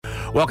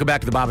Welcome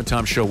back to the Bob and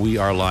Tom Show. We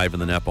are live in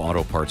the Napa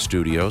Auto Parts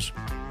Studios.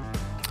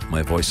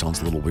 My voice sounds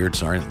a little weird.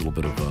 Sorry, a little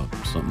bit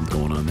of something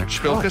going on there.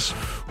 Spilkus.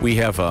 We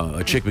have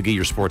Chick McGee,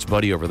 your sports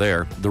buddy, over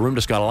there. The room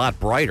just got a lot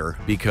brighter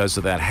because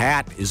of that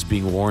hat is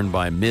being worn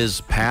by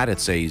Ms. Pat.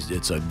 It's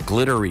a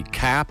glittery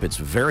cap. It's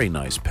very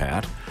nice,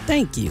 Pat.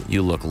 Thank you.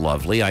 You look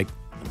lovely. I'm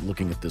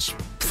looking at this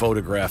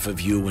photograph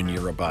of you when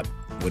you're about,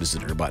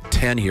 you're about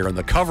 10 here on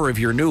the cover of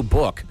your new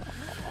book.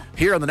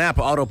 Here in the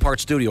Napa Auto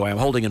Parts Studio, I am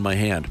holding in my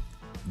hand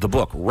the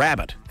book,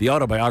 Rabbit, the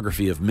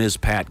autobiography of Ms.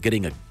 Pat,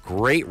 getting a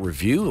great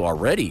review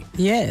already.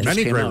 Yes.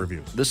 Many great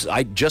reviews.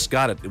 I just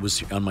got it. It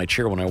was on my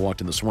chair when I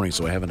walked in this morning,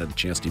 so I haven't had a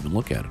chance to even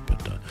look at it.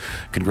 But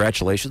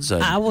congratulations.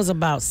 I was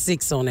about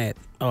 6 on that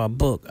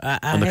book.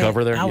 On the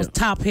cover there? I was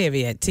top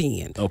heavy at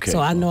 10. Okay. So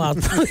I know I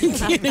was probably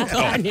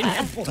kindergarten in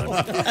that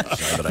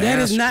book. That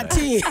is not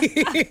 10.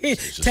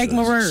 Take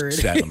my word.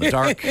 Sat in the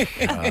dark.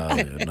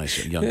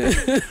 Nice young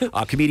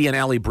book. Comedian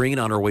Alli Breen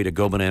on her way to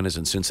Go Bananas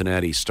in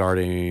Cincinnati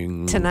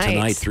starting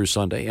tonight through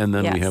Sunday. And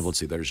then we have, let's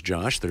see, there's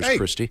Josh, there's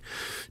Christy.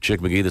 Chick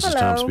McGee, this is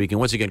Tom speaking.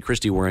 Once again,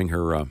 Christy wearing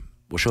her,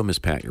 well, show Miss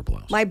Pat your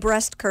blouse. My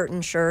breast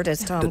curtain shirt,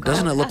 as Tom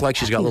Doesn't it look like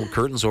she's got little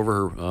curtains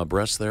over her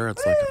breasts there?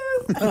 It's like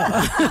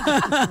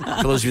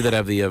for those of you that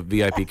have the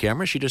VIP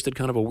camera, she just did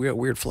kind of a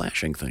weird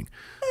flashing thing.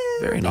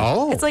 Very nice.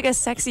 Oh. It's like a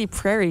sexy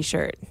prairie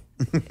shirt.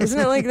 Isn't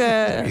it like the...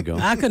 There you go.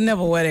 I could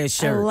never wear that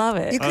shirt. I love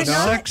it. You could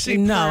not? Sexy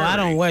No, prairie. I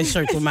don't wear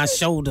shirts with my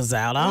shoulders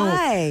out.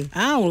 Why?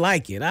 I don't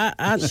like it.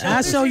 I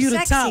show you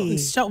the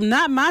sexy. top.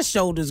 Not my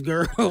shoulders,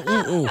 girl. Why do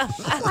you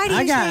I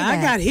say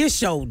that? got his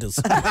shoulders.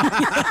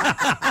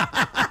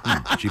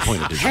 She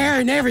pointed to Hair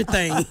and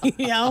everything. I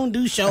don't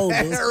do shoulders.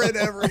 Hair and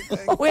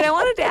everything. Wait, I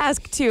wanted to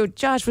ask, too,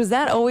 Josh, was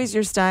that always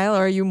your style,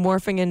 or are you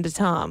morphing into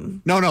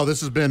Tom? No,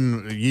 this has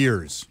been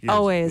years.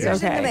 Always,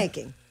 Years okay. in the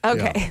making.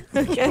 Okay.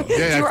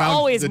 Yeah, you were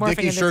always the morphing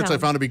Dickie into shirts Tom. I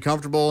found to be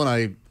comfortable, and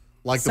I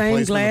like the Same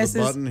placement glasses.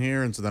 of the button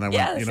here, and so then I went,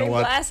 Yeah, you same know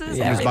what? glasses,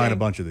 I was buying a everything.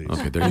 bunch of these.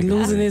 Okay, there He's you go.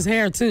 losing his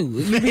hair, too.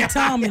 You be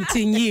Tom in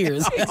 10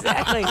 years.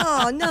 Exactly.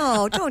 Oh,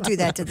 no, don't do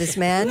that to this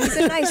man. He's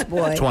a nice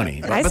boy.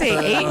 20. I say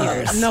 8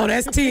 years. No,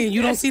 that's 10.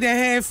 You don't see that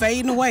hair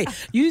fading away.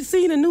 You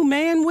seen the new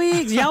man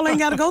wigs? Y'all ain't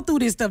got to go through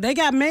this stuff. They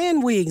got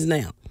man wigs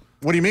now.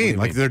 What do you mean?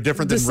 Like they're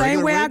different The than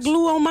same regular way wigs? I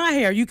glue on my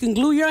hair. You can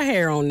glue your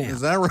hair on now.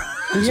 Is that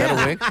right? Is that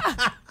a wig?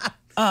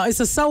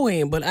 It's a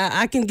sew-in, but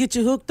I can get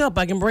you hooked up.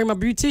 I can bring my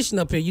beautician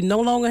up here. You no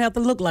longer have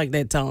to look like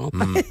that, Tom.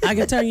 I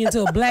can turn you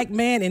into a black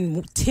man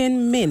in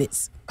 10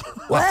 minutes.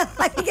 Well,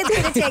 I think it's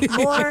going to take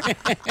more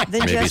than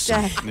Maybe just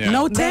some-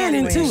 No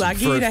tanning, wig. too. I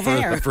give you the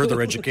hair.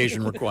 Further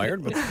education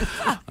required, but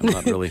I'm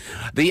not really.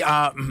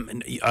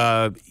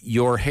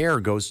 Your hair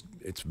goes.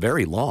 It's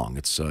very long.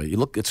 It's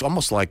It's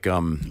almost like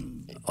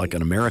an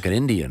American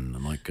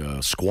Indian, like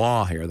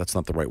squaw hair. That's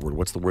not the right word.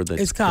 What's the word that?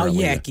 It's called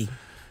currently- yaki.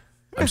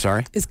 I'm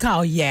sorry. It's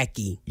called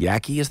yaki.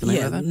 Yaki is the name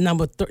Yeah, of that.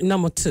 number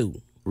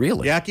 2.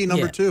 Really? Yaki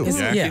number Yeah. 2. It's-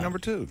 Yaki yeah. number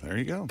 2. There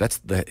you go. That's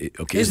the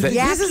okay. This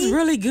is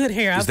really good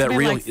hair. I Is that spent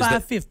real- like is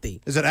that-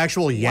 $5.50. Is it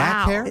actual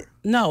yak Wow. hair?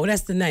 No,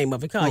 that's the name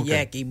of it. Called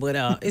yaki, but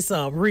it's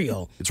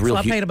real. It's real. So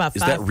I paid about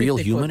Is that real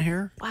 $5.50 human for it.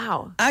 hair?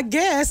 Wow. I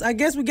guess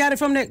we got it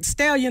from that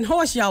stallion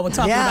horse y'all were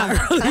talking Yeah.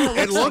 about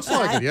earlier. It looks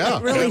like it, yeah.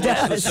 It really It's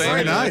the does. same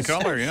Very nice.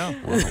 color, yeah.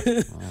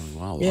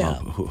 Wow. Yeah.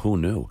 Who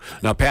knew?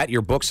 Now, Pat,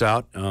 your book's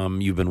out.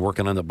 You've been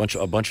working on a bunch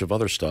of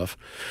other stuff.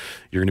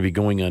 You're going to be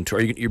going on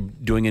tour. You're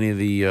doing any of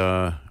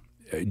the?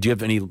 Do you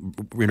have any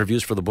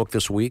interviews for the book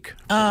this week?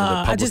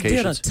 I just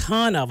did a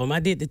ton of them. I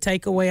did the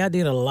takeaway. I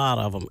did a lot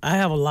of them. I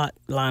have a lot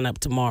lined up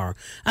tomorrow.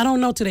 I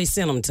don't know till they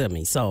send them to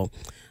me. So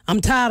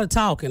I'm tired of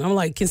talking. I'm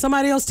like, can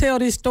somebody else tell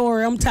this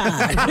story? I'm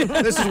tired.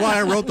 This is why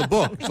I wrote the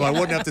book, so I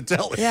wouldn't have to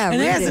tell it. Yeah, And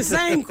read that's it. the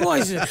same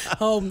question.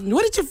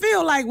 What did you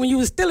feel like when you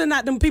was stealing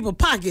out them people's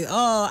pocket?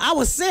 I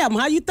was 7.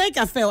 How you think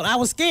I felt? I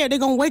was scared they're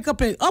going to wake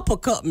up and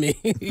uppercut me.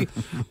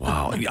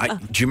 Wow. Do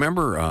you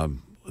remember?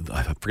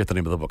 I forget the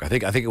name of the book. I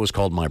think it was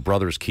called My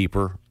Brother's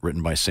Keeper,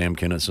 written by Sam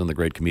Kinison, the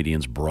great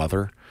comedian's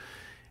brother.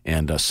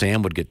 And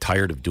Sam would get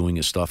tired of doing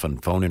his stuff on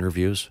phone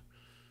interviews,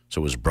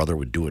 so his brother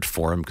would do it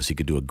for him because he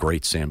could do a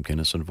great Sam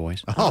Kinison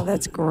voice. Oh,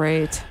 that's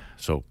great.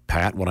 So,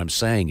 Pat, what I'm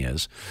saying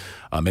is,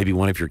 maybe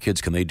one of your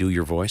kids, can they do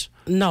your voice?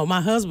 No,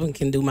 my husband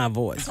can do my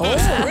voice.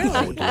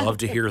 I would love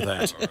to hear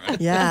that.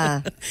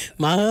 Yeah.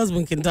 My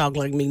husband can talk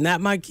like me,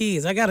 not my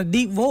kids. I got a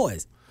deep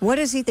voice. What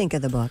does he think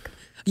of the book?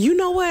 You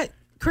know what,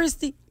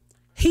 Christy?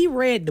 He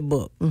read the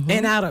book,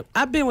 and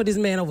I've been with this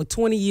man over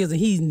 20 years, and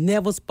he's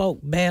never spoke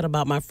bad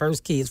about my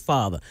first kid's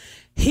father.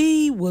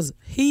 He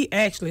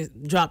actually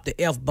dropped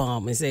the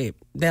F-bomb and said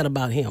that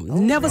about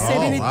him. Never said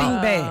anything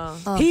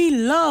bad. He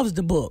loves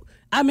the book.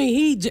 I mean,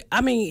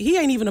 he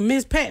ain't even a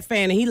Miss Pat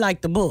fan, and he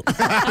liked the book.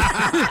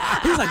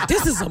 He's like,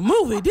 this is a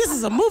movie. This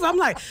is a movie. I'm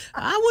like,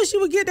 I wish you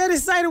would get that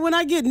excited when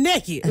I get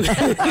naked.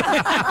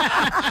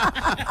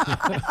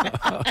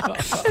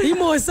 He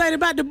more excited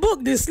about the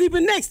book than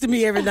sleeping next to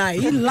me every night.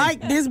 He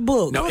liked this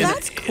book. Now,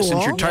 that's cool.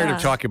 Since you're tired Yeah.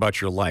 of talking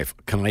about your life,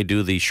 can I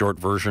do the short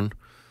version?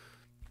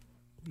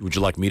 Would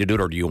you like me to do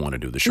it, or do you want to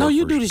do the short No,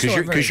 you version? do the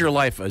short Because version. your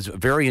life is a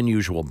very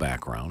unusual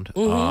background.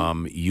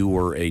 You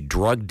were a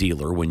drug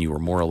dealer when you were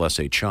more or less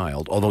a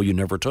child, although you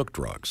never took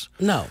drugs.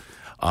 No.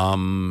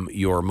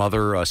 Your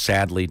mother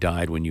sadly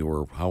died when you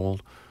were how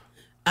old?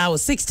 I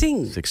was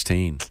 16.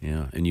 16,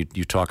 yeah. And you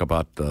talk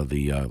about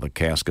the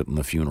casket and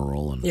the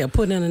funeral and Yeah,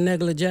 putting in a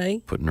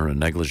negligee. putting her in a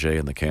negligee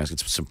in the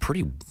casket. Some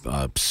pretty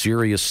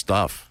serious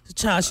stuff.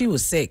 Child, she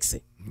was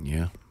sexy.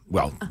 Yeah.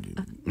 Well,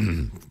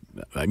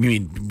 I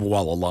mean,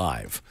 while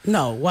alive.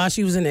 No, while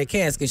she was in that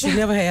casket, she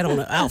never had on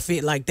an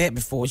outfit like that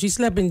before. She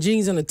slept in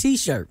jeans and a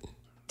T-shirt.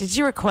 Did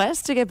you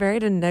request to get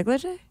buried in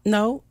negligee?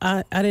 No,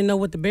 I didn't know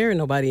what to bury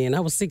nobody in. I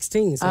was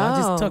 16, so I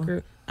just took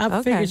her. I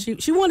okay.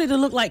 figured she wanted to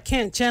look like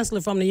Kent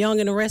Chancellor from The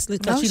Young and the Restless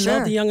because Oh, she sure.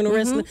 loved The Young and the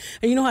Restless.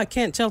 And you know how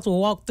Kent Chancellor would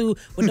walk through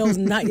with those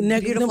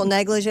Beautiful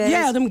negligees.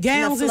 Yeah, them And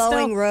gowns the and stuff.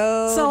 flowing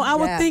robe. So I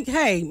would Yeah. think,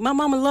 hey, my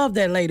mama loved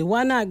that lady.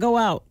 Why not go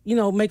out?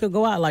 Make her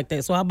go out like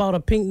that. So I bought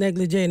a pink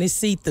negligee and it's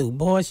see-through.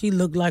 Boy, she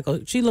looked like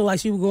she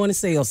was going to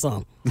sell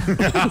something.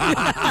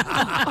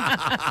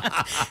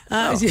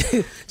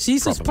 She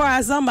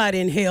surprised somebody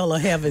in hell or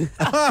heaven.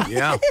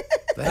 Yeah.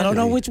 I don't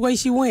know which way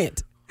she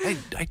went. I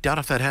doubt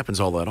if that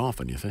happens all that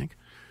often, you think?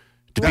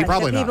 What,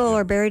 Probably that not. people yeah.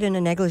 are buried in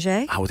a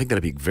negligee? I would think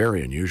that'd be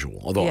very unusual,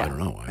 although I don't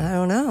know. I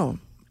don't know.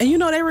 And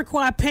they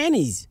require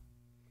panties.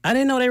 I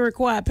didn't know they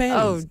required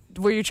panties.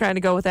 Oh, were you trying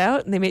to go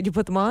without and they made you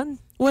put them on?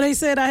 Well, they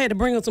said I had to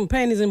bring up some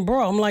panties and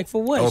bra. I'm like,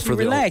 for what? She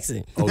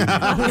relaxing. When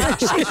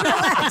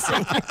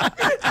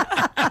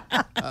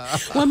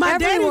my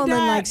Every daddy woman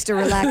died, likes to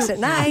relax at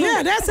night.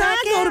 Yeah, that's how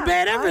I go to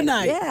bed every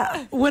night.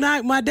 Yeah. When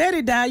my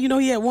daddy died,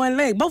 he had one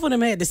leg. Both of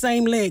them had the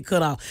same leg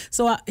cut off.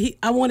 So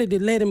I wanted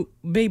to let him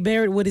be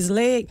buried with his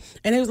leg,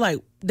 and it was like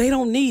he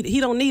don't need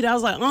it. I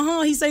was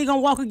like, He said he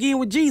gonna walk again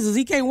with Jesus.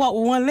 He can't walk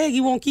with one leg.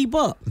 He won't keep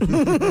up.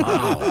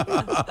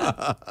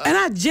 Wow. And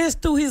I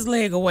just threw his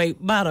leg away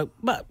probably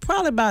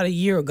about a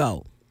year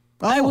ago.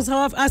 Oh. It was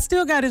hard. I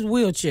still got his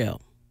wheelchair.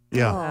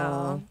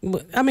 Yeah.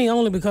 But,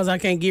 only because I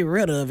can't get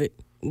rid of it.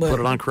 But Put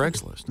it on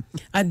Craigslist.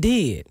 I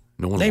did.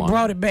 No one They wanted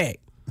brought it. it back.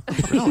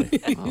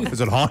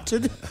 Is it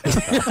haunted?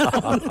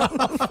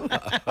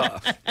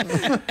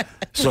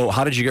 So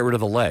how did you get rid of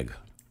the leg?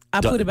 I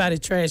put it by the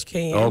trash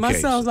can. And my Okay.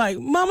 son was like,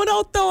 Mama,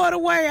 don't throw it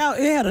away.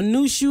 It had a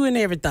new shoe and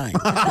everything.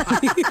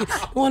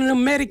 One of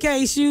them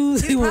Medicaid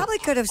shoes. You probably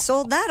could have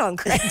sold that on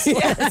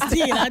Craigslist. I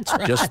did. I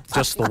tried.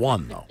 Just the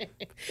one, though.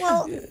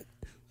 Well,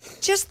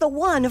 just the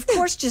one. Of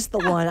course, just the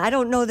one. I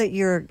don't know that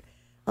you're.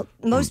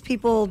 Most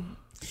people.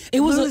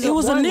 It was lose a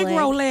one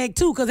Negro leg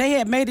too, because they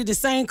had made it the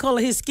same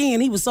color his skin.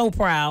 He was so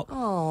proud.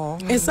 Oh.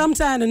 And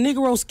sometimes the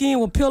Negro skin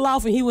would peel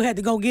off, and he would have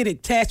to go get it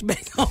attached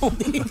back on.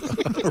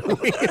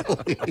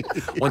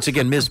 Once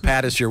again, Ms.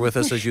 Pat is here with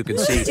us, as you can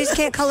see. Just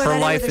can't color Her that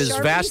in life with a is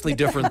Sharpie? vastly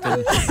different than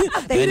He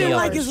many didn't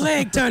like others. his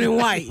leg turning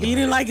white. He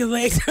didn't like his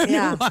leg turning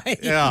Yeah. white.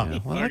 Yeah.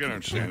 I can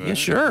understand that. Yeah,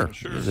 sure.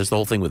 There's the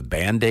whole thing with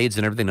Band-Aids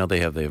and everything. Now they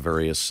have the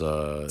various...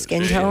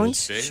 Skin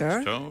tones. Shades,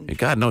 Sure. tones.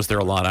 God knows there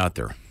are a lot out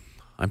there.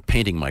 I'm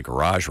painting my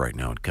garage right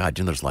now. God,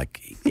 there's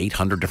like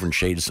 800 different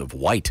shades of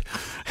white.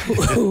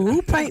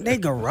 Who paint their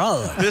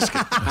garage?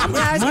 Yeah, I was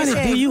gonna Money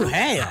say, do you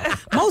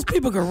have? Most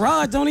people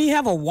garage don't even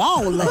have a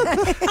wall up.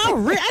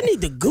 I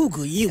need to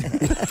Google you.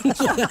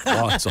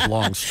 Well, it's a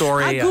long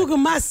story. I Googled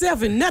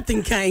myself and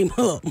nothing came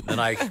up. And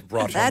I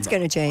brought That's home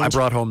gonna change. I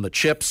brought home the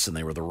chips, and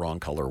they were the wrong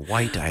color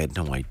white. I had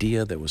no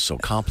idea that was so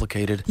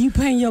complicated. You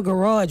paint your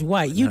garage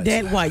white. You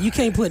that white. You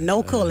can't put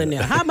no color in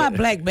there. How my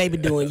black baby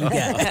doing? You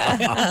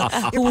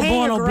got who was painting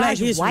born your on Black garage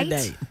History white?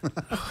 Day.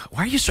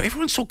 Why are you so?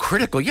 Everyone's so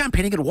critical. Yeah, I'm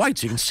painting it white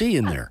so you can see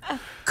in there.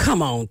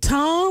 Come on,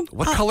 Tom.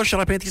 What color should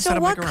I paint the inside So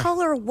of my what garage?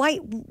 color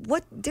white?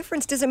 What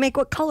difference does it make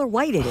what color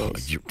white it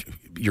is?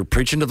 You're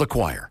preaching to the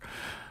choir.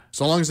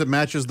 So long as it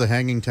matches the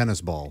hanging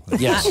tennis ball.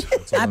 Yes.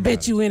 I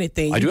bet you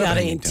anything. I You do have got a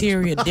an hanging tennis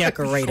interior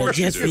decorator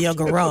just for your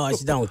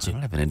garage, don't you?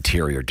 I have an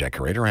interior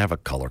decorator. I have a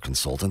color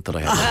consultant that I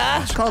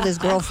have. It's called his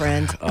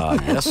girlfriend.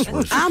 Yes.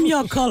 I'm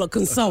your color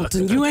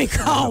consultant. You ain't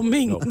called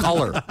me. No,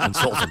 color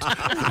consultant.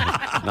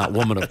 Not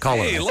woman of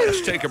color. Hey, let's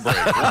take a break.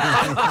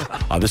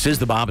 This is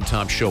the Bob and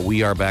Tom Show.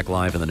 We are back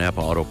live in the Napa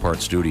Auto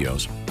Parts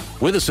Studios.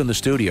 With us in the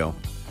studio,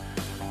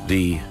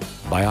 the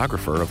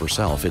biographer of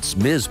herself. It's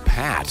Ms.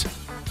 Pat.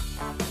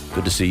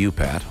 Good to see you,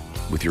 Pat,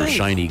 with your Thanks.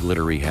 shiny,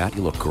 glittery hat.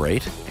 You look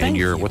great. And Thank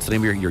your, you. what's the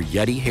name of your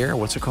Yeti hair?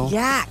 What's it called?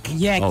 Yak.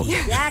 Yak. Oh,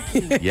 Yak.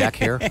 yak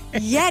hair?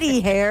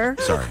 Yeti hair.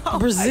 Sorry.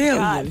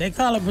 Brazilian. They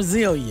call it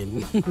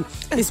Brazilian.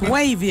 It's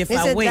wavy if Is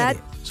I it wet that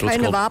it. So it's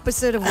kind of called-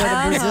 opposite of what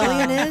a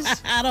Brazilian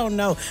is? I don't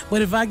know.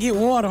 But if I get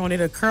water on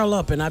it, it'll curl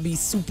up and I'll be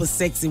super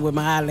sexy with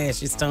my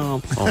eyelashes,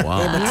 Tom. Oh,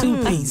 wow. And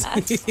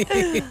a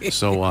two-piece.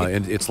 So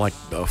and it's like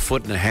a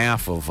foot and a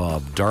half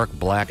of dark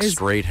black It's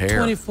straight hair.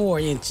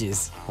 24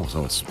 inches. Oh,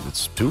 so it's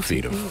 2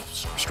 feet of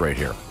straight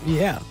hair.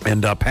 Yeah.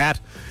 And Pat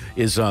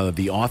is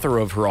the author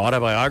of her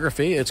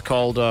autobiography. It's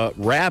called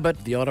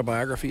Rabbit, the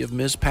autobiography of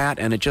Ms. Pat,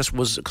 and it just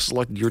was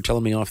selected, you were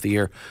telling me off the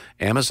air,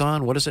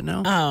 Amazon, what is it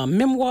now?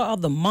 Memoir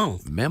of the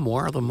month.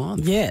 Memoir of the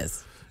Month.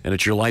 Yes. And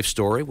it's your life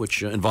story,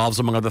 which involves,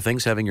 among other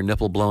things, having your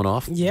nipple blown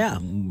off Yeah.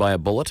 by a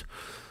bullet.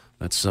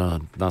 That's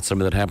not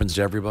something that happens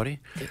to everybody.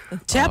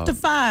 Chapter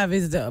 5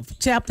 is the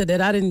chapter that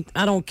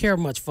I don't care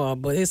much for,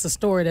 but it's a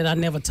story that I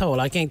never told.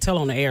 I can't tell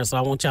on the air, so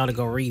I want y'all to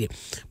go read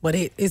it. But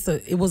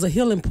it was a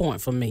healing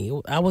point for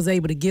me. I was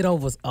able to get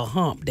over a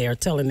hump there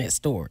telling that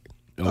story.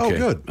 Okay. Oh,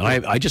 good.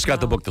 And I just got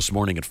the book this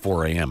morning at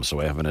 4 a.m., so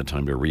I haven't had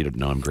time to read it.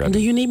 Now I'm grabbing Do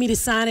you need me to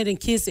sign it and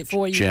kiss it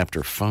for you?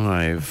 Chapter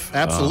 5.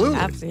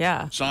 Absolutely.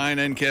 Yeah. Sign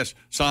and kiss.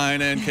 Sign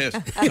and kiss.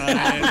 Sign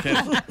and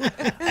kiss.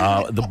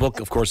 The book,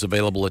 of course,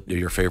 available at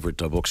your favorite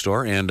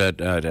bookstore and at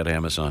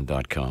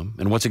Amazon.com.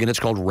 And once again, it's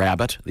called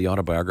Rabbit, the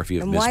autobiography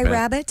of And Miss why Pat.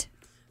 Rabbit?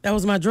 That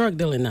was my drug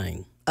dealing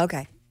name.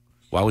 Okay.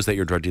 Why was that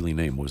your drug dealing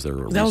name? Was there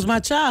a That was reason? my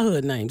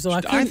childhood name. So I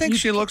I think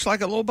she looks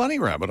like a little bunny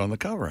rabbit on the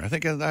cover. I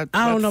think that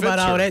I don't know fits about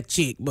all her. that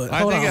chick, but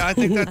I hold think on. I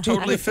think that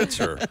totally fits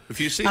her. If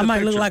you see, I the might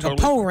look picture, like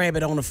totally a pole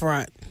rabbit on the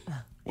front.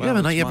 Well, Yeah,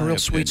 but now it's you have a my real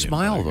sweet opinion,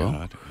 smile, by though.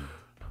 God.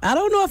 I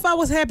don't know if I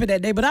was happy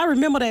that day, but I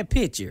remember that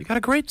picture. You got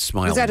a great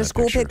smile. Was that in a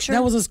school picture?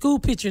 That was a school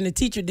picture, and the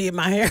teacher did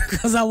my hair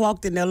because I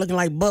walked in there looking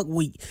like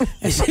buckwheat,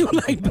 and she was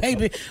like,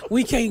 "Baby,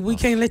 we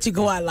can't let you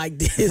go out like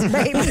this,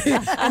 baby."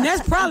 And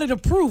that's probably the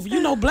proof. You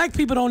know, black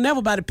people don't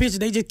never buy the picture;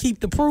 they just keep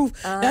the proof.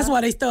 That's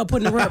why they start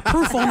putting the real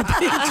proof on the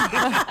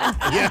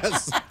picture.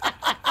 Yes.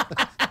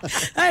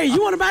 Hey,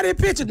 you want to buy that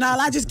picture? Nah,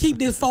 I just keep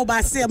this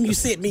 4x7 you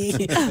sent me.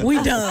 We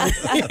done.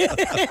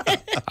 I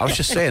was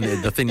just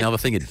saying the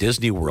thing at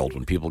Disney World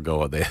when people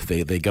go,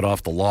 they get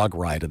off the log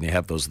ride and they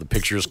have the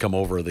pictures come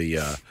over the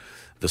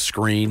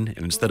screen,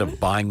 and instead of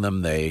buying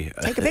them, they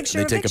Take a picture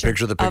They of take a picture.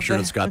 picture of the picture,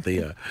 and it's got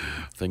the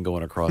thing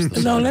going across the.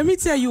 No, side. let me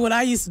tell you what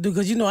I used to do,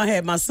 because you know I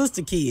had my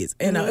sister kids,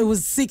 and it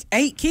was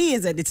 8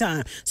 kids at the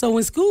time. So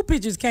when school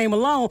pictures came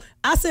along,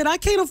 I said I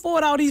can't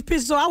afford all these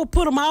pictures, so I would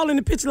put them all in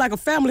the picture like a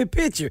family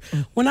picture.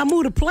 When I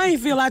moved to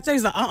Plainfield, I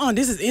changed like,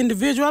 this is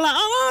individual. I'm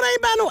like, they ain't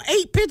about no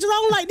 8 pictures. I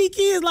don't like these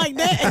kids like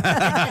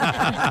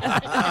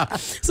that.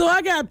 So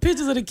I got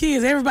pictures of the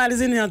kids.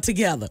 Everybody's in there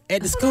together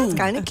at the school. It's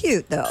kind of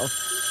cute, though.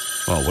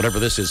 Well, whatever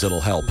this is, it'll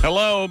help.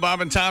 Hello,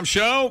 Bob and Tom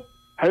Show.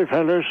 Hey,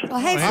 fellas. Well,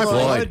 hey, Hi,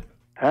 Floyd. Floyd.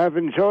 I've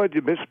enjoyed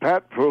the Miss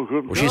Pat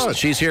program. Well,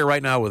 she's here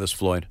right now with us,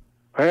 Floyd.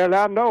 Well,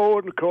 I know,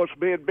 and of course,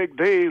 me and Big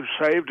Dave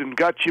saved and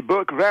got your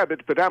book,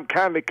 Rabbit, but I'm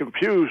kind of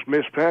confused,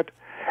 Miss Pat.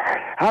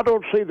 I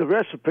don't see the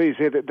recipes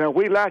in it. Now,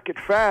 we like it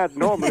fried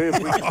normally. If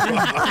we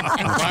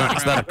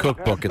It's not a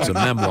cookbook. It's a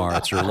memoir.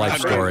 It's her life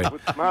story.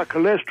 With my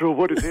cholesterol,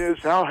 what it is,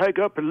 I'll hang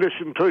up and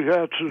listen to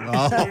you.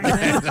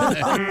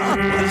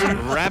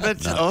 Rabbit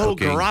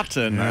cooking.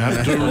 gratin.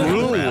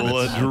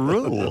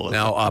 Drool.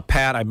 Now,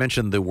 Pat, I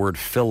mentioned the word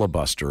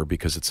filibuster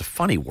because it's a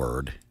funny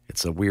word.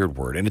 It's a weird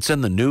word. And it's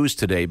in the news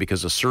today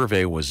because a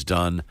survey was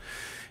done,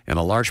 and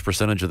a large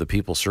percentage of the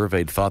people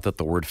surveyed thought that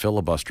the word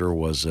filibuster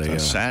was A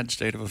sad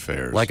state of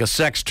affairs. like a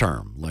sex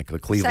term, like the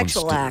Cleveland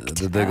Sexual act.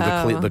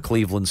 the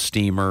Cleveland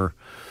steamer,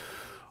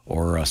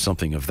 or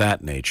something of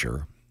that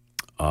nature.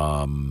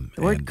 The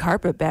word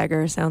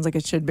carpetbagger sounds like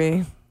it should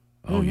be.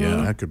 Oh yeah,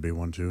 That could be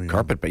one, too. Yeah.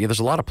 carpet. Yeah, there's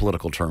a lot of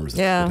political terms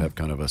that, Yeah. that have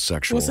kind of a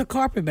sexual. What's a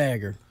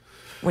carpetbagger?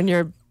 When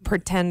you're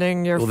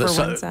pretending you're for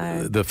one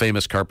side. the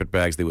famous carpet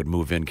bags, they would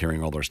move in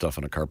carrying all their stuff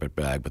in a carpet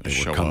bag, but they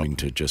Show were coming up.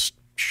 to just,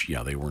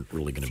 they weren't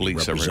really going to be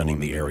Fleece representing everyone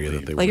the area and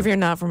that they Like were. if you're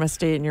not from a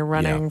state and you're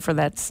running Yeah. for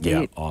that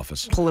state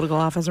office. political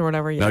office or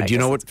whatever. Now, I do you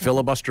know guess what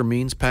filibuster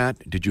means, Pat?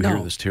 Did you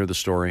No. hear the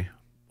story?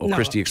 Well, No.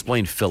 Christy,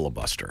 explain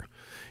filibuster.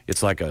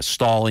 It's like a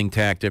stalling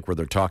tactic where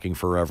they're talking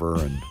forever,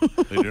 and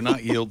They do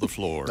not yield the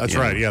floor. That's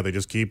right. Yeah, they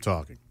just keep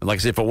talking. like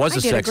I said, if it was I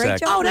a did a sex great act,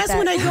 job. Oh, that's with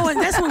when that. they go in.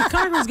 That's when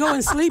Congress go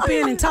and sleep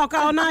in and talk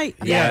all night.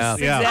 Yeah.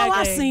 Yeah. Oh, I've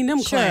Exactly. seen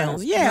them Sure.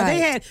 clowns. Yeah,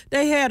 Right.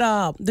 they had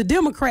the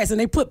Democrats, and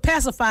they put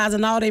pacifiers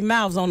in all their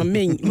mouths on the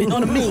meme,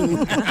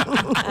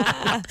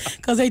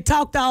 because they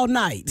talked all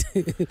night.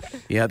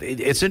 yeah,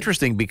 it's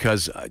interesting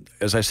because,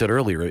 as I said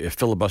earlier, if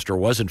filibuster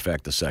was in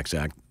fact a sex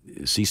act,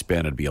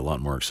 C-SPAN would be a lot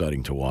more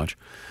exciting to watch.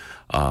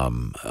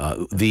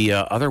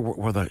 The other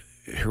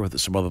here were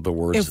some other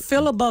words. If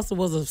filibuster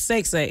was a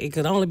sex act, it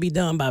could only be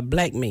done by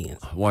black men.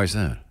 Why is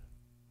that?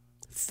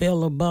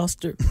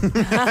 Filibuster.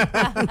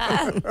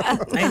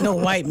 Ain't no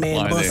white man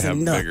Why they have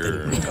busting nothing.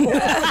 bigger,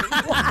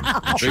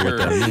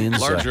 that means.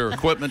 larger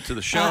equipment to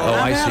the show.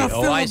 I've had see.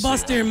 a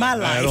filibuster in my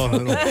life.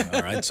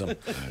 All right, so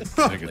didn't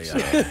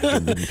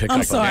pick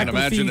I'm up sorry. I can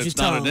imagine confused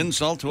it's your not an tone.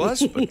 insult to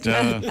us, but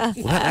Well, that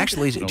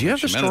actually, do you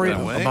have the she meant it story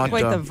that way. about?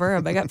 Quite the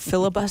verb. I got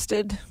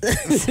filibustered.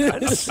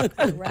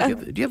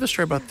 Do you have the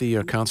story about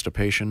the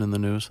constipation in the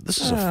news? This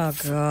is Oh,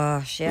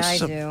 gosh. Yeah, I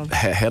this is do. a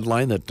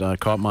headline that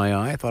caught my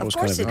eye. I thought it was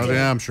kind course of it Oh, did.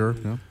 yeah, I'm sure.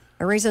 Yeah.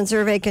 A recent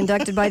survey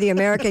conducted by the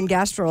American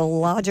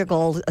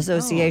Gastrological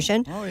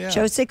Association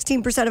shows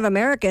 16% of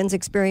Americans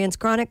experience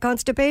chronic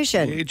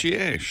constipation.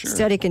 AGA, sure.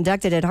 Study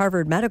conducted at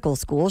Harvard Medical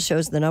School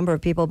shows the number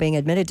of people being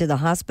admitted to the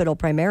hospital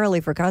primarily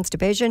for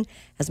constipation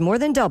has more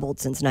than doubled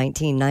since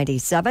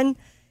 1997.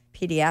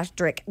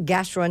 Pediatric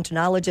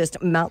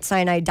gastroenterologist Mount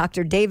Sinai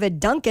Dr. David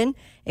Duncan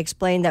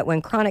explained that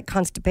when chronic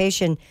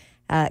constipation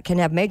can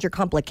have major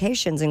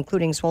complications,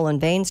 including swollen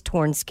veins,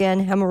 torn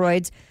skin,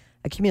 hemorrhoids,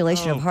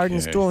 accumulation of hardened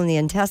Okay. stool in the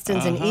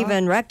intestines, and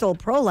even rectal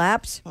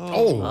prolapse.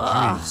 Oh,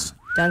 jeez.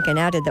 Duncan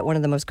added that one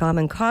of the most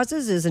common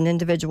causes is an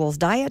individual's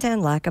diet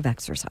and lack of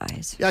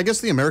exercise. Yeah, I guess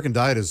the American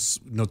diet is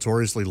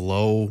notoriously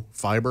low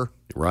fiber.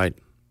 Right.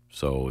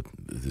 So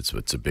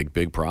it's a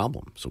big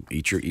problem. So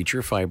eat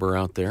your fiber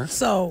out there.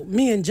 So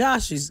me and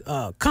Josh is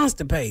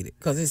constipated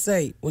because they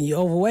say when you're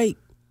overweight.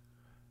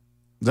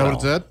 Is that what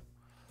it said?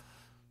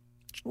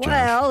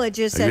 Well, it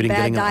just said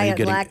bad diet,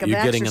 lack of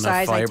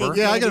exercise. I take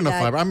I get enough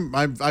fiber.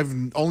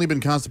 I've only been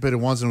constipated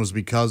once, and it was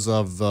because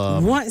of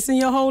once in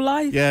your whole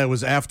life. Yeah, it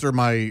was after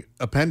my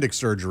appendix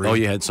surgery. Oh,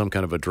 you had some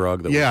kind of a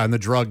drug that and the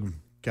drug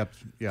kept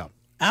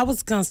I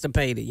was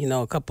constipated,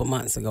 a couple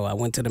months ago. I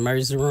went to the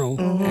emergency room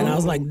and I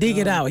was like, dig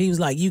it out. He was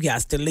like, you got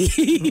to leave.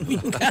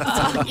 You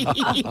got to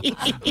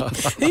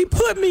leave. He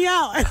put me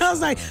out. And I was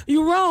like,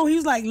 you're wrong. He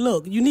was like,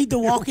 look, you need to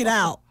walk it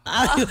out.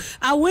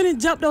 I went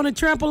and jumped on a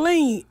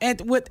trampoline at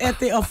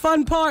the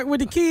fun park with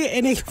the kid,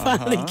 and it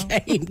finally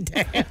came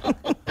down.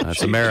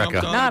 That's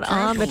America. Not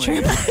on the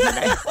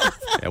trampoline.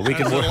 Yeah, we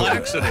can work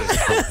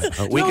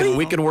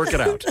we can work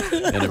it out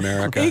in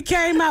America. He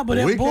came out,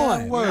 but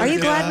boy, are you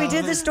glad we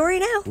did this story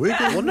now?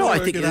 Well, no, I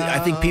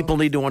think people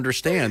need to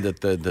understand that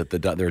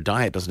their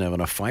diet doesn't have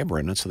enough fiber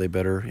in it, so they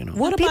better,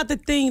 What about the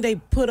thing they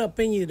put up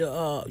in you,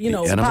 the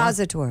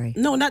suppository?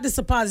 No, not the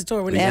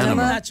suppository. When they cleaning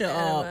out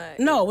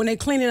your, when they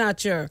cleaning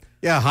out your.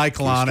 Yeah, high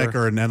colonic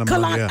or an enema.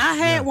 I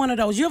had one of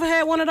those. You ever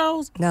had one of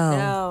those?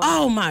 No.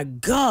 Oh, my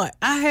God.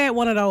 I had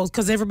one of those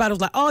because everybody was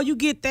like, oh, you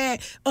get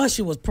that?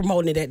 Usher was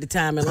promoting it at the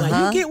time. And like,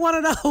 you get one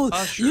of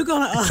those, you're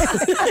going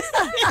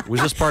to... Was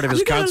this part of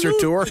his concert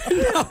tour?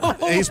 No.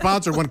 He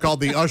sponsored one called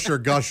the Usher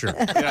Gusher.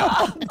 Yeah.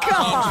 Oh,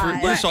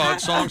 God. You saw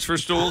it, Songs for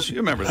Stools. You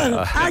remember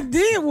that. I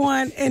did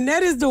one, and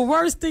that is the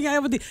worst thing I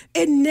ever did.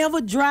 It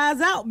never dries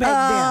out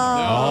back there.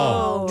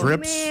 Oh,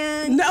 drips?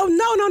 Man. No,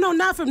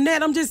 not from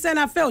that. I'm just saying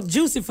I felt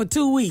juicy for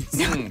 2 weeks.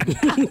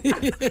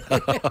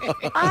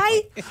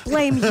 I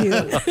blame you.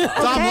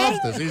 Tom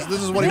loves this.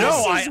 This is what he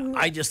wants.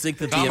 I just think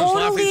that Tom is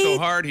laughing so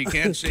hard he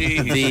can't see.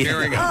 He's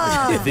hearing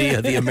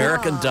it. the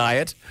American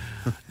diet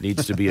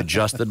needs to be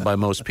adjusted by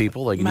most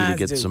people. Like you need to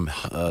get some.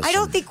 I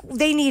don't think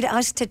they need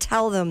us to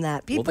tell them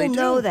that. People they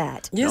know do.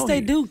 that. Yes,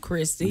 they do,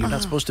 Christy. You're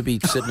not supposed to be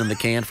sitting in the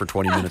can for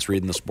 20 minutes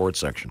reading the sports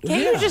section.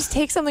 Can't you just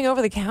take something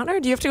over the counter?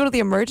 Do you have to go to the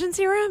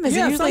emergency room? Is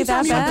it usually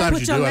that sometimes you have bad? to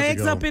put Sometimes you your do have to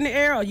legs go. up in the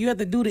air, or you have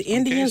to do the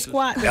Indian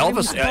squat.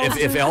 Elvis,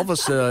 if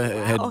Elvis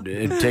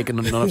had taken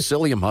enough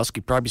psyllium husk,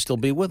 he'd probably still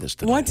be with us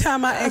today. One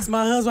time I asked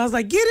my husband, I was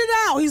like, get it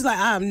out. He's like,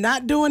 I'm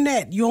not doing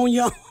that. You on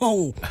your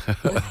own.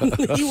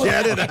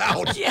 Get it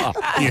out.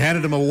 You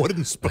handed him a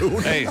wooden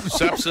spoon. Hey,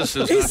 sepsis is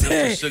not just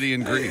a city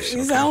in Greece.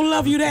 He said, I don't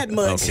love you that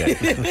much. Okay,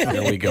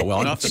 there we go.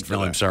 Well, Nothing for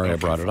I'm that. sorry I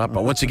brought it up.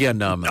 But once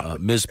again,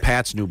 Ms.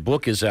 Pat's new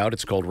book is out.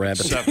 It's called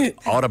Rabbit.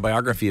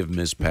 Autobiography of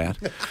Ms. Pat.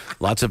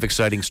 Lots of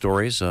exciting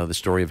stories. The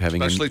story of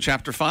having Especially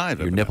Chapter 5.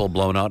 your nipple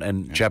blown out.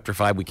 And Chapter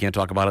 5, we can't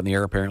talk about it in the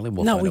air, apparently.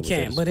 We'll No, find we out what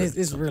can't, that is. but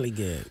it's really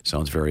good.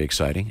 Sounds very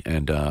exciting.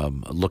 And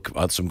look,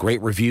 some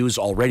great reviews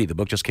already. The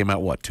book just came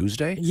out,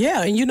 Tuesday?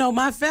 Yeah, and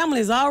my family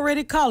is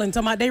already calling,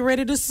 talking about they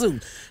ready to sue.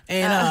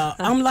 And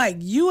I'm like,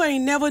 you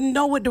ain't never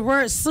know what the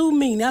word sue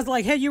mean. I was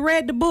like, have you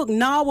read the book?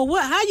 No, well,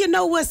 what? How you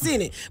know what's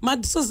in it? My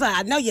sister,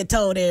 I know you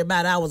told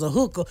everybody I was a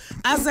hooker.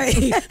 I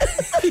say,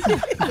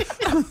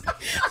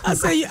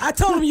 I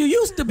told them you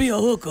used to be a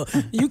hooker.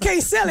 You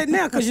can't sell it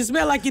now because you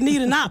smell like you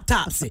need an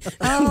autopsy.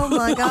 Oh,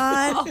 my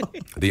God.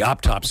 The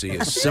autopsy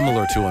is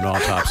similar to an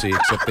autopsy,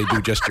 except they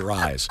do just your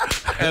eyes.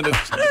 And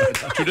it's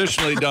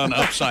traditionally done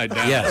upside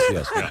down.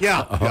 Yes.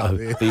 Yeah.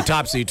 The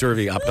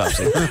topsy-turvy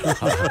autopsy.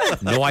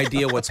 No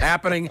idea what's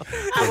happening.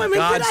 For did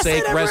God's I say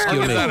sake, that rescue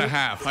word? me. Is that a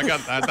half? I got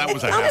that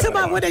was a I'm half. talking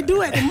about what they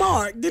do at the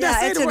morgue. Did I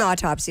say It's the an word?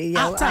 autopsy.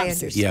 Yeah, I Autopsy.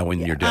 understand. Yeah, when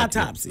you're dead.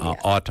 Autopsy, yeah.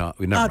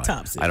 Never mind.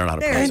 Autopsy. I don't know how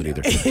to pronounce it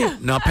either.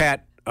 Now,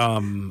 Pat,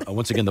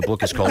 once again, the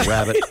book is called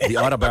Rabbit, the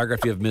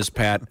autobiography of Ms.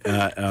 Pat.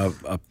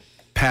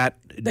 Pat,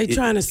 They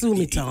trying to sue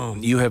me,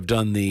 Tom. you have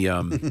done the.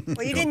 Well,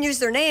 you didn't use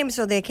their name,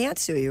 so they can't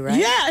sue you, right?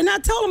 Yeah, and I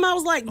told him, I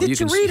was like, you did you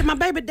can read it? My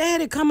baby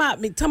daddy come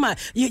out me talking about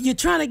you're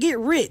trying to get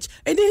rich.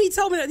 And then he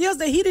told me that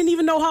yesterday he didn't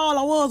even know how old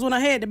I was when I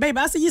had the baby.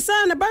 I said, you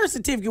signed the birth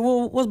certificate.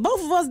 Well, was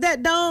both of us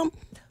that dumb?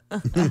 I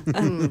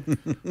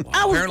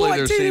was Apparently, 14.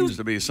 there seems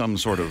to be some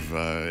sort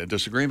of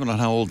disagreement on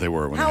how old they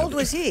were. When How they old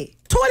was he?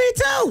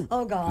 22.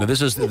 Oh, God. Now, is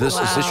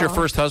this your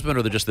first husband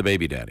or just the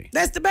baby daddy?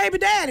 That's the baby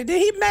daddy. Then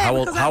he mad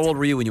because How old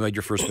were you when you had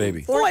your first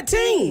baby?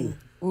 14.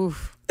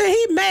 Oof. Then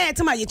he mad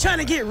to me. You're trying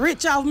to get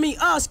rich off me.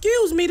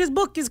 Excuse me, this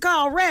book is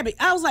called Rabbit.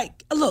 I was like,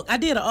 look, I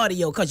did an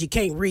audio because you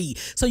can't read.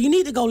 So you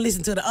need to go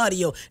listen to the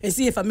audio and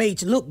see if I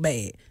made you look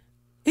bad.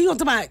 He gonna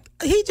talk about,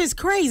 he just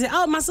crazy.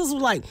 My sister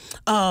was like,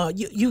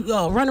 you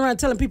run around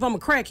telling people I'm a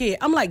crackhead.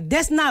 I'm like,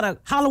 that's not a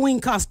Halloween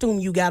costume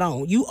you got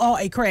on. You are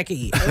a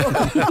crackhead.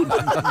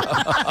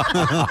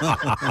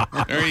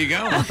 There you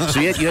go. So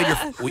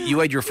you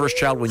had your first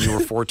child when you were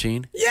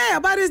 14? Yeah,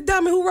 by this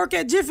dummy who work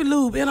at Jiffy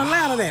Lube in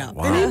Atlanta now.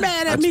 Wow. And he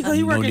mad at me because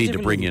he work No at need Jiffy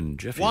to bring Lube. in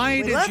Jiffy. Why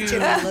We did love you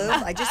Jimmy Lou.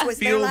 I just was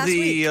there feel last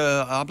week.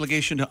 the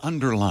obligation to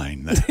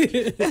underline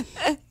that?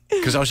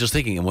 Because I was just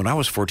thinking, when I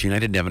was 14, I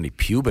didn't have any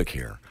pubic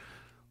hair,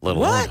 let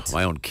alone What?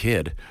 my own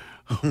kid.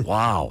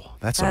 Wow,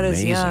 that's That is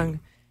amazing. young.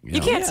 You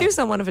can't sue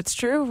someone if it's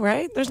true,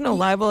 right? There's no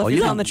libel if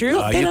you're telling the truth.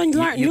 Look, they done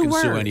learn you new can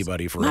words. sue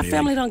anybody for My anything.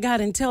 family done got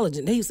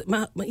intelligent.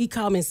 He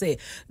called me and said,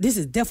 "This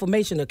is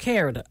defamation of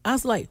character." I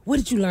was like, "Where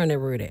did you learn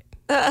that word at?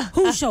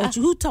 Who showed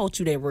you? Who taught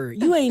you that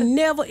word? You ain't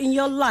never in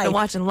your life Been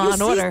watching Law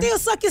and Order. He still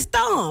suck his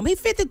thumb. He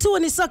 52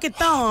 and he suck his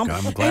thumb.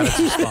 I'm glad it's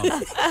his thumb.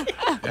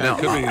 Now, it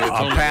could be the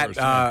tone Pat,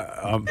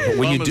 first.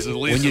 when you Thumb is the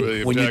least of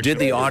the when you did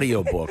the objection.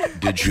 audiobook,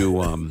 did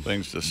you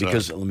Things to say.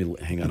 because let me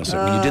hang on a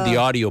second. When you did the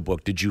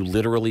audiobook, did you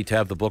literally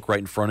have the book right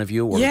in front of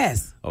you? Or?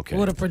 Yes. Okay.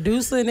 With a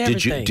producer and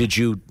everything. Did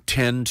you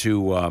tend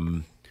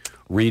to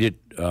read it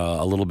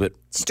a little bit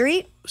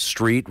street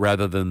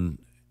rather than?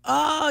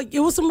 It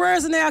was some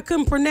words in there I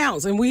couldn't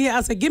pronounce, and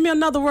I said, "Give me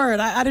another word."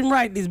 I didn't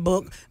write this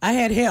book. I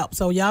had help,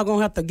 so y'all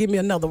gonna have to give me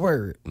another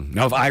word.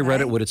 Now, if I read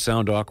it, would it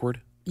sound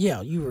awkward?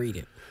 Yeah, you read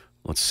it.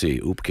 Let's see.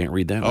 Oop, can't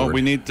read that. Oh, word.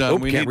 we need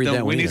Oop, we can't read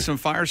that one need either. some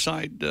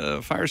fireside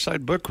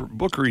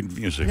book read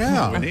music.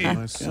 Yeah. we need.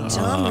 Nice.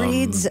 Tom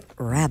reads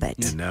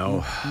Rabbit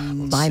No.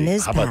 by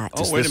Ms. How about, Pat.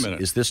 Oh, wait a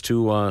minute. Is this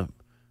too? How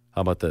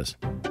about this?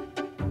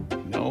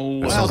 No,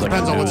 Well, it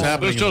depends on what's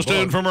happening. This just in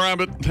the in book. from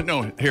Rabbit.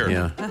 No, here.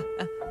 Yeah.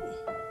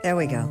 There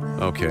we go.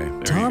 Okay. There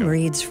you Tom go.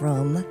 reads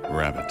from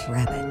Rabbit.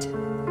 Rabbit.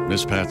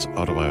 Miss Pat's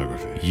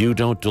autobiography. You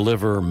don't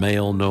deliver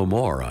mail no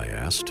more, I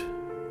asked.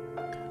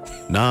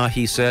 Nah,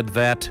 he said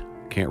that.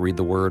 Can't read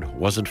the word.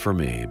 Wasn't for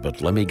me,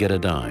 but let me get a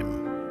dime.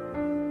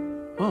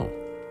 Oh.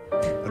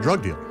 A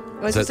drug deal.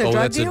 Was Is this a drug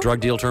that's deal? a drug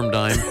deal term,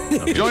 dime?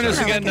 Okay, Join us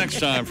sorry. again next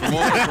time for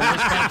more from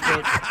Miss Pat's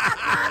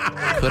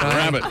book.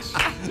 Rabbits.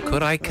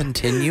 Could I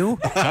continue?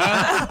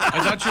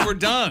 I thought you were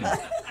done.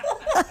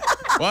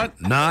 What?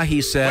 Nah,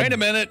 he said. Wait a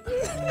minute.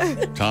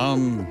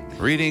 Tom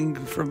reading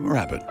from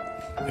Rabbit,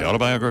 the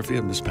autobiography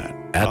of Miss Pat.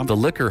 At the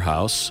liquor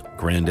house,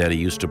 Granddaddy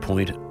used to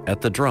point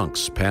at the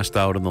drunks passed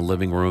out in the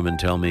living room and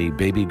tell me,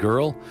 "Baby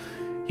girl,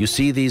 you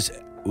see these,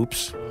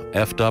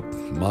 effed up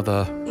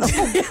mother."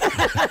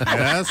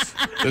 Yes.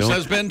 This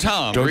has been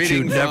Tom don't reading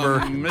you never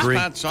from Miss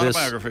drink Pat's this-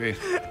 autobiography.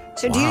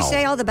 So do you Wow.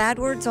 say all the bad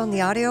words on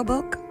the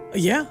audiobook?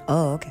 Yeah.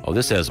 Oh, okay. Oh,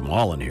 this has them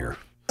all in here.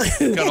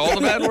 Got all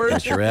the bad words?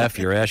 That's your F,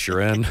 your S,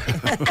 your N.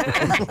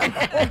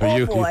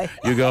 boy.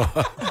 You go,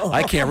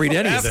 I can't read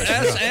any of F, this.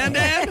 S, and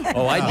N?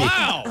 Oh, I'd be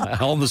Wow.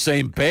 all on the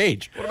same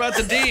page. What about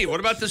the D?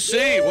 What about the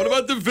C? What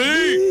about the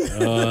V?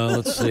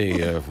 Let's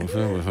see.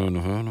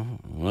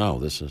 Wow,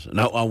 this is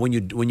now. When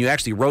you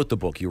actually wrote the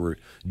book, you were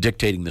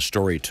dictating the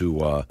story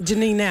to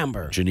Janine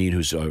Amber. Janine,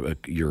 who's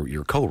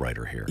your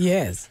co-writer here.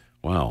 Yes.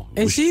 Wow.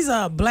 And she's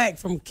black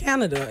from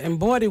Canada, and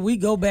boy, did we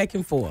go back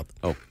and forth.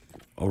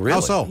 Oh, really? How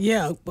so?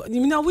 Yeah, but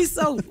we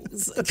so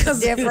cause,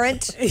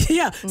 Different.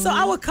 Yeah, so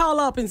I would call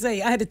up and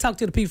say I had to talk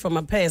to the people from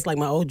my past, like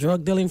my old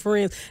drug dealing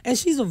friends, and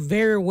she's a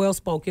very well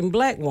spoken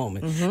black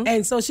woman,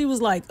 and so she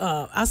was like,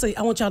 I say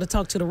I want y'all to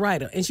talk to the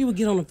writer, and she would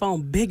get on the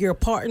phone, beg her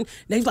pardon.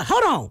 They was like,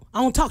 hold on,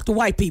 I don't talk to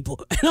white people,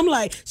 and I'm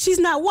like, she's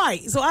not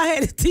white, so I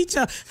had to teach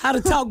her how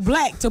to talk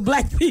black to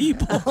black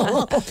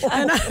people,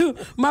 and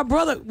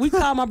we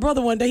called my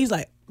brother one day, he's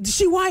like, "Is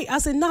she white?" I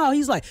said, "No."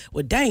 He's like,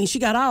 "Well, dang, she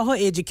got all her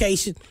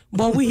education."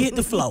 Boy, we hit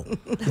the flow.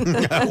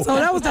 So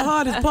that was the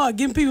hardest part,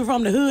 getting people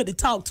from the hood to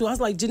talk to. I was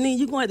like, Janine,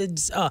 you're going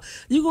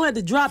to have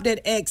to drop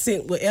that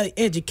accent with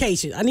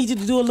education. I need you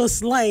to do a little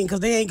slang because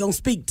they ain't going to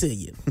speak to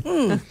you.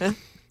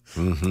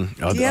 Do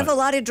you have a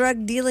lot of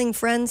drug dealing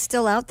friends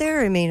still out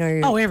there? I mean, are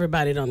you... Oh,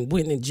 everybody done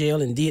went in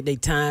jail and did their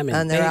time.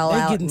 And they're all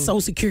out getting and-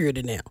 Social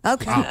Security now.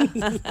 Okay. All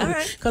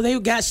right. Because they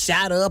got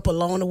shot up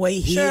along the way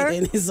hit. Sure.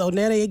 And so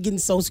now they're getting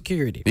Social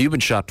Security. You've been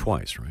shot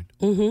twice, right?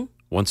 Mm-hmm.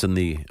 Once in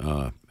the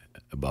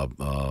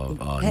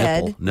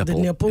Head. nipple,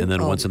 The nipple. and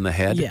then once in the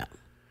head. Yeah.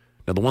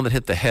 Now, the one that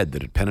hit the head,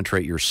 did it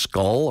penetrate your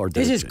skull, or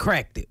They did just it?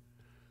 cracked it.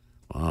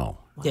 Wow.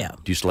 Yeah.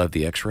 Do you still have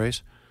the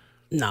X-rays?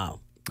 No.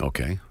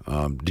 Okay.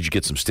 Did you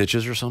get some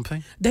stitches or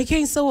something? They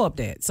can't sew up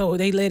that. So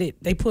they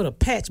put a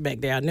patch back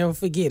there. I'll never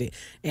forget it.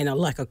 And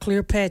like a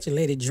clear patch and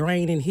let it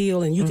drain and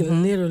heal. And you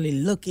can literally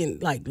look in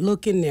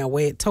there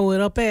where it tore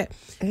it up at.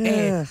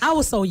 And I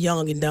was so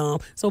young and dumb.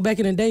 So back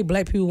in the day,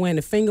 black people wearing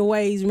the finger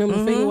waves. Remember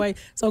the finger wave?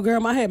 So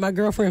girl, I had my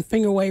girlfriend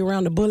finger wave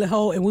around the bullet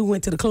hole and we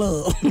went to the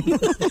club.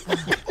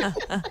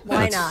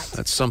 Why not?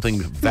 That's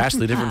something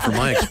vastly different from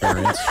my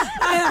experience.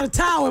 I had a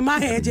towel in my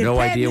hand. Just No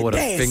patting idea and what a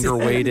dancing. finger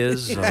weight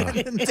is.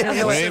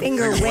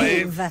 Finger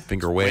wave.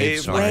 Finger wave.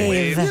 Sorry.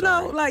 Wave. You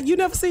know, like you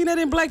never seen that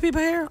in black people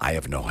hair? I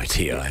have no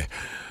idea.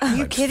 Are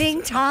you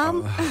kidding,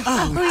 Tom?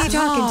 Who are you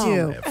talking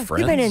to? have You've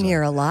been in friends.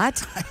 here a lot.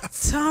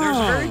 There's a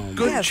very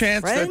good Yeah,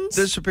 chance friends.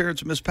 that this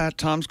appearance of Miss Pat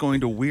Tom's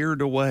going to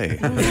weird away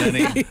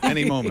at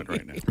any moment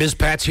right now. Ms.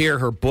 Pat's here.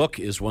 Her book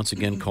is once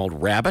again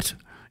called Rabbit,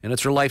 and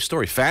it's her life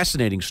story.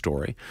 Fascinating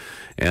story.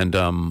 And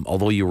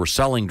although you were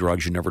selling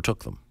drugs, you never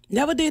took them.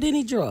 Never did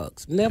any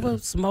drugs. Never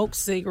smoked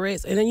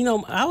cigarettes. And then,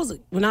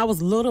 when I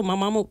was little, my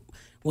mama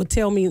would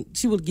tell me,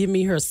 she would give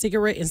me her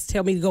cigarette and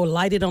tell me to go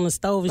light it on the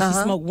stove. And she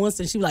smoked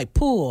once and she would like,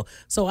 pull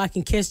so I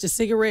can catch the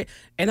cigarette.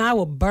 And I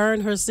would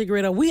burn her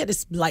cigarette up. We had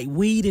this like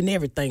weed and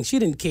everything. She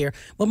didn't care.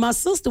 But my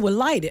sister would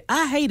light it.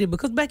 I hated it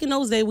because back in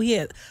those days we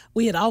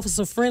had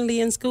Officer Friendly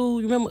in school.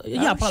 You remember?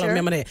 Y'all probably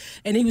remember that.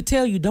 And he would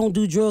tell you don't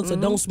do drugs or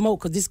don't smoke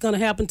because this is going to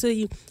happen to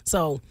you.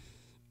 So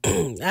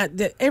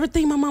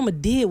everything my mama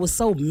did was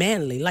so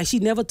manly. Like, she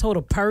never told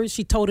a purse.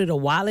 She toted a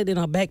wallet in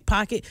her back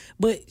pocket.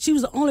 But she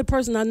was the only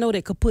person I know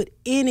that could put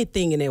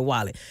anything in that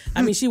wallet.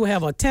 I mean, she would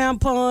have her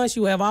tampon. She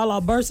would have all her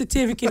birth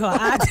certificate, her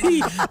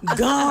ID,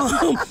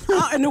 gum.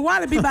 And the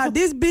wallet be about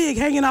this big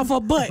hanging off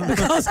her butt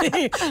because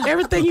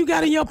everything you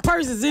got in your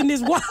purse is in this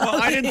wallet. Well,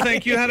 I didn't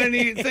think you had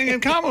anything in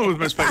common with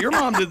Miss Pat. Your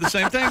mom did the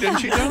same thing, didn't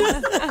she,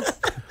 Joe?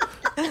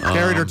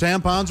 Carried her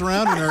tampons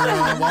around in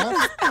her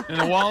wallet? In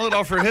a wallet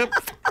off her hip?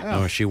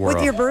 No, she wore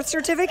With your birth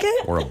certificate?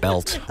 or a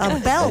belt. A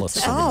belt.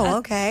 Oh,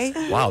 okay.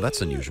 Wow,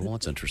 that's unusual.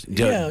 That's interesting.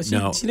 Yeah, she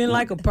didn't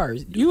like a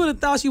purse. You would have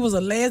thought she was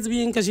a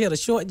lesbian because she had a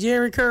short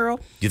Jerry curl.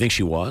 Do you think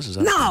she was? Is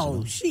that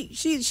No,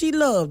 she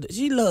loved it.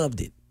 She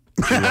loved it.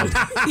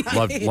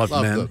 loved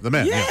men. The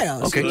men. Yeah.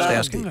 Okay, she just loved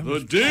asking. it. The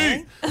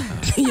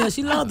D. Yeah,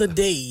 she loved the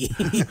D.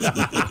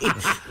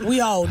 We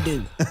all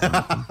do,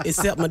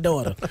 except my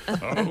daughter.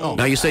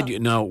 Now you said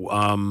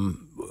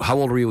how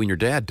old were you when your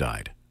dad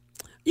died?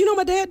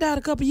 My dad died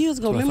a couple years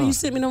ago. Remember you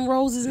sent me them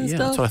roses and Yeah,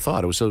 stuff? that's what I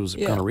thought. It was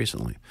Yeah. kind of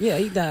recently. Yeah,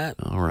 he died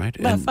All right.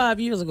 about And 5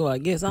 years ago, I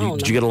guess. I don't know.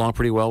 did you get along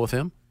pretty well with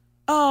him?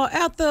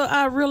 After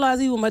I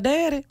realized he was my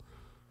daddy.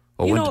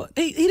 Oh,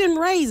 He didn't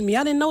raise me.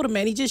 I didn't know the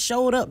man. He just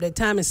showed up that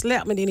time and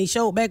slapped me. Then he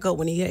showed back up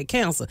when he had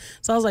cancer.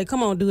 So I was like,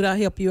 come on, dude, I'll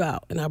help you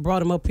out. And I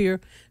brought him up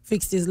here,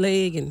 fixed his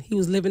leg, and he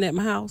was living at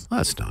my house.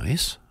 That's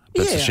nice.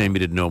 That's a Yeah. shame you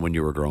didn't know when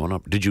you were growing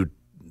up.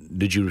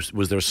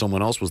 Was there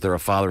someone else? Was there a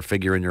father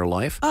figure in your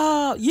life?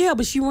 Yeah,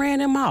 but she ran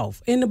him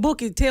off. In the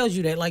book, it tells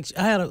you that. Like,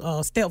 I had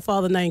a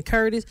stepfather named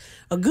Curtis,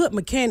 a good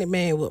mechanic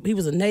man. He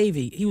was a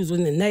Navy. He was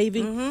in the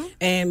Navy.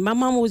 And my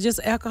mama was just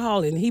an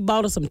alcoholic. And he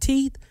bought her some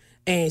teeth.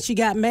 And she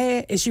got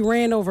mad, and she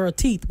ran over her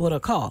teeth with her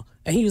car.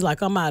 And he was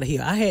like, I'm out of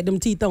here. I had them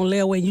teeth on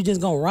layaway, and you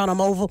just going to run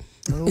them over?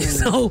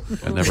 So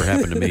That never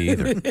happened to me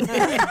either.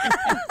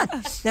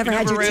 Never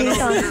had your ran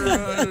teeth over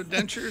on. your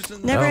dentures?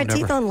 And Never had never.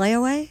 teeth on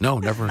layaway? No,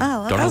 never.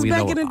 Oh, Don't that was even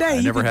back know. in the day. I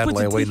You never could had put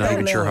your layaway. teeth Not on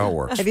even sure how it layaway.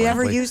 works. Have you ever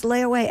frankly. used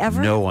layaway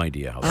ever? No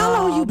idea. how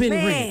long you been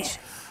man. rich?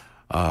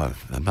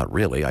 I'm not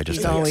really. I just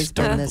He's I always just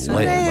don't done this.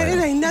 lay- Man,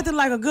 lay- it ain't nothing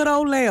like a good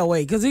old layaway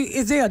because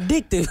they're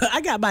addictive.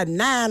 I got about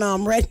 9 of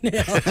them right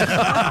now.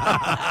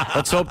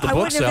 Let's hope the I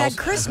book wouldn't have sells. had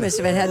Christmas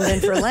if it hadn't been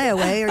for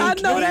layaway. Are you I know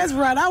kidding? that's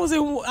right. I was in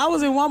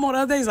Walmart the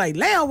other day. It's like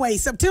layaway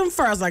September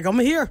 1st. Like, I'm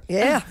here.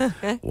 Yeah.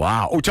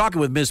 Wow. We're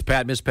talking with Ms.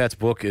 Pat. Ms. Pat's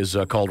book is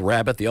called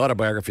Rabbit, the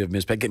autobiography of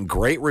Ms. Pat. Getting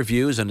great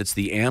reviews, and it's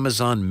the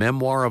Amazon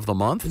Memoir of the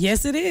Month.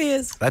 Yes, it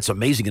is. That's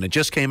amazing, and it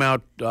just came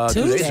out 2 days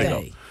ago.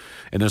 Tuesday.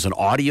 And there's an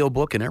audio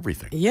book and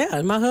everything. Yeah,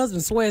 and my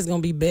husband swears it's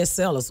gonna be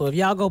bestseller. So if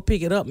y'all go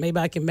pick it up, maybe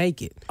I can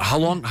make it. How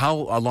long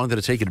did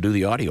it take you to do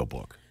the audio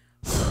book?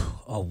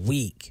 A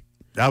week.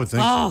 I would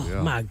think Oh so.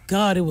 Yeah. my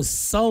God, it was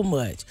so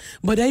much.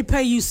 But they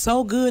pay you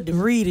so good to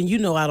read, and you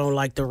know I don't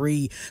like to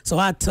read, so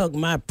I took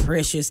my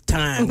precious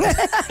time. You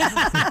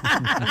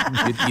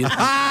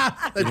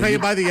They pay you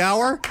by the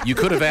hour? you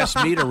could have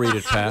asked me to read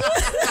it, Pat.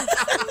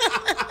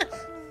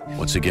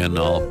 Once again,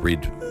 I'll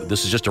read.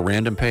 This is just a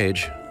random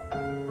page.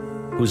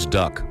 Who's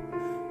Duck?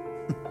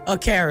 A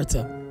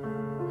character.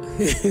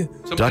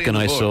 Somebody Duck in and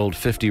the I book. sold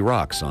 50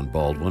 rocks on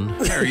Baldwin.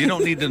 There, you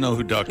don't need to know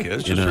who Duck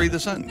is. Just know. read the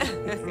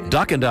sentence.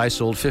 Duck and I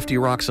sold 50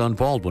 rocks on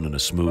Baldwin in a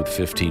smooth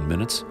 15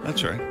 minutes.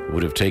 That's right. It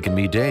would have taken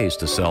me days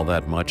to sell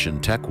that much in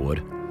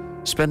Techwood.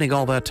 Spending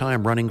all that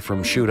time running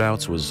from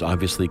shootouts was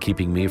obviously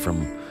keeping me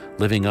from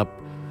living up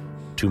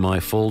to my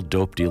full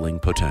dope dealing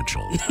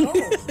potential.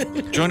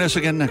 Join us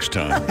again next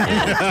time.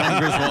 Tom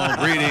Griswold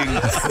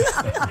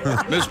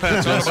reading Miss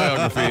Pat's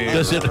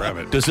autobiography.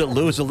 Rabbit. Does it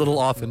lose a little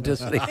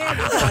authenticity? It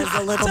was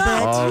a little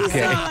bit.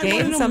 Okay. Like Gain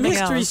one of them something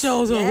mystery else.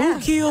 shows on Who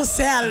Killed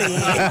Sally.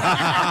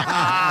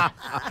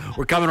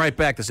 We're coming right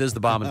back. This is the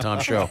Bob and Tom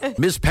Show.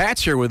 Ms.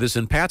 Pat's here with us,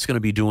 and Pat's going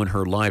to be doing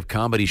her live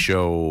comedy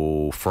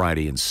show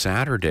Friday and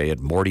Saturday at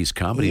Morty's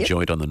Comedy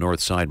Joint on the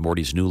North Side,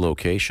 Morty's new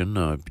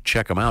location.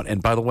 Check them out.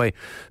 And by the way,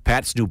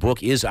 Pat's new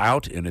book is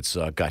out, and it's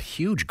got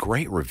huge,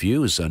 great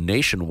reviews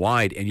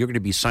nationwide, and you're going to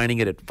be signing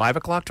it at 5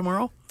 o'clock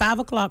tomorrow? 5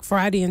 o'clock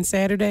Friday and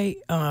Saturday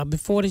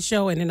before the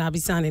show, and then I'll be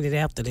signing it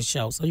after the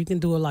show. So you can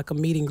do it like a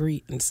meet and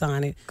greet and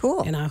sign it.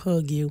 Cool. And I'll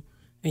hug you,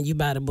 and you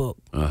buy the book.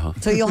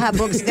 So you'll have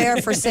books there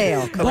for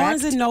sale, correct?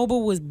 Barnes &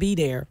 Noble would be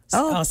there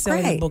Oh,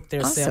 selling great. the book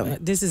there. Awesome. Selling.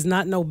 This is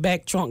not no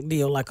back trunk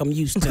deal like I'm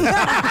used to.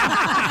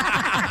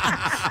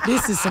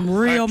 This is some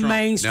real trunk.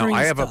 mainstream Now,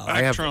 I have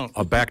stuff. trunk.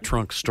 a back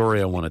trunk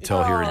story I want to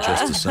tell here in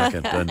just a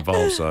second that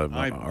involves...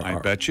 I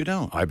bet you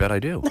don't. I bet I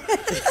do.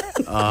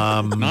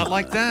 Not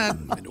like that.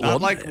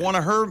 Not like one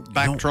of her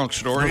back trunk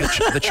stories.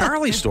 The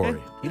Charlie story.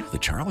 You know the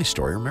Charlie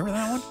story. Remember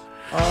that one?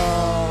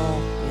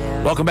 Oh, yeah.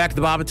 Welcome back to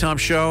the Bob and Tom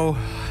Show.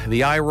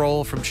 The eye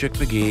roll from Chick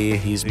McGee.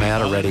 He's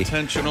mad already.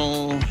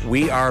 Intentional.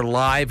 We are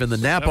live in the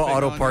Napa Stepping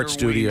Auto on Parts your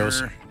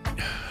Studios. wiener.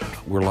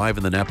 We're live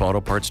in the Napa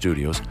Auto Parts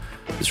Studios.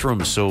 This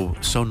room is so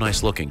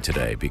nice looking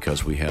today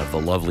because we have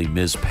the lovely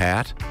Ms.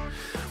 Pat.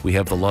 We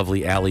have the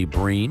lovely Alli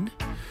Breen.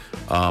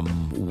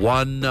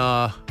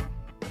 Let's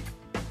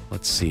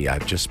see.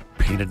 I've just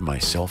painted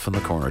myself in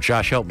the corner.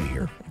 Josh, help me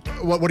here.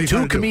 What are you Two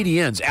trying to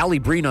comedians. Alli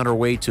Breen on her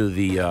way to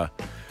the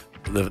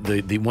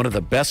one of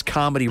the best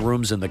comedy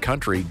rooms in the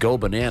country, Go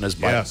Bananas,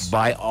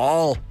 by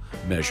all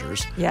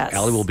measures. Yes.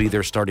 Alli will be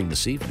there starting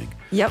this evening.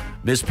 Yep.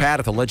 Ms. Pat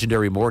at the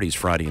Legendary Morty's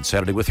Friday and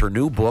Saturday with her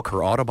new book,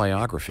 her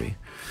autobiography.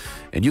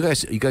 And you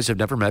guys have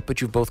never met,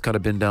 but you've both kind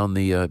of been down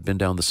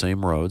the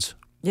same roads.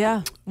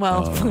 Yeah.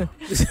 Well,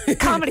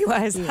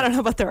 comedy-wise, I don't know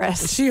about the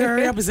rest. She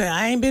hurried up and said,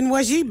 I ain't been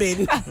where she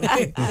been.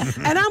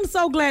 And I'm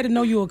so glad to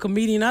know you're a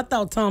comedian. I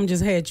thought Tom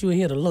just had you in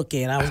here to look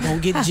at. I was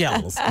going to get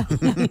jealous.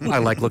 I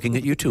like looking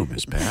at you too,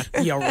 Ms. Pat.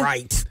 You're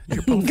right.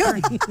 You're both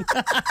great.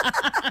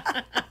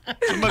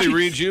 Somebody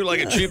reads you like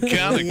a cheap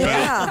comic.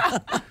 Yeah.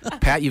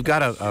 Pat, you've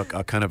got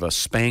a kind of a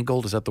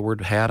spangled, is that the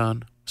word, hat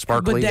on?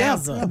 Sparkly?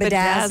 Bedazzled.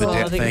 Bedazzled,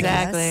 Thank you.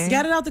 exactly.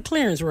 Got it out the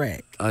clearance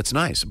rack. It's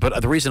nice.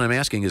 But the reason I'm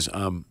asking is,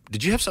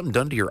 did you have something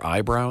done to your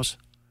eyebrows?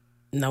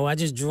 No, I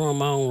just drew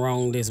them on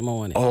wrong this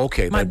morning. Oh,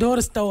 okay. My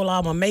daughter stole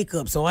all my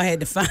makeup, so I had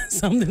to find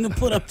something to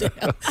put up there.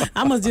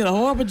 I must did a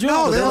horrible No,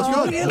 job. they look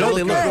good. No,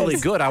 they look really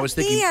good. I was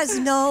thinking. He has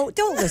don't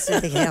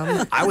listen to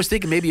him. I was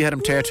thinking maybe you had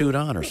them tattooed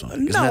on or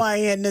something. Isn't No, that- I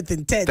ain't had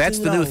nothing tattooed. That's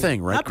the new on.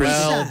 thing, right, I'm Chris?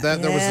 Well, shy.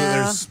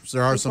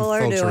 there are some People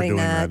are folks who are doing doing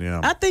that. that. Yeah.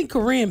 I think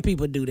Korean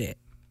people do that.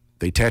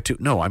 They tattoo.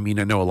 No, I mean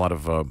I know a lot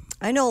of.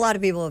 I know a lot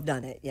of people have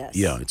done it. Yes.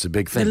 Yeah, it's a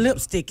big The thing.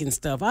 lipstick and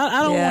stuff.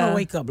 I don't Yeah. want to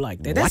wake up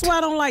like that. That's What? why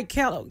I don't like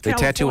California. They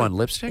tattoo on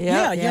lipstick.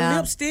 Yeah, Yeah. your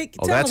lipstick.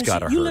 Oh, Tell that's them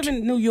gotta You hurt. live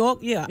in New York.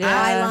 Yeah.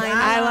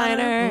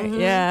 Eyeliner.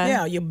 Yeah.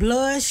 Yeah, your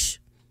blush.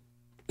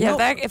 Yeah.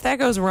 Nope. If that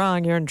goes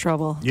wrong, you're in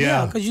trouble.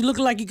 Yeah. Because you look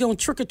like you're going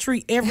to trick or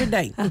treat every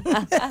day. Well,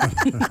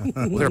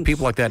 there are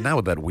people like that now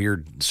with that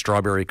weird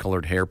strawberry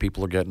colored hair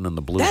people are getting and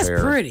the blue That's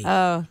hair. pretty.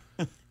 Oh.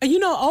 And you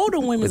know, older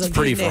women It's are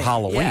pretty getting for that.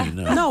 Halloween.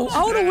 No,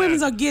 older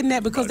women are getting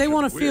that because they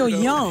want to feel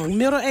young.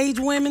 Middle-aged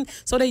women,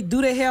 so they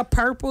do their hair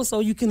purple so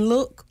you can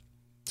look.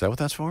 Is that what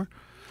that's for?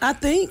 I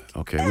think.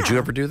 Okay. Would you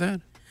ever do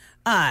that?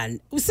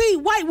 See,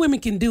 white women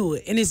can do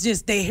it, and it's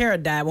just their hair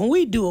dye. When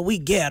we do it, we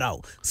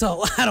ghetto.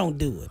 So I don't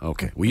do it.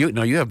 Okay. Well,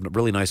 you have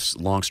really nice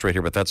long straight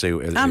hair, but that's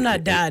a. I'm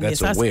not dyeing that's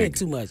this. a I wig. spent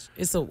too much.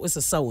 It's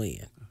a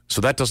sew-in. So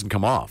that doesn't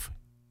come off.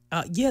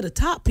 Yeah, the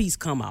top piece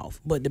come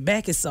off, but the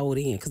back is sewed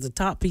in because the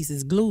top piece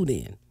is glued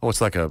in. Oh, it's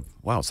like a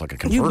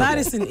convertible. You buy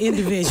this in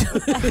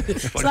individual.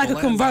 It's like a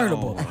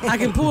convertible. I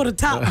can pull the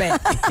top back.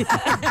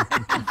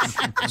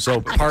 So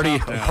party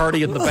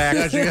in the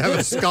back. Yeah, you have a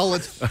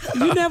skullet.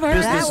 You never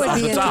heard That that would song?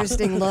 be an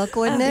interesting look,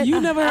 wouldn't it?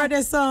 You never heard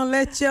that song,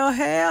 Let Your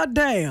Hair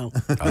Down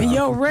in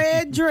your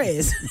red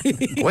dress.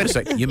 Wait a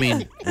second. You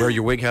mean wear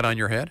your wig hat on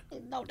your head?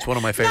 It's one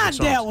of my favorite Not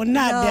songs. that one,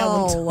 not that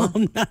one, No.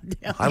 Tom, not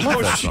that I one.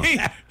 love that song.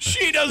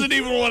 She doesn't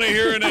even want to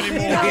hear it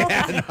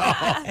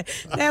anymore.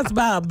 That's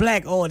by a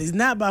black artist,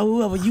 not by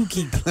whoever you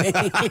keep playing.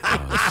 This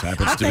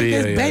happens I to think be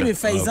that's a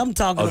Babyface I'm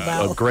talking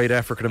about. A great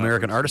African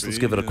American artist. Let's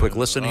give it a quick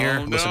listen here.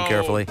 Oh, Listen no.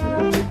 carefully.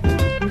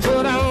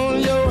 Put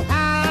on your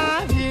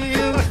high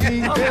heels,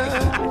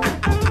 girl.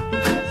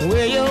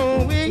 Wear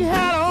your wig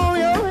hat on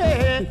your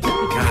head.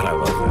 God, I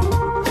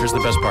love that. Here's the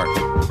best part.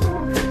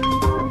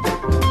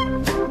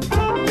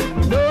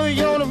 Know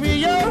you're gonna be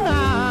your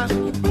eye.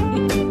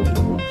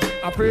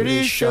 I'm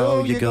pretty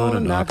sure you're gonna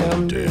knock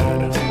 'em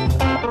dead.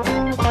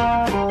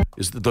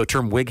 Is the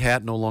term wig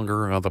hat no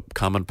longer the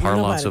common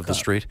parlance Nobody of the call it.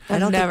 street? I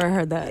don't Never think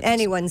heard that.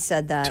 anyone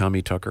said that.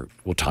 Tommy Tucker.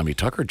 Well, Tommy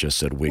Tucker just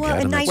said wig Well, hat.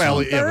 in and that's-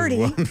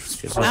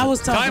 1930. I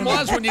was talking Time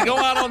was when you go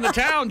out on the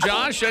town,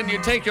 Josh, and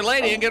you take your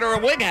lady and get her a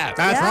wig hat.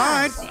 That's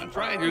Yes. right. That's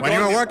right. When you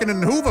were working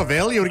in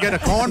Hooverville, you would get a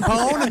corn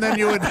pone, and then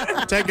you would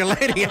take your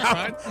lady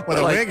out with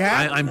a Like, wig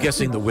hat. I'm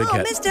guessing the wig Oh,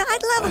 hat mister,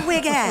 I'd love a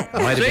wig hat.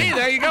 might have See, been.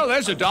 there you go.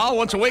 There's a doll.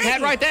 Wants a wig hat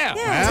right there.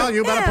 Well,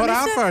 you better Yeah, put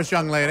out mister. first,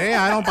 young lady.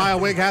 I don't buy a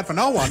wig hat for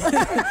no one.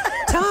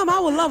 Tom, I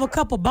would love a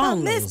couple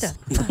bongos. Mister.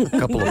 A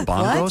couple of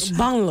bongos.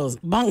 Bongos.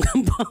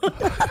 Bongos.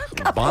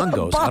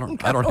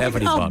 I don't have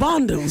any Oh, bongos.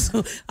 bundles.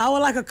 I would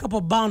like a couple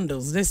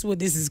bundles. That's what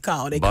this is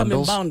called. They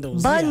Bundles? come in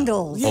bundles.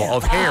 Bundles. Oh,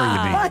 of hair, you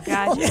mean?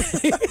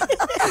 Gotcha.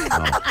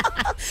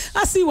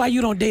 I see why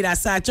you don't date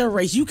outside your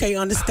race. You can't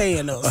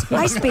understand us.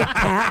 I speak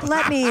Pat.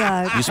 Let me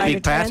try to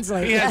speak Pat?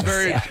 translate.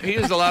 He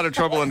has a lot of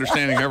trouble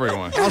understanding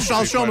everyone. I'll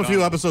show him a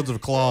few episodes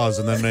of Claws,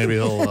 and then maybe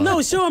he'll.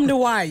 No, show him the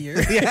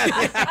wire.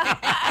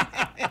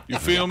 You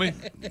feel me?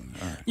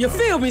 You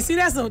feel me? See,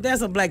 that's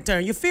a black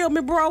term. You feel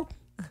me, bro?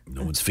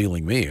 No one's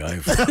feeling me.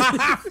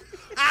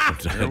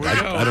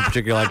 I don't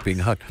particularly like being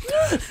hugged.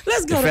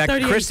 Let's go In to fact,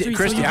 38th Christy, Street.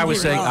 Christy, so you I was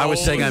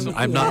can get saying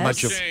raw. I'm not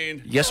much of.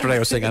 Yes. Yesterday, I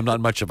was saying I'm not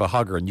much of a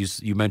hugger, and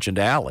you mentioned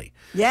Allie.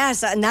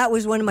 Yes, and that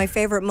was one of my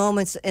favorite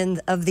moments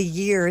of the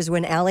years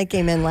when Allie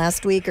came in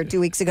last week or 2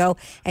 weeks ago,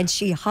 and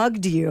she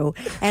hugged you,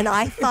 and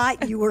I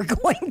thought you were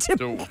going to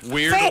The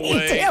weird faint.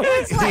 way. It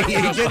was like, He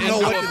didn't know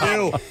what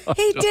to do.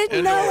 he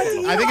didn't know what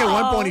to do. I think at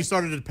one point he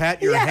started to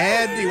pat your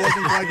head. He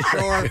wasn't quite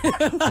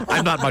sure.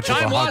 I'm not much of a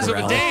Time was hugger. if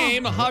a Allie.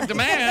 dame hugged a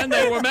man,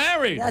 they were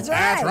married. That's right.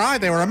 That's right.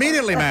 They were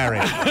immediately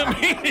married.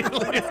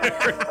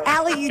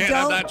 Allie, you Can't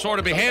have don't. that sort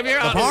of behavior.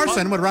 The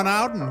parson would run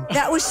out and.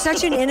 That was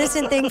such an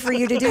innocent thing for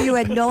you to do. You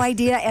had no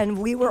idea, and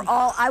we were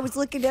all. I was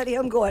looking at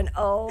him, going,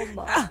 "Oh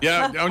my!"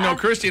 Yeah, oh no,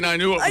 Christy and I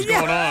knew what was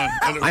going on.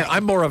 And it was-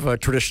 I'm more of a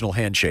traditional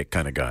handshake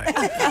kind of guy.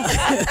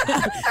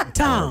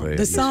 Tom, Yes.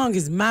 the song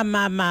is My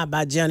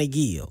by Johnny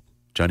Gill.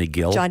 Johnny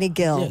Gill. Johnny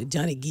Gill, Yeah,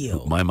 Johnny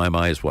Gill.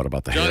 My is what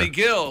about the Johnny hair?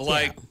 Gill,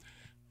 like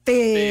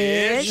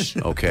fish.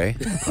 Okay,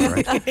 all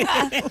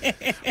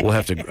right. We'll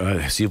have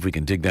to see if we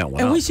can dig that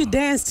one And out. we should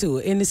dance to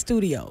it in the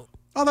studio.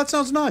 Oh, that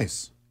sounds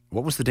nice.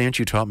 What was the dance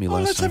you taught me well,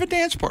 last let's time? have a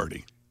dance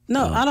party.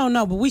 No, I don't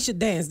know, but we should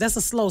dance. That's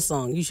a slow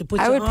song. You should put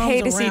I your would arms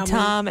pay to see around me.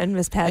 Tom and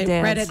Miss Pat Right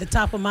dance. at the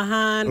top of my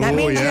hind. That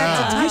means you yeah.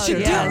 have to You touch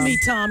should it. dip me,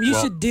 Tom. You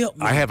should dip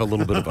me. I have a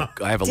little bit of a.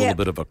 I have a little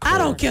bit of a. I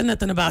don't cold. care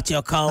nothing about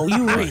your cold.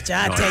 You rich.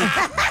 I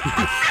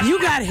take it. You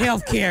got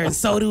health care, and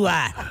so do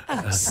I.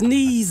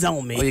 Sneeze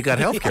on me. Well, you got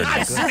health care.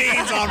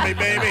 Sneeze on me,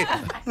 baby.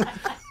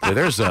 Yeah,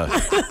 there's a.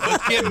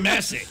 Let's get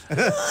messy.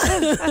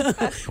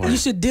 You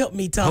should dip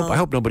me, Tom. I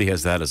hope nobody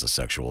has that as a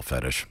sexual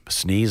fetish.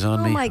 Sneeze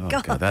on me. my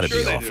God. that'd Sure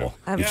be they awful. do.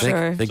 I'm you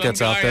sure. think Some that's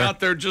guy out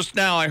there? just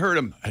now. I heard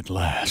him at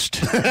last.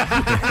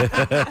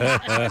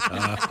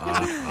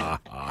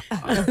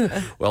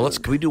 Well,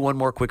 can we do one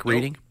more quick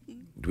reading?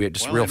 Do we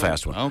just Well, real I don't-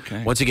 fast one?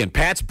 okay. Once again,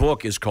 Pat's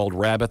book is called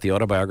Rabbit: The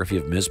Autobiography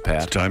of Ms.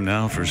 Pat. Time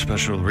now for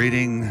special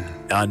reading.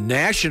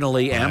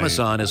 Nationally,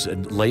 Amazon has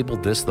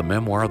labeled this the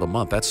memoir of the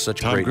month. That's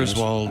such Tom great news.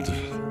 Griswold,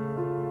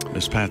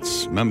 Miss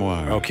Pat's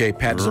memoir. Okay,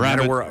 Pat, does it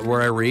matter Rabbit.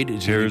 where I read?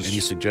 Is there Here's any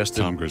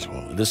suggested? Tom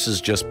Griswold. This is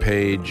just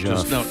page.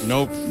 Just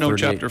no 38.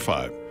 chapter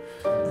 5.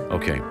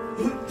 Okay.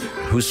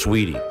 Who's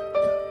Sweetie?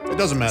 It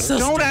doesn't matter.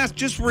 Sister. Don't ask,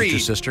 just read. Your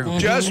sister?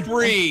 Just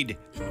read.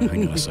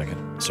 Hang on a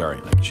second. Sorry.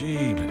 Gee,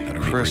 I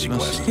don't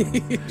Christmas.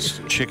 read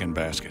Chicken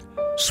basket.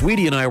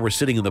 Sweetie and I were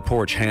sitting in the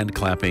porch hand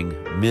clapping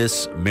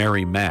Miss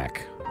Mary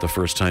Mack the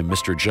first time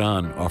Mr.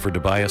 John offered to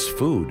buy us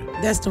food.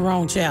 That's the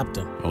wrong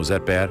chapter. Oh, is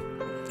that bad?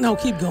 No,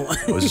 keep going.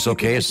 Oh, is this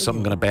okay? Is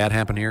something going to bad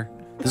happen here?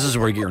 This is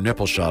where you get your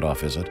nipple shot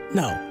off, is it?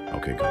 No.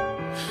 Okay, good.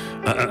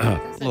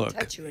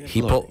 Look,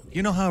 He look, pulled.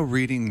 you know how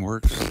reading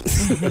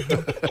works?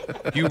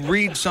 You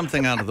read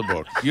something out of the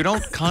book. You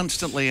don't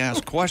constantly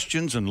ask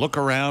questions and look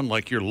around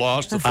like you're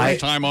lost the first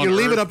time on You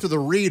leave Earth. it up to the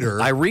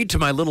reader. I read to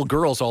my little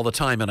girls all the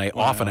time, and I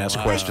often ask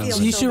questions.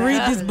 You should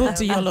read this book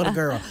to your little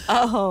girl.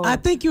 Oh. I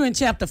think you're in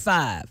chapter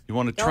 5. You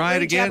want to Don't try it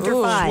read again? chapter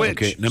 5. Switch.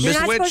 Okay, now, You're Miss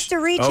not Switch. supposed to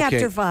read Okay.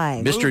 chapter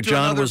 5. Mr. Move to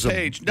John another was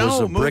page. a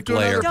No, move to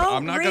bricklayer. another- Don't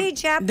I'm not read gonna-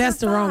 chapter That's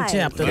the wrong 5.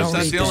 chapter. Yes, Don't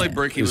that's read the only that.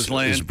 brick he was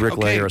laying. Is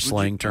bricklayer Okay, a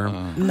slang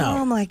term? No.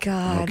 Oh my God.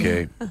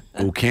 Okay.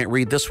 Oh, can't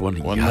read this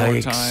one. One Yikes.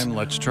 more time.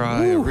 Let's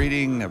try a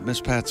reading of Miss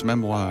Pat's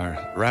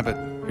memoir. Rabbit.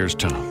 Here's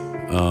Tom.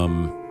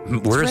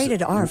 Where It's is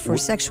rated R for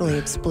sexually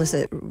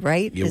explicit,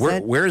 right? Yeah, Is where,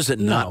 that- where is it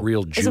not No.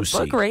 real Is juicy?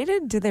 a book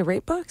rated? Do they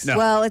rate books?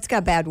 Well, it's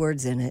got bad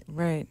words in it.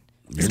 Right.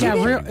 It's got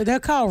real, they're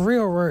called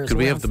real words. Could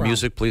we where have I'm the from.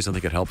 music, please? I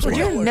think it helps. a Would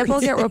lot. your nipple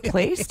get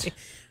replaced?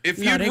 If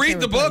No, you they read can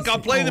the book, replace I'll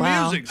it. play the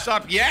wow. music.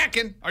 Stop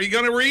yakking. Are you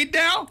going to read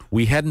now?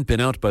 We hadn't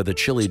been out by the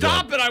chili dog.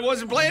 Stop it. I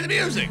wasn't playing the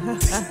music.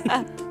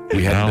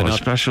 We hadn't been out.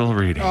 special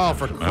reading. Oh,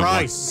 for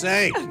Christ's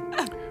sake.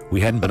 We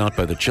hadn't been out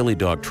by the chili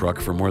dog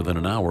truck for more than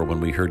an hour when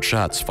we heard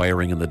shots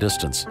firing in the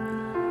distance.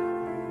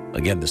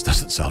 Again, this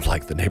doesn't sound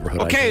like the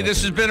neighborhood. I Okay, grew up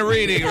this in. has been a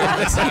reading.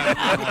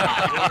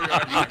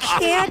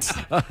 Can't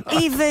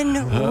even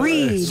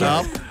read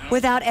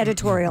without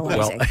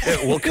editorializing.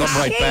 Well, we'll come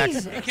right back.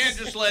 Jesus. You can't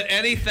just let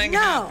anything No.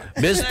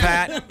 happen. Ms.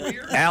 Pat,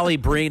 Alli,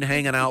 Breen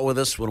hanging out with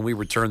us when we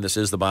return. This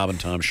is the Bob and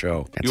Tom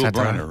Show. Yul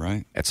Brynner,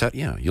 right?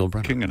 Yeah, Yul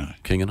Brynner. King and I.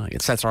 King and I,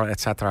 et cetera, et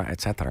cetera,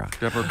 et cetera.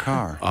 Deborah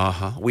Carr.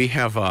 Uh-huh. We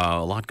have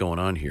a lot going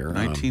on here.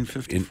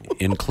 1954.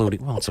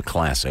 Including, well, it's a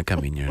classic. I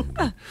mean, you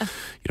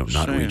don't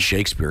not Saying. read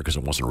Shakespeare because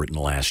it wasn't written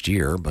last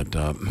year, but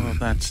Well,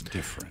 that's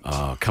different.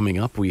 coming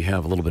up, we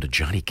have a little bit of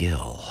Johnny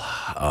Gill.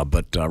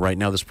 But right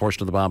now, this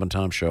portion of the Bob and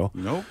Tom Show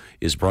Nope.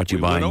 is brought to you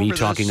We by went me over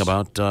talking this.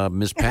 about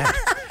Ms. Pat.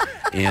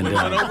 And We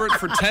went over it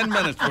for 10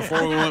 minutes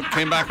before we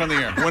came back on the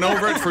air. Went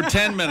over it for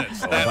 10 minutes.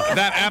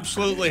 That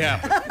absolutely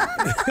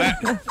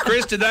happened.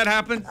 Chris, did that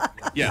happen?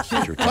 Yes.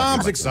 you're talking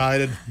Tom's about-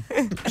 excited.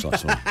 so-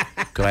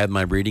 Could I have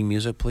my reading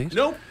music, please?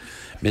 Nope.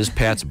 Ms.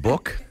 Pat's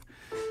book.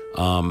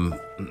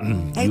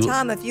 Hey,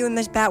 Tom, if you and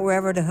Miss Pat were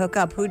ever to hook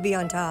up, who'd be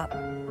on top?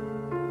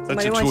 That's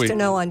Somebody a wants tweet. to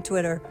know on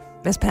Twitter.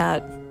 Miss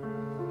Pat.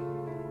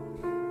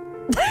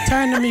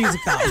 Turn the music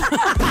off.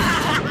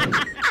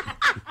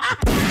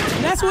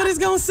 That's what it's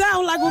going to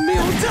sound like with me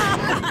on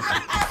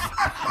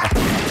top.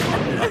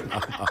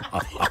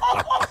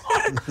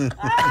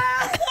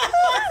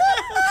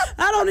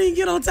 I I don't even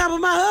get on top of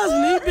my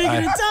husband. He's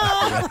bigger than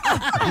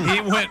Tom.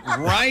 He went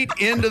right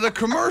into the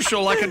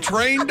commercial like a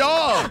trained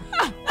dog.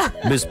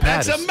 Ms.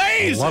 Pat That's is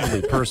amazing. a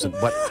lovely person.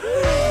 But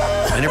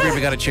I never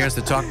even got a chance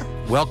to talk.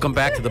 Welcome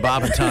back to the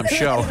Bob and Tom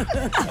Show.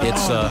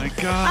 It's My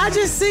God. I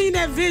just seen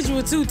that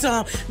visual too,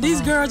 Tom.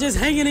 These girls just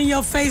hanging in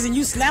your face and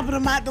you slapping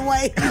them out the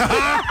way.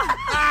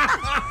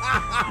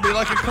 Be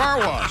like a car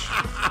wash.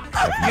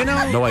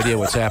 no idea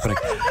what's happening.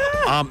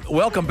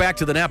 Welcome back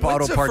to the Napa When's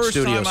Auto the Parts first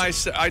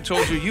Studios. time I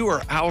told you you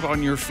are out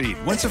on your feet?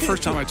 When's the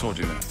first time I told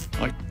you that?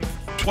 Like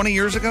 20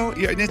 years ago?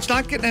 Yeah, it's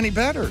not getting any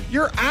better.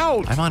 You're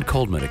out. I'm on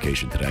cold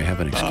medication today. I have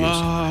an excuse.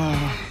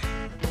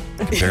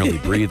 I can barely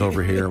breathe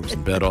over here. I was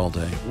in bed all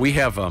day. We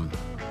have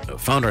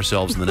found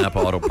ourselves in the Napa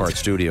Auto Parts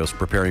Studios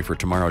preparing for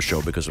tomorrow's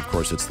show because, of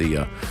course, it's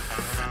the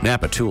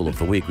Napa Tool of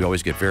the Week. We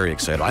always get very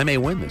excited. I may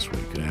win this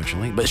week,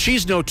 actually. But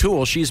she's no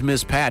tool. She's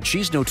Ms. Pat.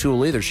 She's no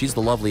tool either. She's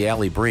the lovely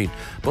Alli Breen.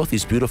 Both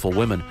these beautiful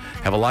women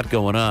have a lot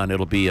going on.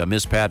 It'll be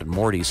Ms. Pat and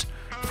Morty's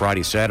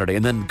Friday, Saturday.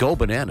 And then Go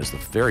Bananas, the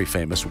very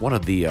famous, one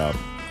of the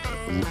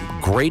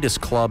greatest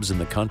clubs in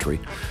the country.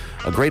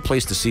 A great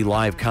place to see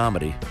live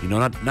comedy. You know,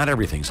 not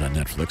everything's on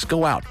Netflix.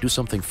 Go out, do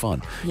something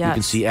fun. Yes. You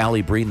can see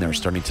Alli Breen there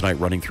starting tonight,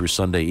 running through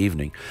Sunday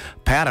evening.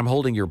 Pat, I'm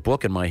holding your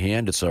book in my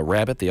hand. It's a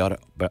Rabbit, the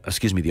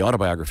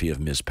autobiography of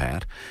Ms.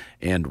 Pat.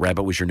 And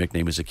Rabbit was your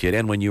nickname as a kid,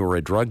 and when you were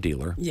a drug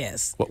dealer.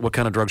 Yes. What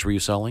kind of drugs were you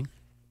selling?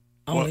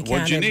 Only What'd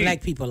kind you that need?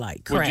 black people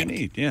like. Crack. What'd you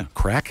need? Yeah.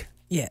 Crack?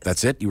 Yes.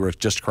 That's it? You were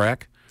just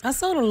crack? I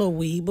sold a little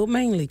weed, but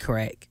mainly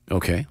crack.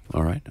 Okay,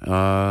 all right.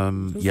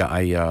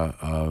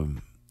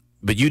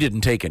 But you didn't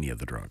take any of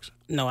the drugs.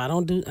 No, I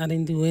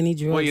didn't do any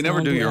drugs. Well, you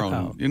never I don't do your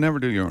alcohol. own. You never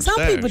do your own. Some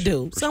stash, people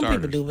do. for Some people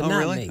starters. do, but oh, not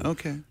really? me.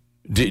 Okay.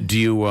 Did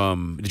you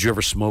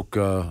ever smoke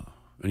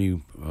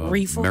any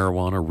Reefer?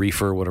 marijuana,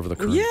 reefer, whatever the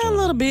current? Yeah, a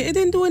little bit. It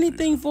didn't do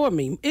anything for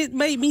me. It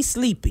made me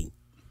sleepy.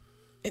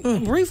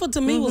 Reefer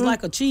to me was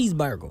like a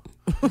cheeseburger.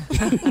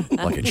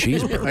 Like a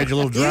cheeseburger. Made you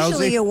a little Usually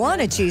drowsy. you want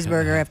a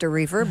cheeseburger after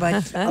reefer,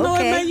 but No,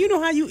 okay. man, you know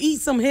how you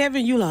eat some heavy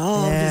and you like,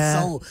 oh,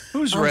 Yeah. I'm just so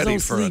Who's I'm ready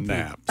so for sleepy. a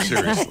nap?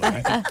 Seriously.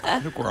 I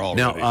think we're all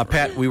ready. Now, for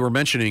Pat, we were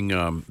mentioning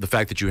the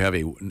fact that you have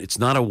it's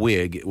not a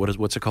wig.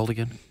 What's it called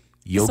again?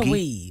 Yogi? It's a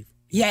weave.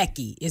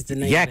 Yaki is the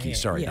name. of Yaki, it.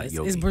 sorry, yeah, not it's,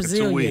 yogi. it's It's a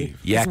Brazilian. weave.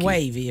 Yaki. It's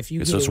wavy. If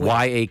you So get it's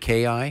it.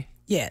 YAKI?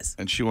 Yes.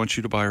 And she wants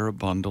you to buy her a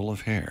bundle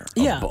of hair.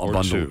 Yeah. A Or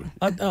bundle. two.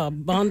 A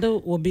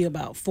bundle will be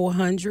about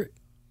 $400.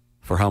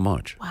 For how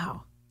much?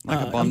 Wow.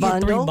 Like a You bundle?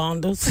 get 3 Bundle?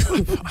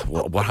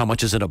 bundles. How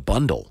much is in a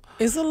bundle?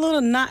 It's a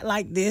little knot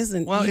like this,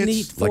 and Well, you it's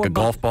need 4 Like a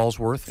bun- golf ball's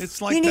worth?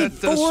 It's like You need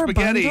the 4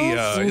 spaghetti.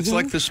 bundles? It's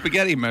like the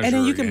spaghetti measure. And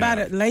then you can buy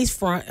have. the lace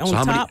front on So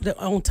how many-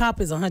 top. On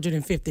top is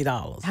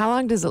 $150. How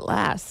long does it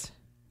last?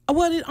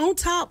 Well, on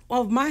top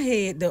of my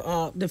head, the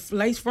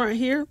lace front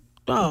here,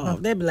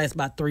 they last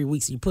about 3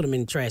 weeks. You put them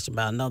in the trash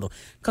about another,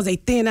 because they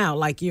thin out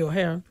like your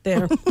hair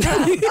there.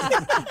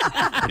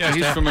 Yeah,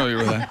 he's familiar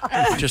with that.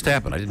 It just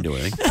happened. I didn't do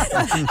anything.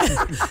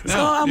 So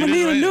I'm you gonna need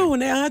didn't a do new one.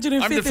 They're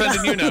 $150. I'm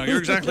defending you now. You're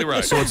exactly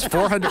right. So it's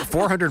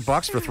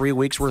 $400 for 3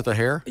 weeks worth of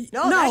hair?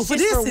 No, that's for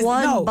just this for is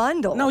one no,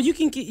 bundle. No, you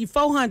can get you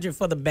 $400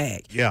 for the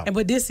bag. Yeah.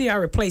 But this here I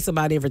replace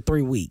about every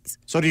 3 weeks.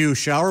 So do you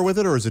shower with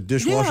it, or is it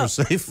dishwasher Yeah.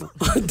 safe?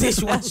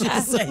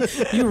 Dishwasher say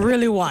you're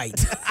really white.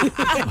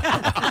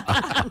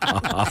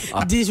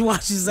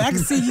 Dishwashers. I can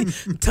see you,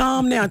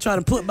 Tom, now trying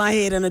to put my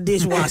head in a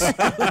dishwasher.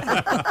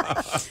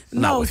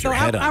 Not with your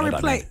head on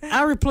it,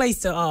 I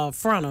replaced the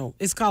frontal.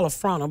 It's called a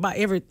frontal. About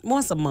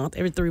once a month,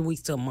 every 3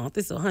 weeks to a month.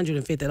 It's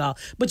 $150.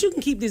 But you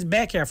can keep this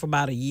back hair for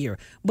about a year.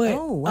 But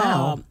Oh,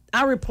 wow.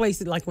 I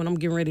replace it like when I'm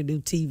getting ready to do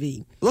TV.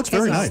 It looks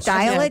very Can you nice.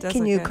 style Yeah, it? it does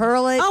Can look you good.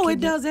 curl it? Oh, Can it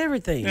you- does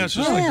everything. Yeah, it's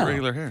just like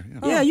regular hair.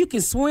 Yeah. Yeah, you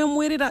can swim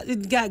with it.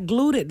 It got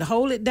glued to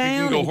hold it You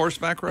down. can go and-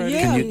 horseback riding.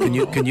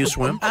 Yeah. Can you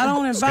swim? I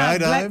don't invite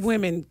black Skydive?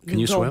 women. Can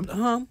you go, swim?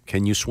 Huh?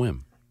 Can you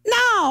swim? No,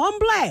 I'm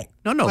black.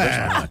 No, I'm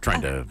not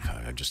trying to.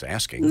 I'm just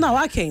asking. No,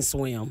 I can't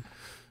swim.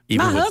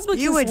 Even My with- husband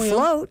can You would swim.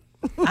 float.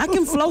 I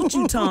can float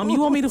you, Tom.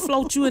 You want me to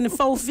float you in the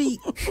 4 feet?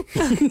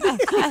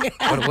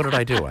 What did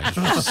I do? I'm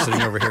just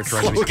sitting over here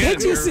trying to be. Again,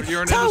 Can't you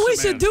you're an Tom, we innocent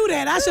should man. do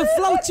that. I should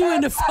float you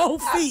in the 4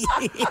 feet.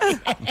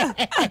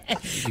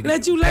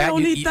 Let you lay Pat,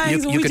 on these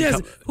things and we can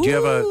just. come- do you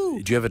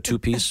Ooh. have a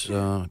 2-piece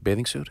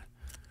bathing suit?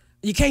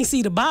 You can't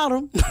see the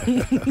bottom.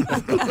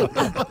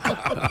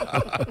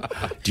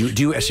 Do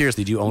you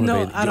seriously? Do you own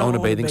No, a I don't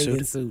own bathing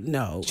suit?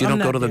 No. So you I'm don't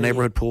go not to the there yet.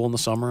 neighborhood pool in the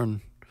summer and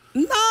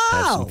have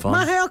No, some fun?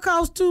 my hair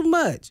costs too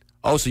much.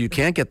 Oh, so you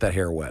can't get that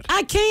hair wet.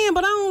 I can,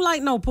 but I don't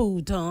like no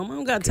pool, Tom. I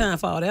don't got time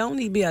for all that. I don't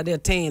need to be out there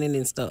tanning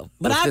and stuff.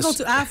 But Well,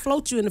 I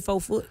float you in the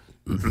 4 foot.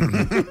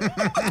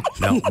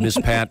 Now, Miss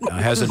Pat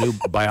has a new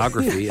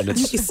biography, and You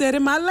it's can sit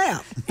in my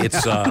lap.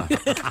 it's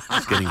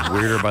getting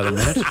weirder by the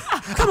minute.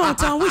 Come on,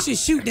 Tom. We should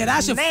shoot that.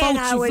 I should Man,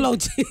 I would-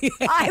 float you.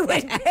 I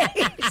would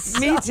pay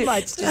so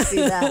much to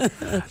see that.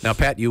 Now,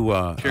 Pat, you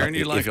Karen,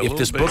 you like a if little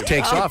this book baby.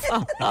 takes off,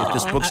 if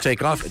this book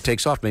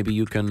takes off, maybe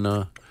you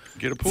can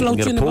Get a pool. Float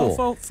get you a in the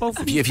pool. 4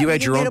 feet. If you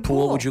had You your get own a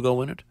pool, pool. would you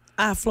go in it?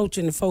 I float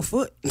you in the 4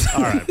 foot.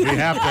 All right, we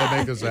have to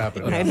make this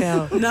happen. I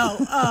know. No,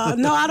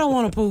 I don't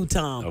want a pool,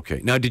 Tom.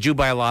 Okay. Now, did you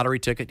buy a lottery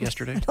ticket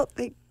yesterday? I don't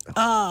think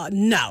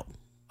No.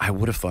 I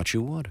would have thought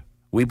you would.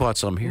 We bought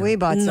some here. we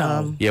bought No.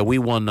 some. Yeah, we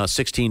won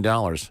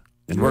 $16.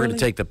 And we're going to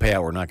take the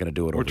payout. We're not going to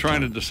do it We're over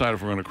trying to time. decide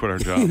if we're going to quit our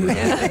job.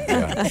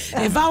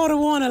 If I would have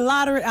won a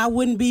lottery, I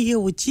wouldn't be here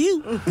with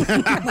you.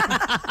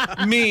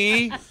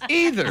 Me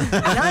either.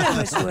 None of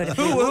us would have.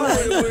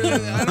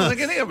 I don't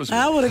think any of us would.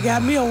 I would have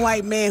got me a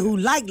white man who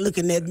liked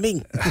looking at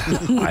me.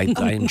 I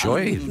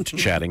enjoy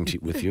chatting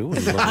with you.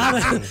 And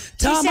Tom,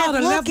 said I would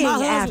have left looking my at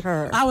husband.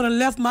 her. I would have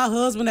left my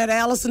husband at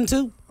Allison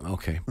too.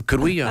 okay.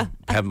 Could we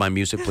have my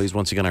music, please?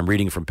 Once again, I'm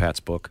reading from Pat's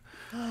book.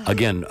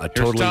 Again, a Here's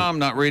totally. Tom,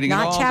 not reading Not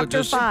at all, chapter but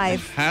just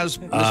 5. has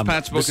Miss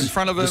Pat's book in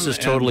front of him. This is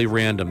and totally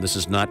random. This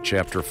is not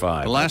chapter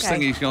 5. The last Okay.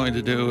 thing he's going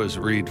to do is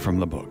read from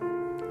the book.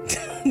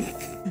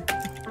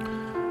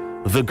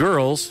 The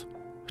girls,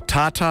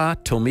 Tata,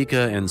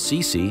 Tomika, and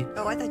Cece.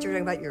 Oh, I thought you were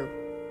talking about your.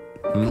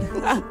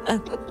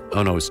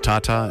 Oh no, it's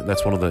Tata.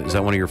 That's one of the. Is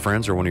that one of your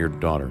friends or one of your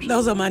daughters?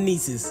 Those are my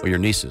nieces. Or your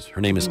nieces?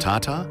 Her name is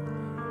Tata.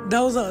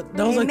 Those are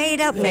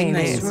made up fake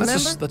names.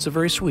 Remember? That's a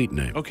very sweet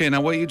name. Okay, now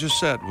what you just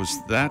said, was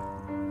that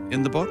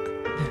in the book?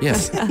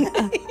 Yes.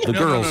 The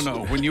girls.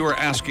 No. When you were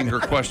asking her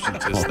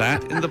questions, is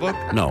that in the book?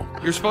 No.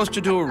 You're supposed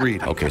to do a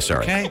reading. Okay,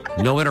 sorry. Okay?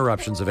 No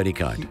interruptions of any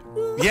kind.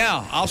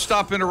 Yeah, I'll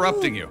stop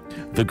interrupting you.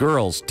 The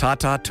girls,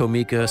 Tata,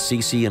 Tomika,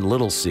 Cece, and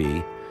Little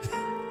C,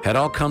 had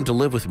all come to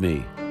live with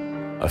me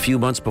a few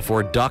months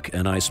before Duck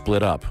and I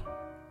split up.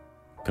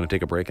 Can I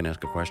take a break and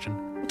ask a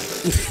question?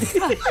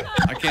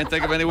 I can't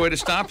think of any way to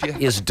stop you.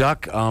 Is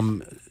Duck?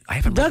 I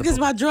haven't. read Doug the is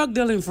book. my drug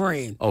dealing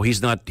friend. Oh,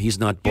 he's not. He's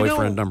not You know,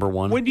 boyfriend number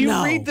one. When you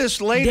No. read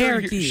this later,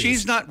 Derek is.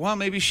 she's not. Well,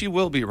 maybe she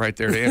will be right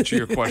there to answer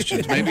your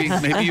questions. Maybe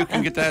you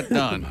can get that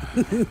done.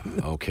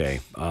 Okay.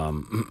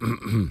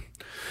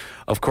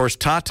 Of course,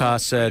 Tata Wait a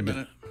said,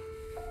 minute.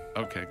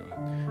 Okay, go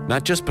ahead.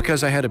 not just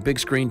because I had a big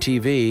screen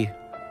TV,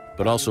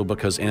 but also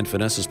because Aunt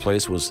Vanessa's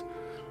place was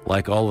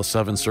like all the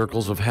 7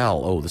 circles of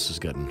hell. Oh, this is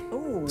getting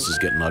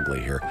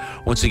ugly here.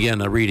 Once again,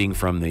 a reading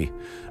from the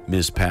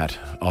Ms. Pat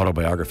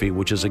autobiography,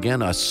 which is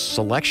again a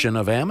selection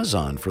of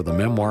Amazon for the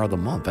memoir of the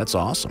month. That's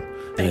awesome.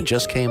 And it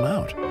just came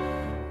out.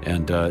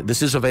 And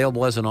this is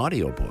available as an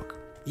audiobook.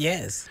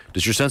 Yes.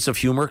 Does your sense of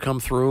humor come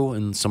through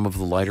in some of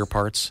the lighter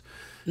parts?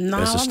 No,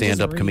 As I'm a just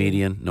stand-up reading.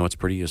 comedian? No, it's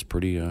pretty.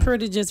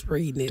 Pretty just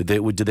reading it.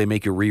 Did they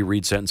make you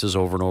reread sentences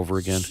over and over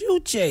again?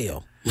 Shoot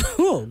jail.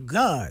 Oh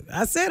God!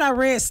 I said I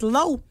read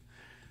slow,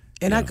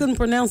 and I couldn't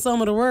pronounce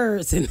some of the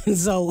words, and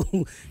so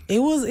it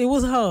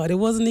was hard. It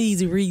wasn't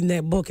easy reading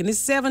that book, and it's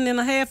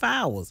 7.5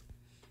 hours.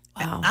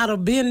 Wow. I'd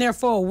have been there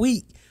for a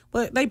week,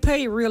 but they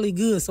paid really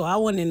good, so I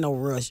wasn't in no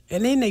rush.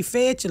 And then they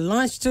fed you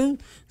lunch too,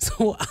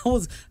 so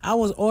I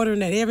was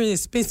ordering at every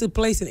expensive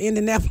place in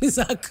Indianapolis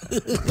I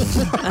could.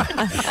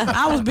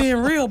 I was being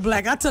real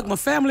black. I took my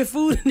family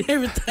food and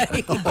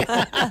everything.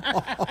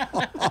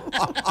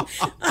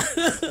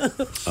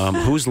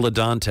 Who's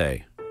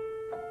LaDante?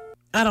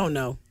 I don't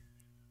know.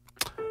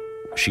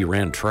 She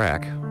ran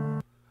track.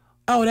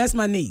 Oh, that's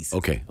my niece.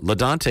 Okay,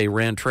 LaDante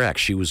ran track.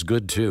 She was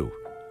good too.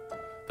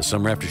 The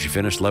summer after she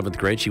finished 11th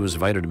grade, she was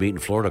invited to meet in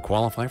Florida to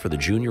qualify for the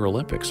Junior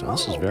Olympics. Oh,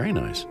 this is very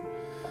nice.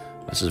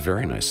 This is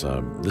very nice.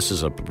 This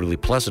is a really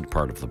pleasant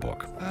part of the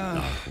book.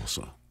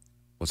 So,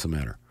 what's the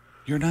matter?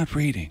 You're not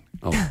reading.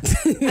 Oh,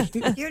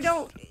 You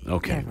don't.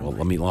 okay. Well,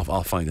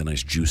 I'll find a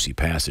nice juicy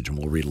passage, and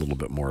we'll read a little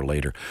bit more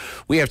later.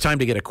 We have time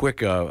to get a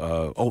quick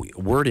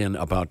word in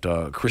about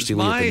Christy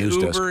Lee at My the news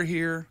desk. Uber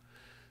here.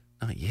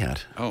 Not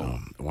yet. Oh.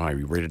 Why? Are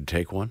you ready to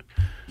take one?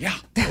 Yeah.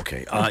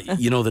 Okay.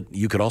 You know that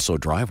you could also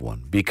drive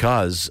one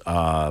because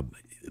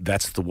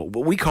that's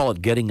what we call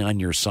it, getting on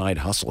your side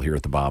hustle here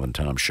at the Bob and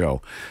Tom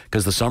Show.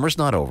 Because the summer's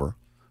not over.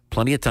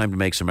 Plenty of time to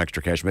make some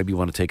extra cash. Maybe you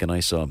want to take a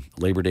nice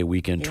Labor Day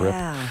weekend trip.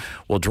 Yeah.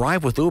 Well,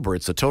 drive with Uber.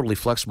 It's a totally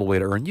flexible way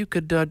to earn. You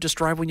could just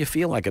drive when you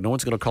feel like it. No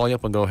one's going to call you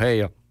up and go,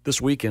 hey,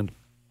 this weekend,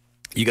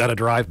 you got to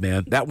drive,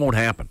 man. That won't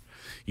happen.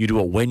 You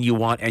do it when you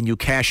want, and you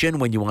cash in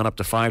when you want up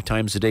to 5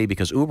 times a day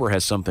because Uber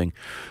has something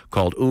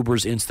called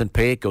Uber's Instant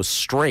Pay. It goes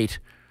straight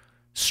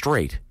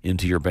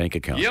into your bank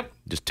account. Yep.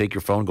 Just take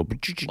your phone, go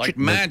Like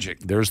magic.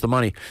 There's the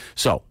money.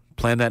 So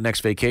plan that next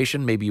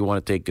vacation. Maybe you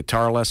want to take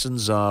guitar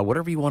lessons,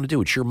 whatever you want to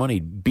do. It's your money.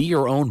 Be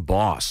your own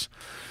boss.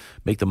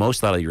 Make the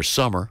most out of your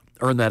summer.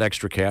 Earn that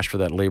extra cash for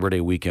that Labor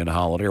Day weekend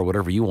holiday or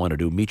whatever you want to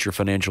do. Meet your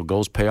financial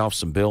goals, pay off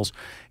some bills,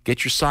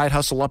 get your side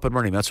hustle up and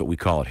running. That's what we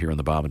call it here in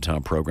the Bob and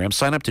Tom program.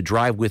 Sign up to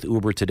drive with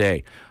Uber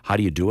today. How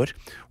do you do it?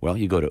 Well,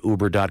 you go to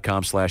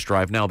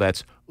uber.com/drive now.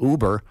 That's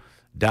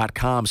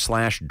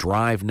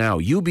uber.com/drive now.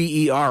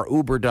 UBER,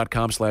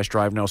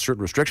 uber.com/drive now.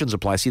 Certain restrictions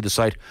apply. See the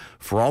site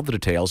for all the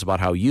details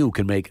about how you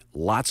can make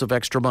lots of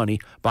extra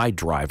money by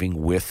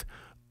driving with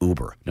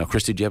Uber. Now,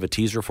 Christy, do you have a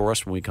teaser for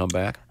us when we come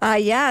back?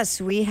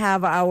 Yes, we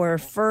have our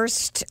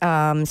first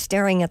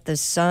staring at the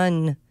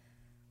sun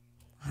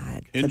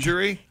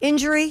Injury?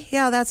 Injury?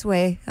 Yeah, that's the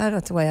way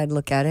I'd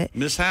look at it.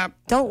 Mishap?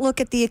 Don't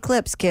look at the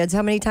eclipse, kids.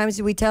 How many times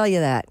did we tell you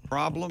that?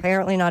 Problem?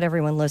 Apparently not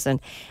everyone listened.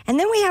 And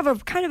then we have a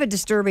kind of a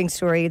disturbing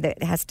story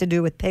that has to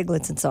do with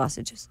piglets and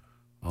sausages.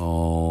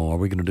 Oh, are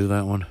we going to do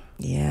that one?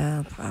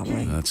 Yeah,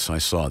 probably. I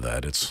saw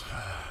that. It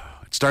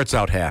starts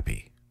out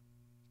happy.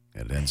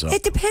 It ends up.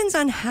 It depends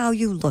on how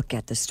you look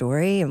at the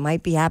story. It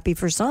might be happy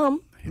for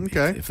some.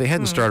 Okay. If they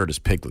hadn't started as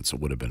piglets, it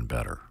would have been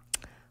better.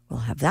 We'll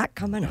have that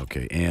coming up.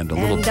 Okay, and a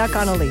And little duck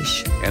on a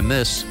leash. And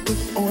this.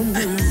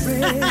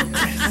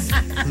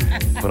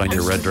 Put on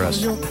your red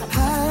dress.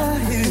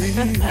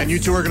 And you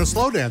two are going to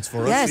slow dance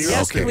for us. Yes.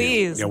 Yes, Okay.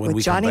 please. Yeah, when With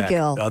we come Johnny back.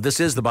 Gill. This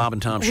is the Bob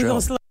and Tom We're Show.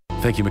 gonna slow-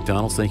 Thank you,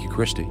 McDonald's. Thank you,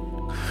 Christy.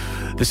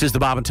 This is the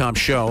Bob and Tom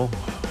Show.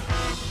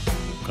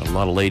 Got a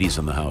lot of ladies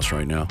in the house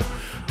right now.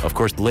 Of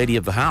course, the lady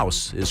of the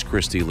house is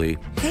Christy Lee.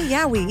 Hey,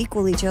 yeah, we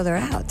equal each other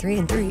out, 3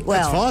 and 3.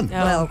 Well, fun.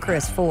 Well,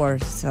 Chris, 4.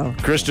 So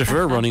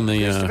Christopher running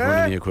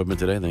the equipment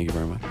today. Thank you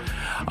very much.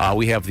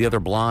 We have the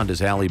other blonde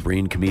is Alli,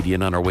 Breen,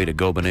 comedian, on our way to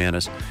Go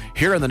Bananas.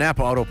 Here in the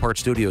Napa Auto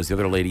Parts Studios, the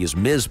other lady is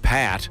Ms.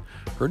 Pat.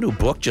 Her new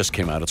book just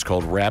came out. It's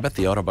called Rabbit,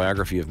 the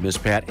autobiography of Ms.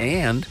 Pat,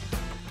 and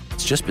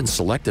it's just been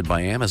selected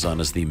by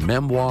Amazon as the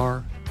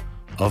memoir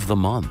of the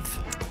month.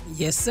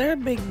 Yes, sir,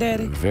 Big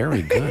Daddy.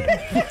 Very good.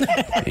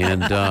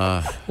 And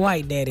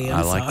White Daddy,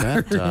 I like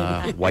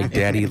that. White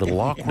Daddy, a little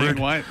awkward.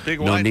 Big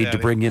No white need daddy.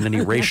 to bring in any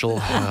racial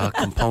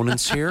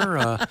components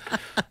here.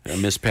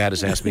 Miss Pat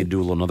has asked me to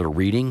do another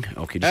reading.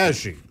 Okay, Has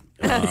she?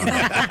 Is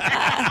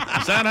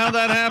that how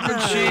that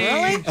happened?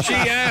 She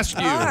asked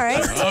you. All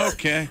right.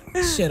 Okay.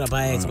 Shut up,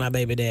 I asked my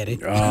baby daddy.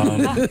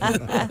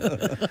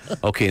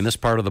 Okay, in this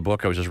part of the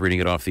book, I was just reading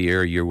it off the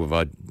air.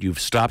 You've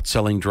stopped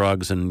selling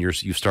drugs and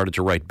you've started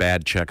to write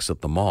bad checks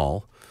at the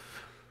mall.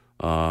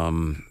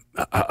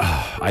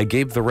 I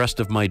gave the rest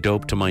of my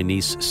dope to my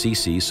niece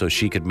Cece so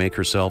she could make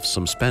herself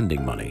some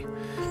spending money,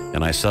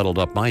 and I settled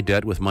up my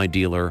debt with my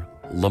dealer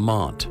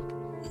Lamont.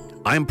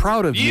 I'm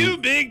proud of you. You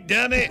big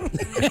dummy.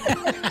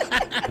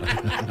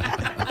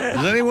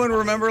 Does anyone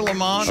remember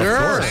Lamont?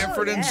 Sure.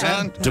 Sanford and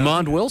Son?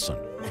 DeMond Wilson.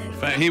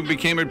 He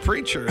became a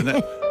preacher. And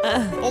then,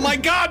 oh my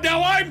God,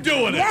 now I'm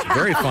doing it.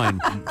 Very fine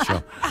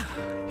show.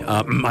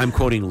 I'm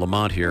quoting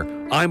Lamont here.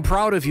 I'm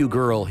proud of you,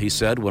 girl, he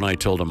said when I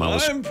told him I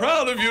was I'm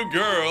proud of you,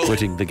 girl.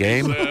 quitting the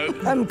game.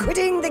 I'm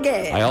quitting the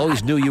game. I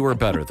always knew you were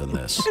better than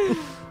this.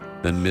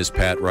 Then Ms.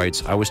 Pat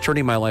writes, I was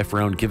turning my life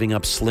around, giving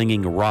up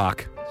slinging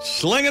rock.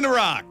 Slinging the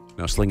rock.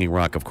 Now, slinging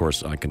rock, of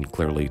course, I can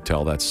clearly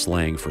tell that's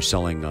slang for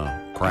selling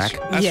crack.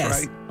 That's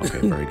Yes. right.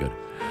 Okay, very good.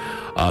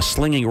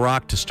 Slinging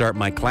rock to start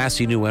my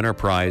classy new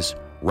enterprise,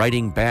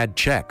 writing bad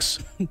checks.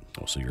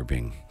 Oh, so you're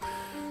being...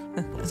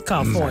 It's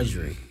called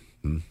forgery.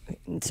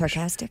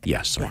 Sarcastic?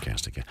 Yes,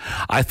 sarcastic. Yeah.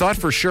 I thought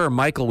for sure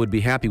Michael would be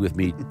happy with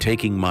me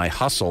taking my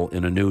hustle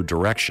in a new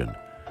direction.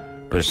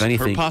 But if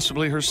anything...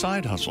 possibly her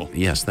side hustle.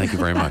 Yes, thank you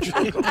very much.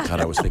 God,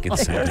 I was thinking the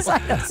same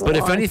thing. But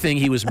if anything,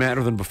 he was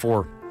madder than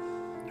before.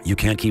 You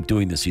can't keep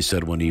doing this, he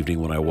said one evening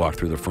when I walked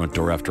through the front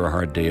door after a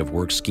hard day of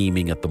work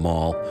scheming at the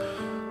mall.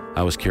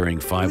 I was carrying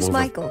five Who's over...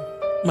 Michael?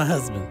 My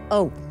husband.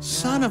 Oh,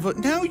 Son of a...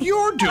 Now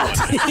you're doing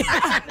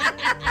it.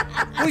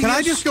 Can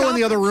I just go in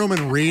the other room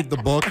and read the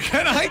book?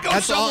 Can I go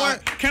That's all somewhere?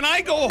 Can I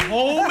go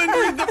home and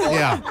read the book?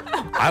 Yeah.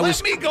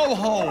 Let me go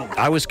home.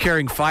 I was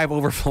carrying 5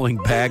 overflowing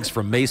bags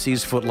from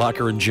Macy's, Foot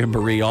Locker, and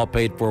Gymboree, all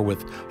paid for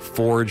with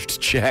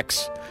forged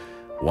checks.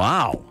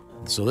 Wow.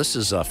 So this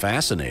is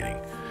fascinating.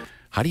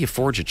 How do you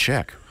forge a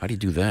check? How do you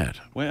do that?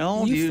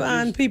 Well, You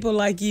find people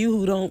like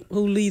you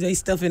who leave their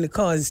stuff in the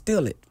car and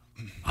steal it.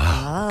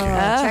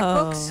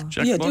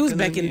 checkbooks? Yeah, it was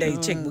back in the day,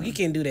 checkbook. You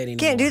can't do that anymore.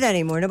 Can't do that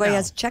anymore. Nobody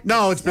has checkbooks.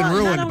 No, it's been No,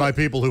 ruined no. by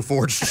people who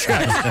forged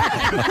checks.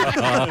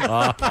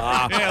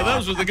 Yeah,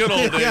 those were the good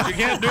old days. You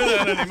can't do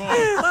that anymore.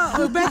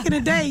 Well, back in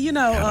the day, you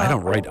know. I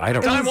don't write. I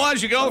don't. Time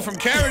was you go from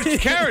carriage to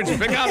carriage and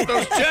pick out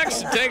those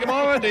checks and take them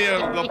over to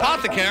the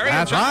apothecary.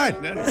 That's right.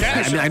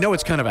 I mean, I know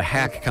it's kind of a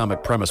hack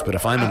comic premise, but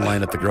if I'm in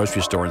line at the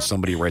grocery store and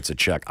somebody writes a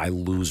check, I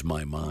lose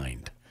my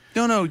mind.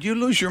 No, you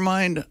lose your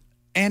mind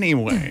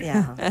anyway.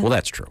 Yeah. Well,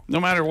 that's true. No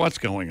matter what's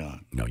going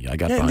on. No, yeah, I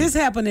got Yeah, fine. this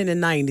happened in the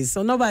 90s,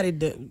 so nobody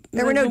did.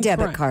 There were no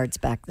debit crime. cards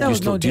back There then.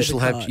 was no Do you debit still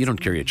have? cards. You don't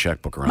carry a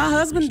checkbook around. My with you,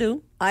 husband Christy.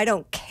 do. I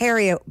don't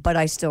carry it, but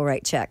I still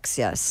write checks,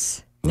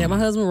 yes. Yeah, my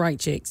husband write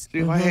checks. See,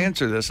 if I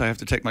answer this, I have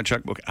to take my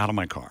checkbook out of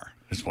my car.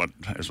 Is what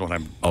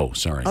I'm Oh,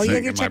 sorry. Oh, you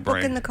have thinking your in my checkbook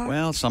brain. in the car?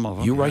 Well, some of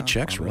them. You write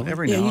checks, probably. really?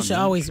 Every Yeah, now you and should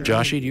then. always.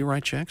 Joshy, do you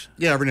write checks?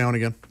 Yeah, every now and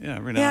again. Yeah,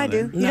 every now Yeah, I and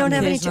do. then. You don't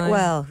have any Here's mine.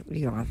 Well,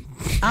 you know.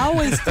 I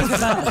always think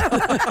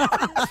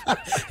about.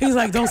 He's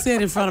like, don't say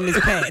it in front of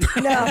Miss Pat.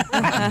 No.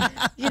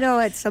 You know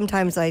what?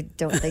 Sometimes I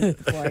don't think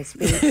before I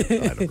speak.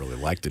 I don't really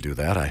like to do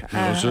that.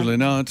 No, certainly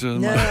not.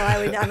 No,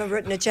 I haven't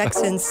written a check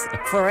since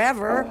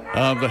forever.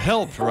 The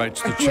help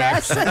writes the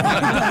Yes. checks.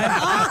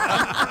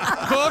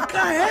 Cook,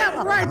 I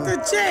have write the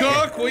check.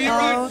 cook, will you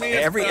write me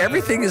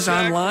Everything is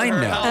check online for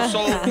now.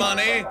 household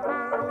money?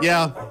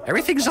 Yeah.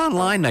 Everything's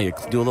online now. You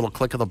do a little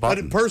click of the But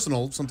button. in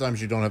personal,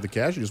 sometimes you don't have the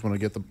cash. You just want to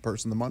get the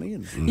person the money.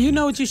 And You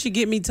know what you should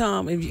get me,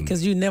 Tom?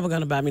 Because you're never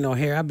going to buy me no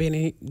hair. I've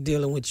been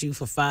dealing with you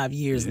for 5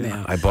 years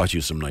now. I bought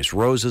you some nice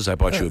roses. I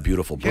bought you a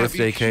beautiful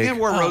birthday You cake. can't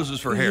wear roses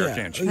for hair, Yeah.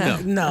 can't you?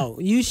 No,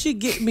 you should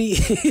get me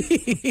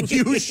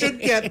you should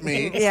get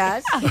me.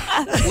 Yes.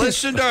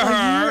 Listen to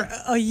her.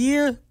 a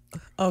year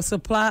of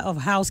supply of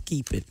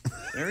housekeeping.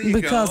 There you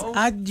Because go.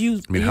 I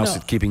use, I mean, you know,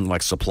 housekeeping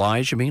like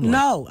supplies, you mean? Like-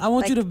 no, I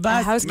want you to Like buy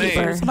a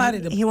housekeeper.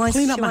 somebody to He wants-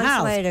 clean up she my wants house.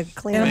 somebody to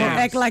clean and I'm the going to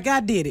house. act like I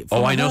did it. For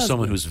Oh, my I know husband.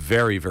 someone who's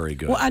very, very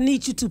good. Well, I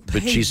need you to pay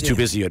but she's too them.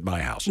 busy at my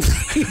house.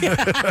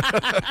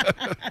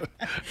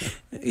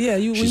 Yeah,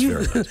 She's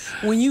very nice.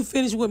 when you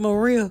finish with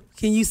Maria,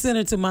 can you send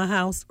her to my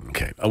house?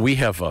 Okay. We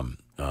have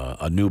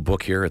a new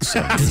book here. It's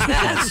Ms.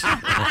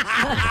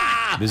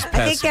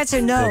 I think that's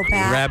a no, book,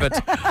 Pat.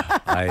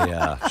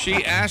 Rabbit.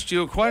 She asked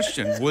you a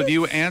question. Would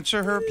you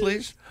answer her,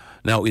 please?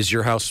 Now, is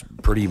your house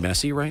pretty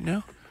messy right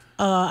now?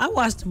 I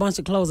washed a bunch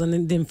of clothes and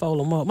then didn't fold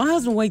them up. My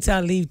husband waits till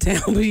I leave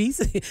town, but he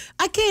said,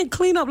 I can't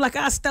clean up like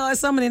I start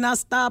something and I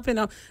stop,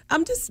 and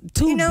I'm just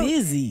too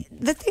busy.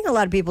 The thing a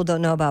lot of people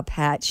don't know about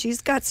Pat,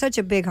 she's got such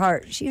a big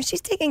heart. She's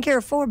taking care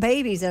of 4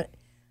 babies. And,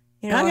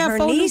 I got her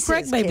 4 new nieces'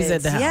 crack babies kids.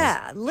 at the house.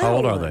 Yeah, little How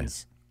old are they?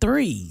 ones.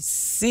 3,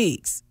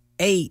 6,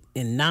 8,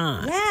 and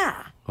 9.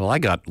 Yeah. Well, I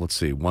got, let's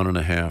see,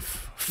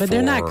 1.5. But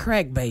they're not 4.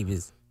 crack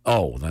babies.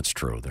 Oh, that's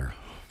true. They're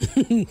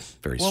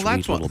very Well, sweet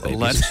that's little what.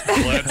 babies.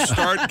 Let's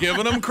start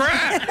giving them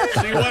crack.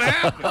 See what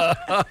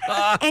happens.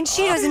 And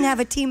she doesn't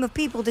have a team of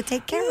people to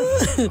take care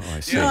of her. Oh, I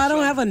see. No, I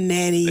don't have a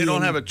nanny. They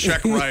don't have a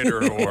check writer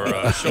or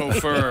a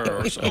chauffeur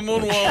or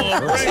someone will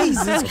bring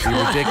Jesus. It'd be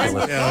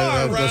ridiculous.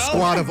 The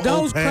squad of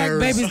Those au crack pairs.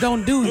 babies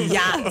don't do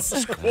yachts,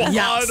 of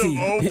Yahtzee,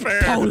 au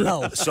pairs.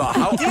 polo. So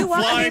how? Do you walk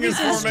your flying in babies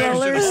in formation,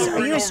 strollers? Are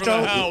hovering you a over the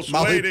stroller? house,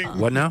 Molly- waiting.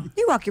 What now?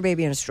 You walk your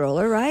baby in a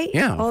stroller, right?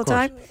 Yeah, All of the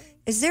course. time.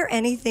 Is there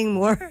anything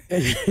more Oh,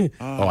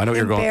 I know where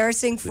you're going.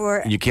 embarrassing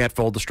for? You can't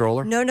fold the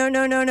stroller? No.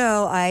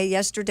 I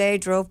yesterday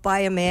drove by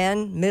a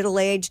man,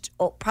 middle-aged,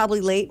 probably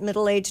late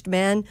middle-aged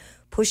man,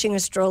 pushing a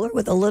stroller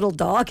with a little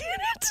dog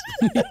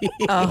in it.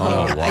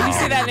 Oh, wow. You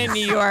see that in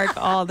New York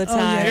all the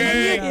time.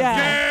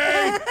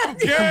 Gay!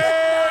 Gay!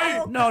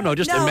 No,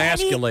 just No, and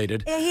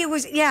emasculated. He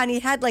was, and he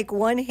had like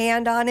one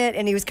hand on it,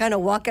 and he was kind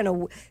of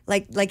walking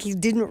like he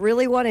didn't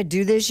really want to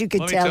do this. You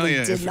could Let me tell tell he you,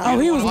 did if- not. Oh,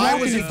 he was Why walking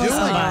was he it for doing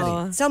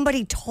somebody.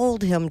 Somebody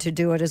told him to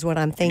do it, is what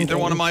I'm thinking. Either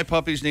one of my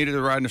puppies needed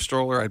to ride in a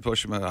stroller, I'd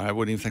push him. I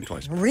wouldn't even think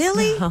twice.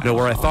 Really? No,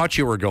 where I thought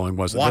you were going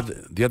was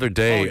the other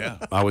day. Oh, yeah.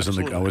 I was in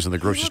the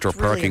grocery store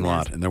looked really parking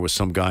lot, and there was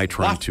some guy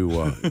trying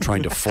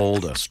to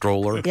fold a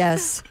stroller.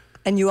 Yes.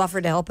 And you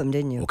offered to help him,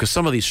 didn't you? Because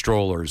some of these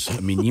strollers, I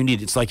mean,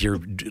 it's like you're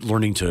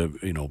learning to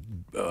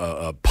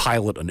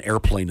pilot an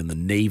airplane in the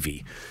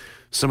Navy.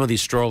 Some of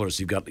these strollers,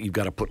 you've got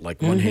to put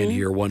like one hand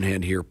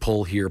here,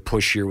 pull here,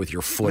 push here with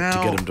your foot to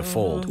get them to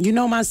fold. You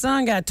know, my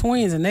son got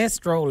twins, and that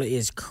stroller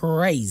is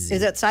crazy.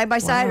 Is it side by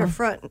side or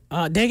front?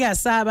 They got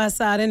side by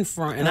side in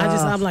front, and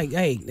I'm like,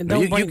 hey,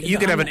 don't bring. You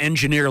could have an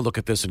engineer look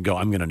at this and go,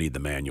 I'm going to need the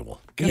manual.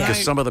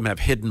 Because some of them have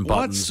hidden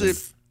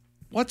buttons.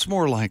 What's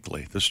more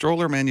likely? The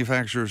stroller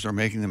manufacturers are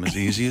making them as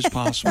easy as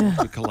possible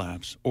to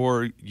collapse,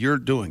 or you're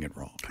doing it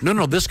wrong?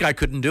 No, this guy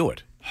couldn't do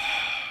it.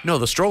 No,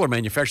 the stroller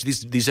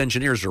manufacturers, these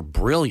engineers are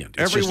brilliant.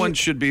 It's Everyone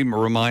just- should be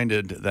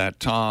reminded that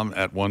Tom,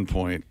 at one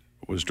point,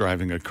 was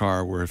driving a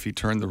car where if he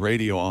turned the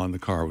radio on, the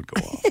car would go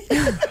off.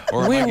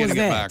 Or am Where I was getting it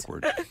that?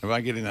 backward? Am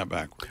I getting that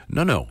backward?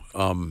 No.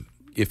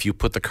 If you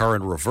put the car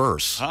in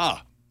reverse,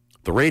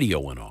 the radio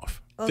went off.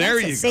 Well, There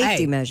that's a you go.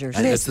 safety Hey, measures.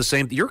 It's the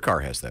same. Your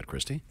car has that,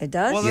 Christy. It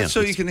does? Well, that's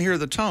so you can hear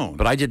the tone.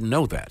 But I didn't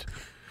know that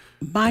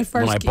My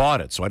first when I kid- bought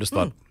it, so I just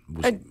thought.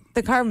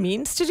 The car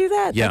means to do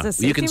that? Yeah,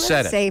 That's a you can safety set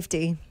measure? it.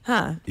 Safety.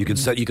 Huh. You can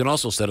set. You can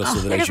also set it so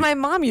that Because as you, my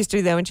mom used to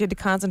do that when she had to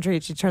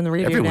concentrate. She'd turn the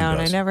radio Everyone down.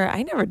 does.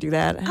 I never do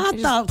that. I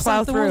just thought plow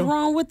something through. was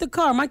wrong with the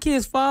car. My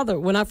kid's father,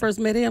 when I first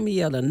met him, he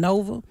had a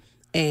Nova,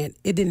 and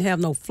it didn't have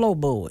no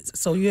floorboards,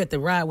 so you had to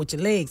ride with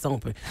your legs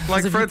open.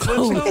 Like 'Cause if Fred you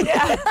cool- Flintstone?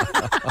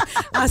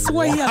 I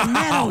swear he had a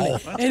mat on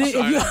it, and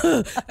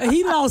if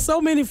he lost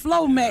so many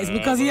floor mats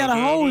because he had a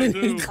hole in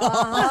the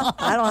car.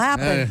 That'll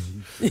happen.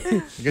 I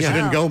guess you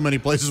didn't go many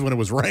places when it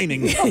was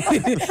raining.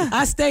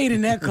 I stayed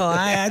in that car.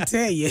 I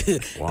tell you.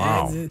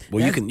 wow.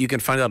 Well, you can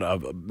find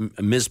out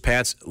Ms.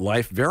 Pat's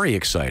life very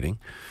exciting.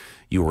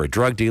 You were a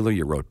drug dealer.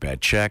 You wrote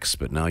bad checks,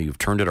 but now you've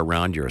turned it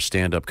around. You're a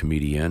stand-up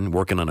comedian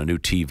working on a new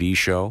TV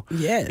show.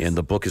 Yes. And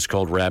the book is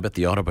called Rabbit: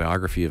 The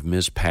Autobiography of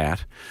Ms.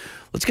 Pat.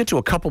 Let's get to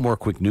a couple more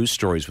quick news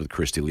stories with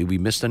Christy Lee. We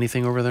missed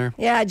anything over there?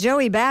 Yeah,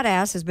 Joey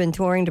Badass has been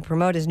touring to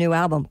promote his new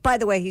album. By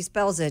the way, he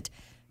spells it,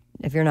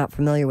 if you're not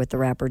familiar with the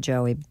rapper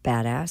Joey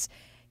Badass,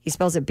 he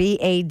spells it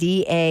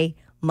B-A-D-A,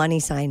 money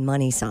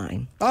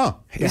sign. Oh,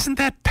 Isn't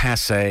that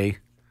passé?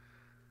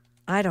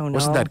 I don't know.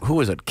 Wasn't that, who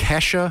was it,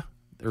 Kesha?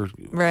 Or,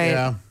 Right.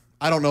 yeah.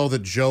 I don't know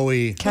that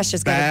Joey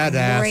Kesha's got a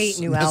Badass great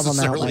new album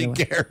out, by necessarily the way.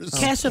 cares.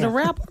 Casher the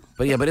rapper.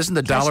 but isn't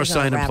the dollar Kesha's not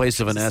a sign in rapper, place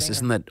of an she's a S, singer.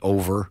 isn't that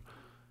over?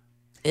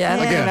 Yeah, I don't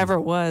think Again. it ever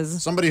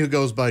was. Somebody who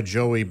goes by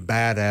Joey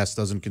Badass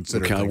doesn't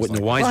consider Okay, things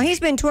like why? Well, he's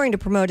been touring to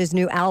promote his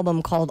new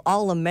album called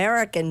All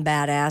American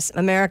Badass.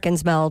 American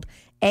spelled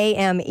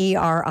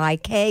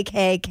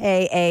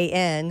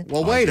AMERIKKKAN.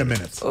 Well, wait a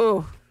minute.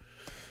 Ooh.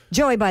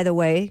 Joey, by the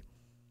way,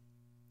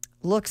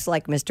 looks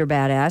like Mr.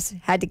 Badass,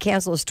 had to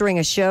cancel a string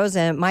of shows,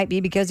 and it might be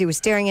because he was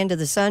staring into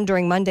the sun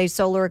during Monday's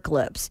solar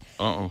eclipse.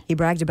 Uh-oh. He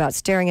bragged about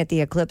staring at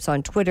the eclipse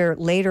on Twitter,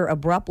 later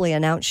abruptly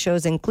announced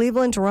shows in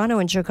Cleveland, Toronto,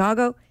 and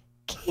Chicago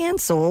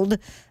canceled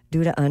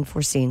due to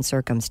unforeseen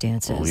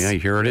circumstances. Oh, yeah,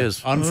 here it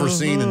is.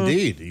 Unforeseen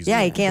indeed. He's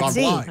Yeah, he can't gone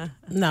see. blind.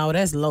 No,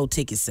 that's low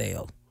ticket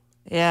sale.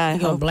 Yeah, I You're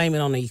going to hope. blame it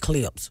on the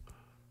eclipse.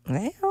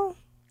 Well,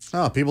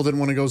 Oh, people didn't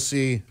want to go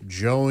see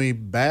Joey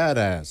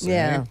Badass.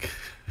 yeah.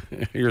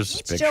 Here's his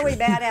What's picture. Joey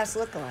Badass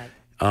look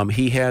like?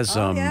 He has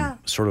yeah.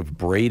 sort of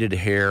braided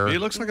hair He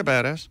looks like a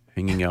badass.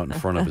 hanging out in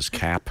front of his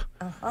cap.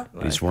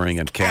 He's wearing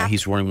a cap.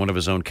 He's wearing one of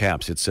his own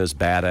caps. It says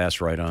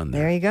 "badass" right on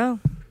there. There you go.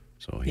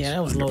 So he's Yeah,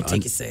 that was low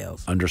ticket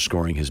sales.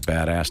 underscoring his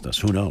badassness.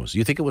 Who knows?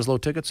 You think it was low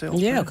ticket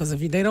sales? Yeah, because if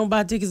they don't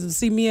buy tickets to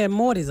see me at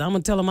Morty's, I'm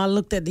going to tell them I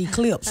looked at the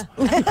eclipse.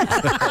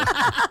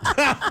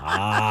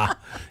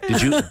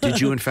 Did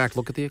you in fact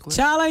look at the eclipse?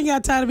 Child, I ain't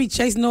got time to be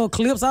chasing no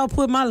eclipse. I'll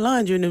put my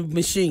laundry in the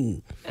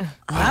machine.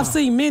 I've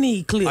seen many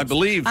eclipses. I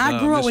believe, I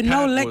grew up Miss with no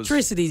Pat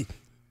electricity.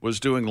 Was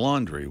doing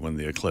laundry when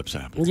the eclipse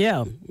happened.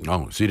 Yeah,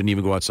 Oh, so you didn't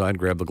even go outside,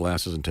 grab the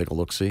glasses, and take a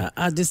look? See?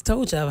 I just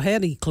told you I've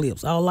had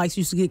eclipse. All lights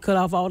used to get cut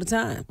off all the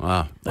time.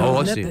 Ah. There Oh, I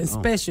was see. nothing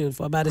Oh. special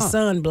about the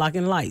sun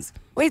blocking lights.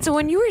 Wait, so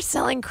when you were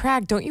selling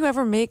crack, don't you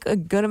ever make a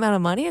good amount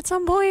of money at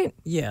some point?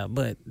 Yeah,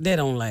 but they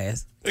don't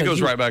last. It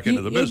goes right back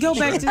into the It go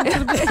business, back to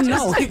the business.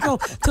 No, it go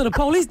to the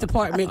police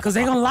department because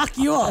they're going to lock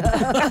you up.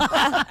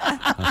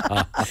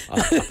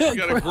 You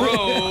got to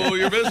grow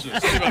your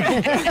business.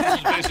 Anyway, this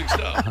is basic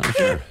stuff.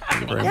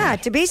 Yeah,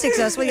 to be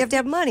successful, you have to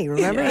have money,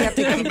 remember? You have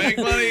to You gotta make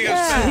money, you got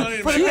to spend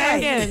money. Put it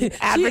back in. She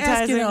asking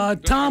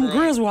Advertising. Tom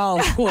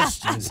Griswold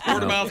questions.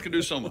 Word of mouth can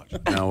do so much.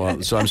 Now,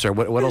 so I'm sorry.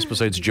 What else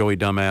besides Joey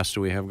Dumbass do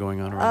we have going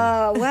on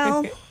around?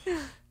 Well,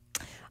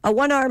 a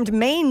one-armed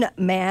Maine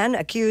man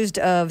accused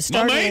of My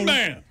startling main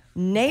man.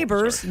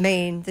 neighbors.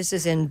 Maine. This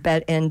is in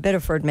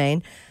Biddeford,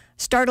 Maine.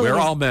 Startling We're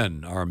all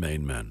men, our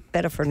main men.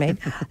 Biddeford, Maine.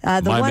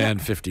 The My one- man,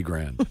 50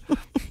 grand.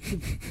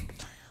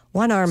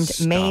 One-armed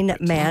Stop Maine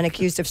it. man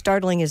accused of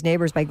startling his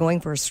neighbors by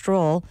going for a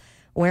stroll,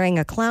 wearing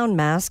a clown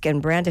mask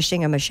and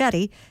brandishing a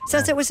machete,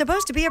 says it was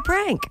supposed to be a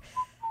prank.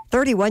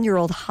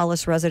 31-year-old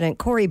Hollis resident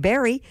Corey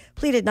Berry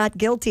pleaded not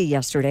guilty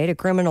yesterday to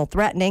criminal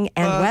threatening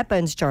and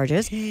weapons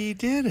charges. He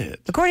did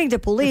it. According to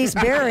police,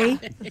 Berry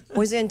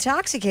was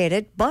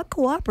intoxicated but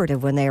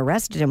cooperative when they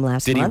arrested him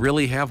last Did he month.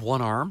 really have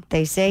one arm?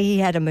 They say he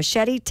had a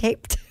machete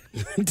taped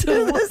to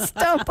the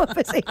stump of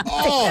his hand.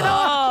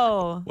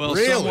 Oh. Well,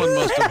 Really? someone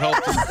must have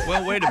helped him.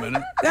 Well, wait a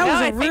minute. That No, was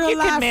I a think real you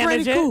can live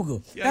manage Freddy it.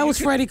 Cougar. Yeah, That you was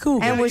can- Freddy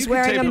Cougar. And was You can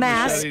wearing tape a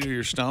mask machete to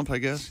your stump, I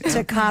guess.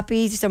 to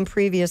copy some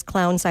previous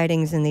clown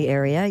sightings in the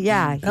area.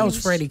 Yeah, That was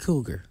Freddy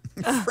Cougar.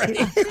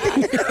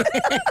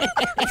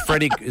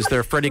 Is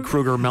there a Freddy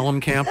Krueger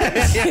Mellencamp?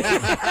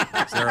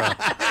 Is there a?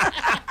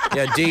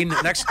 Yeah, Dean.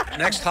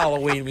 Next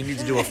Halloween, we need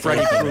to do a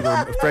Freddy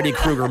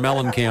Krueger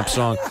Mellencamp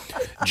song.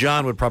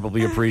 John would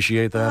probably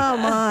appreciate that. Oh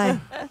my.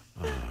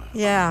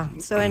 Yeah.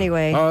 So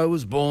anyway, I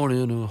was born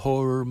in a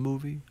horror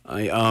movie.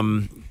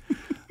 I'm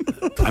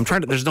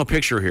trying to. There's no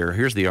picture here.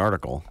 Here's the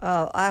article.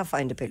 I'll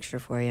find a picture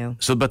for you.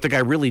 So, but the guy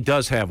really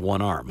does have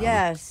one arm. huh?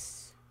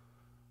 Yes.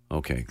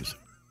 Okay.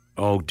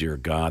 Oh dear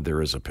God,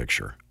 there is a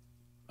picture.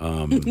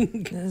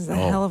 This is a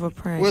hell of a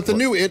prank. With the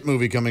new It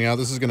movie coming out,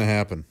 this is going to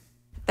happen.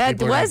 that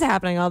people are was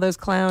happening, all those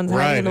clowns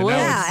Right. hiding in And the now, woods.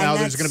 Yeah, and now there's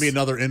that's- going to be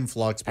another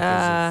influx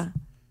because of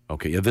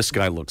Okay, yeah, this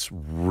guy looks.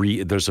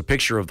 There's a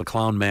picture of the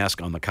clown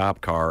mask on the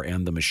cop car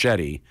and the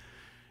machete,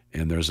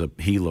 and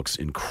he looks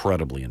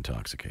incredibly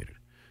intoxicated,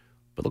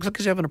 but looks like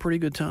he's having a pretty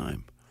good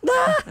time.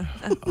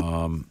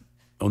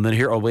 And then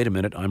here, wait a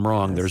minute, I'm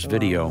wrong. There's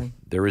video.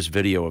 There is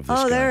video of this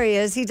guy. Oh, there he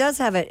is. He does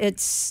have it.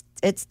 It's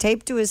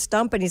taped to his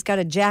stump, and he's got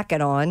a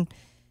jacket on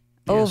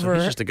Yeah, so over.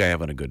 he's just a guy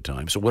having a good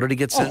time. So what did he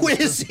get sentenced?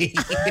 Oh, is he?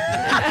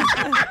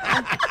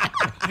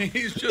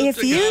 He's just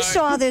If a you guy.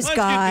 saw this Let's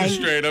guy- get this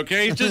straight,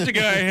 okay? He's just a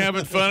guy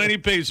having fun, and he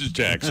pays his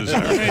taxes.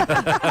 All right?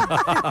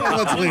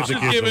 Let's leave the Just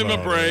kids give him a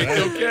alone. break,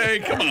 okay?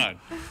 Come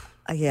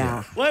on,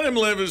 Yeah. let him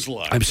live his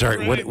life. I'm sorry.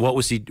 all right? What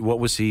was he?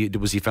 Was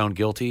he found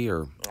guilty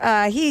or?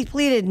 He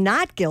pleaded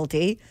not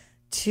guilty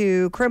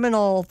to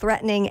criminal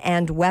threatening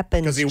and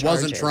weapons Because he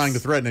wasn't charges. trying to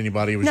threaten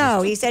anybody. He was No,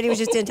 just, he said he was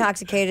just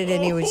intoxicated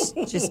and he was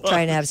just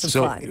trying to have some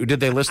So fun.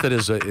 did they list it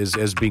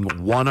as being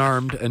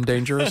one-armed and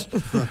dangerous?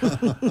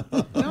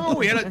 No,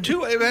 he had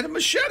a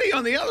machete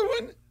on the other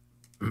one.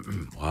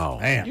 Wow.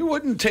 man. You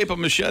wouldn't tape a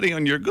machete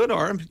on your good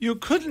arm. You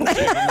couldn't tape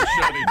a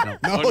machete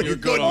on your you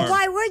good couldn't. arm.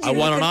 Why would you? I want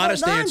You an could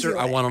honest hold on answer. to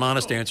I it. want an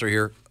honest answer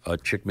here.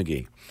 Chick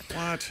McGee.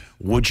 What?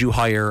 Would you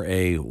hire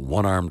a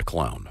one-armed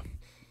clown?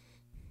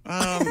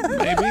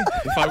 Maybe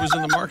if I was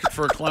in the market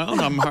for a clown,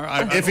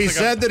 If he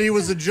said that he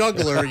was a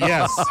juggler,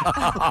 yes.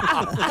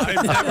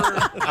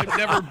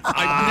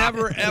 I've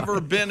never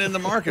ever been in the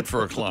market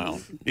for a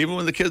clown, even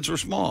when the kids were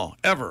small,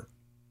 ever.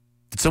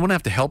 Did someone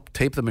have to help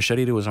tape the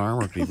machete to his arm?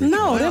 Or could he reach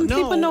No, it? them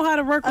people know how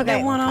to work with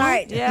that one All arm.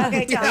 right. Yeah.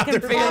 Okay, Tom. I can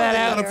figure that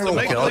out. So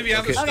make believe you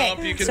have a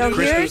stump. You can So do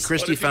here's-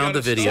 Christy found the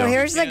video. So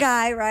here's the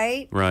guy,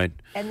 right? Right.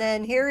 And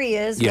then here he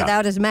is Yeah.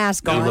 without his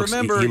mask He on. looks-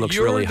 Remember, he looks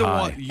you're really the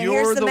high. one. And You're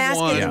here's the the mask and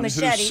one the who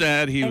machete.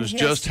 said he And was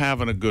here's- just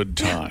having a good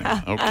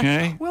time.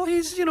 Okay. Well,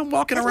 he's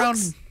walking It around.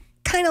 looks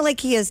kind of like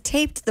he has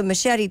taped the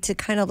machete to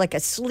kind of like a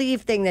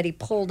sleeve thing that he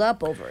pulled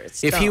up over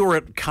his If he stump. were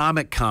at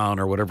Comic Con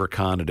or whatever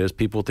con it is,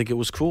 people would think it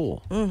was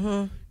cool.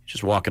 Mm-hmm.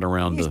 Just walking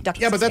around He's the. duct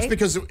Yeah, but that's tape.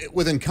 because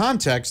within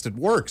context, it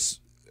works.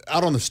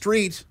 Out on the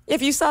street,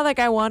 If you saw that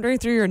guy wandering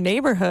through your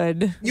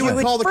neighborhood, you would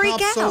would call the freak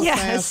cops so out. Yes.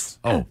 fast.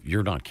 Oh,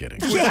 you're not kidding.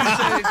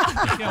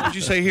 Would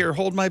you say, "Here,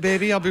 hold my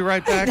baby. I'll be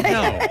right back"?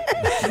 No.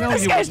 No,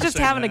 this you guy's wouldn't just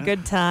say having a that.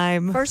 good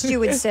time. First, you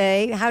would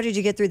say, "How did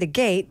you get through the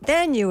gate?"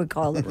 Then you would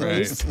call the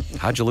police.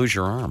 How'd you lose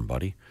your arm,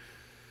 buddy?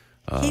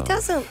 He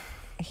doesn't.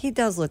 He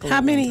does look a How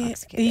little many?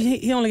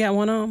 intoxicated. He only got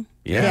one arm.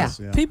 Yeah.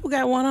 Yeah. People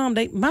got one arm.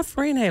 My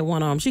friend had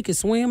one arm. She could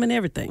swim and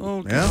everything.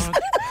 Oh, Yeah. God.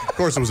 Of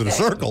course, it was in a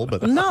circle,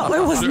 but No,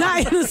 it was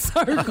not in a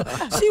circle.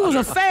 She was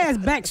a fast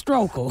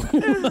backstroker.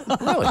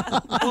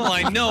 Well,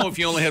 I know if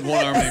you only had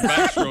one arm and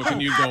backstroke,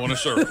 and you'd go in a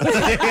circle.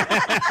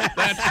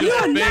 That's just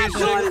You're not basic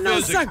going in no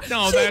physics. circle.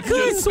 No, She that's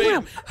couldn't just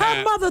swim.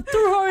 Her mother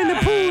threw her in the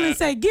pool and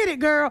said, "Get it,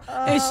 girl,"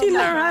 and she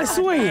learned how to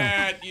swim.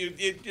 You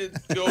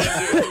just go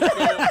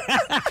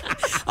into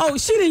Oh,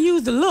 she didn't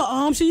use the little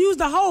arm. She used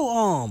the whole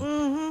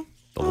arm.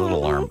 The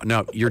little arm.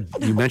 Now, you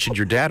mentioned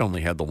your dad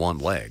only had the one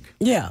leg.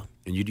 Yeah,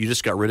 And you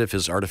just got rid of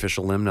his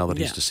artificial limb now that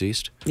he's Yeah.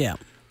 deceased? yeah.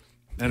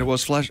 And it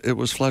was flesh. It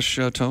was flesh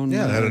tone.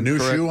 yeah, it had a new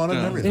correct, shoe on it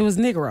and It everything. was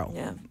Negro.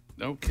 Yeah.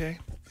 Okay.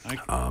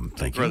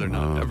 Thank you. Rather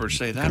not ever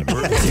say that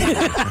word.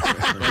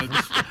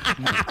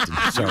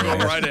 Sorry.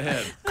 Go right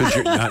ahead. Could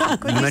you,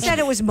 You said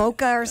it was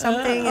mocha or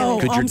something. oh.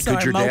 and- I'm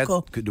sorry, your dad?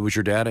 Mocha. Was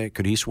your dad?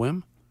 Could he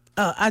swim?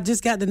 I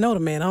just got to know the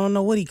man. I don't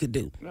know what he could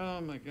do. Oh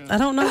my God. I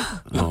don't know.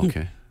 Oh,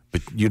 okay.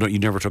 But you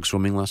never took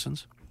swimming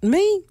lessons?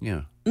 Me?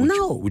 Yeah.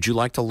 No. Would you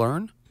like to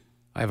learn?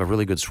 I have a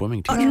really good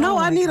swimming teacher. No,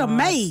 I need a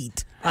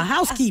maid, a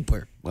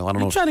housekeeper. Well, I don't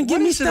know You're if- trying to give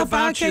What me is it stuff I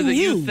about you can't that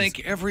use. you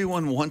think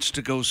everyone wants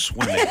to go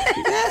swimming?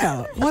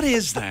 Yeah. What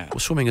is that? Well,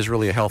 swimming is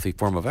really a healthy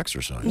form of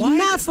exercise.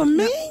 Not for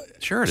me.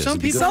 Sure it is. Some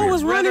It'd be good people- for So you.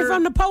 was running Rather-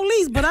 from the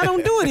police, but I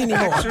don't do it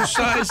anymore.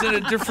 Exercise in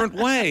a different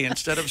way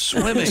instead of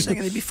swimming. I'm saying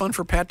it'd be fun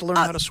for Pat to learn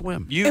how to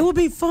swim. You It would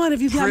be fun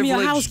if you got me a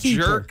privileged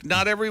housekeeper. jerk.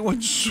 Not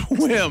everyone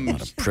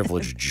swims.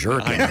 Privileged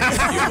jerk.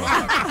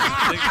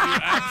 I think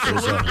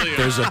you absolutely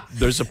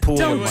There's a pool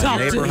Don't in my talk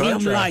to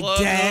neighborhood. him like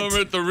that. Over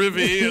at the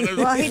Rivy. And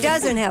Well, he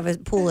doesn't have a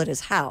pool at his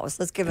house.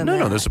 Let's give him No,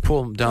 that. there's a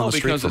pool down the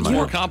street because from it's my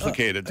more house.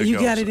 complicated to You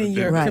go. got it in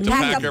your Right.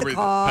 community. Pack up the everything,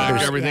 cars,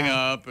 pack everything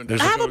yeah. up. And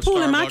I have go a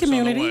pool in my Starbucks on the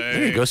community. way.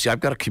 There you go. See, I've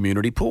got a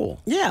community pool.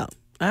 Yeah,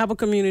 I have a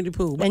community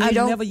pool, but And you I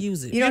don't never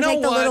use it. You don't You know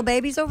take the what? little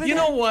babies over You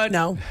there? know what?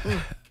 No,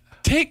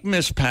 Take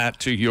Miss Pat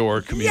to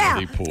your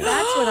community pool.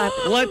 That's what I.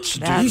 Let's do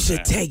you that.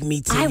 should take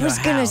me to I was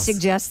your going to house.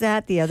 suggest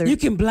that the other. You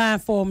can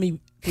blindfold me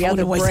The on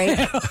other the way break.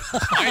 down.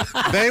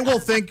 They will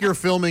think you're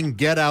filming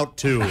Get Out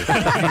 2 if you do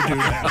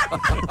that.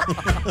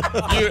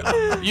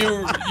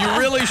 You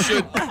really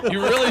should.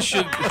 You really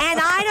should And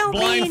I don't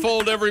mean.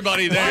 blindfold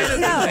everybody there.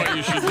 That's what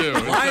you should do.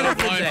 Instead of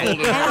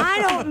blindfolded. And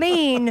I don't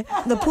mean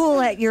the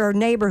pool at your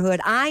neighborhood.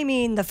 I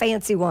mean the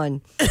fancy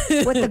one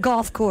with the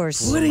golf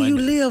course. Where do you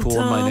live, Pool in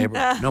my Tom?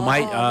 neighborhood. No,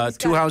 my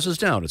two houses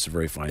down. It's a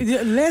very fine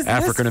Yeah, let's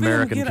African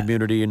American film, get a-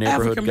 community and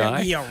neighborhood African-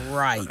 guy. Yeah,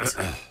 right.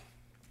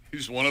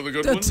 He's one of the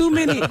good ones. Too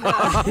many.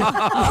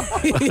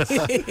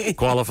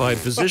 Qualified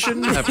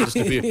physician. Happens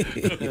to be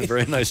a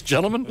very nice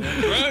gentleman.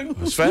 Right?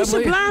 His You should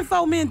family.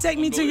 blindfold me and take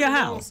me to your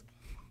house.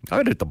 I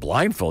would have to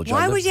blindfold you.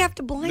 Why would you have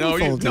to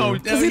blindfold him?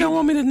 Because he don't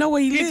want me to know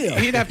where he lives.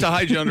 He'd have to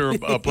hide you under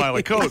a pile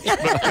of coats. But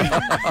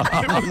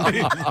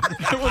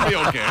it would be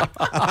okay.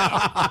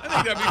 I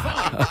think that'd be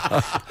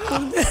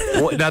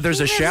fine. Well, now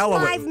there's a shallow.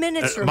 5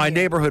 minutes from my here.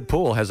 neighborhood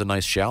pool has a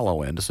nice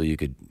shallow end, so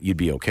you'd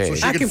be okay. So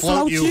she I could can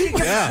float float you. you.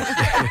 Yeah.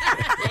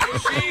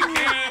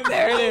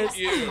 There it is.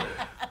 You.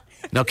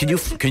 Now, can you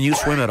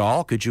swim at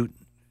all? Could you?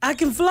 I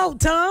can float,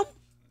 Tom.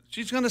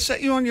 She's going to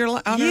set you on your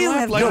lap. You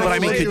have like No, no, but I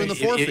mean, lay you could, in the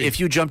forefeet. if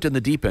you jumped in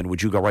the deep end,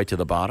 would you go right to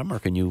the bottom, or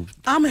can you?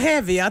 I'm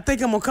heavy. I think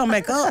I'm gonna come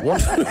back up.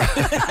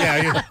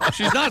 Yeah,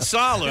 she's not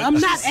solid. I'm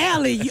not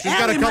Allie. she's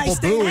got a couple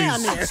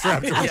buoys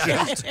strapped to her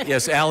chest.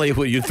 Yes, Allie.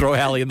 Will you throw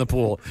Allie in the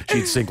pool?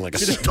 She'd sink like a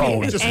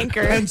stone. Just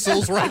Anchor.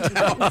 pencils right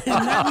down.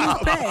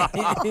 Not Miss Pat.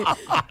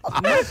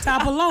 My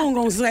top alone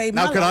gonna save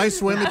Now, my can I life.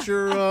 swim at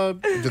your?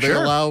 Do they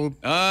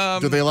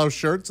allow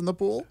shirts in the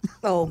pool?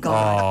 Oh,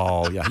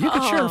 God. Oh yeah, you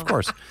could sure, of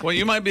course. Well,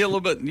 you might be a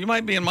little bit. You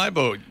might be in my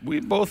boat. We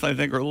both, I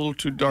think, are a little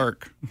too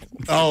dark.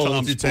 Oh,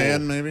 Tom's you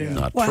tan maybe?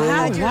 Not Well, true.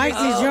 how white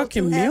is your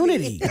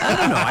community?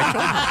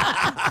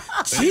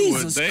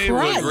 Jesus They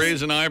Christ! would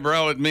raise an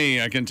eyebrow at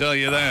me. I can tell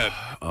you that.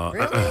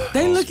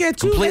 They look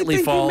at you. Completely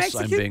they think false. You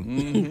I'm Mexican.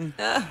 being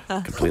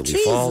completely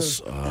Jesus.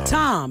 false.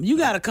 Tom, you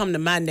got to come to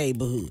my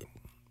neighborhood.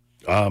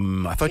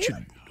 I thought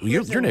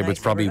your neighborhood's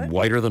probably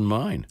whiter than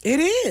mine. It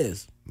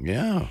is.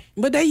 Yeah.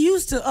 But they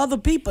used to other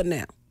people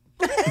now.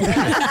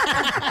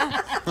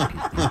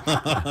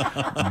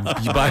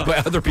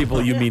 By other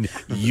people, you mean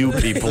you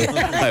people,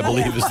 I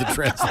believe is the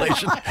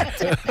translation.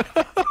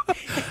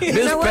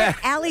 You know what,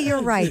 Allie,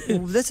 you're right.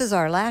 This is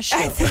our last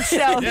show.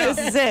 So this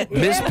is it.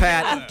 Miss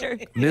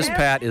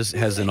Pat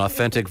has an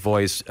authentic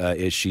voice.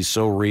 She's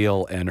so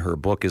real, and her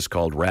book is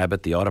called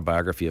Rabbit, the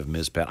Autobiography of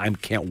Miss Pat. I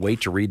can't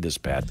wait to read this,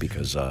 Pat,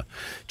 because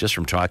just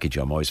from talking to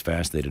you, I'm always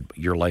fascinated.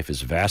 Your life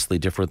is vastly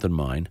different than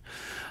mine.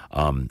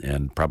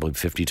 And probably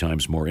 50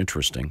 times more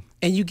interesting.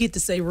 And you get to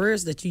say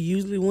words that you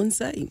usually wouldn't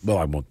say. Well,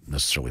 I won't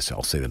necessarily say.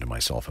 I'll say them to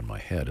myself in my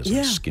head as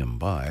I skim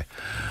by.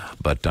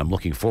 But I'm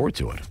looking forward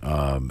to it.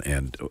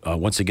 And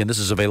once again, this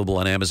is available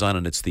on Amazon,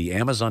 and it's the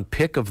Amazon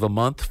pick of the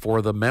month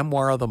for the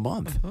memoir of the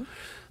month. Mm-hmm.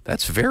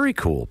 That's very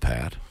cool,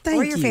 Pat.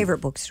 Or your favorite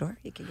bookstore.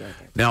 You can go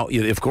there. Now,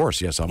 of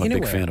course, yes, I'm a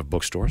big fan of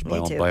bookstores,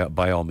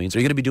 by all means. Are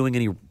you going to be doing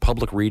any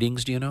public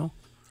readings, do you know?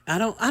 I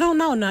don't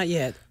know, not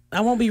yet. I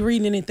won't be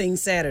reading anything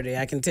Saturday.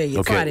 I can tell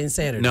you, Friday and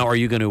Saturday. Now, are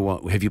you going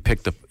to? Have you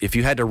picked if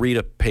you had to read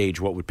a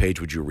page, what page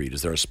would you read?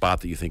 Is there a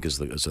spot that you think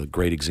is a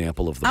great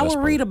example of the best? I will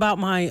read about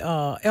my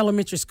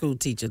elementary school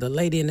teacher, the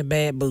lady in the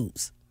bad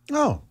boots.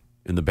 Oh,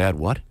 in the bad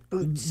what?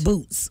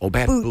 Boots. Oh,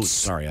 bad boots.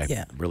 Sorry,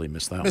 I really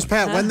missed that. Miss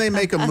Pat, when they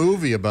make a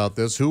movie about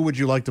this, who would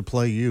you like to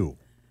play you?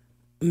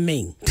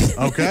 Me.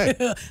 Okay.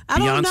 I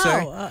don't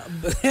know.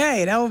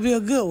 Hey, that would be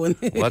a good one.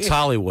 Well, that's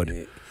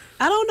Hollywood.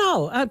 I don't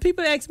know.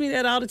 People ask me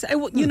that all the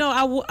time. You know,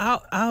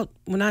 I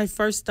when I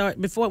first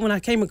started, when I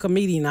became a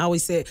comedian, I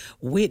always said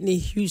Whitney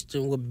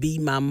Houston would be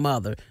my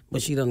mother,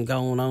 but she done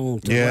gone on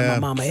to where my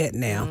mama at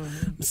now.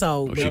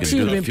 So she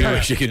would have been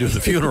perfect. She could do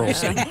the funeral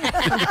scene.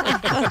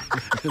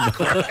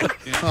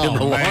 In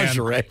the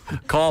lingerie.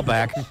 Call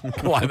back.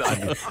 No, I'm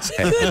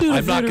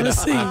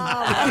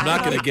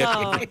not going to get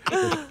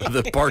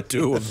the part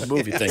 2 of the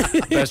movie thing.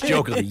 Best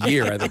joke of the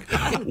year, I think.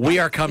 We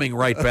are coming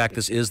right back.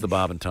 This is the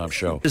Bob and Tom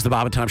Show. This is the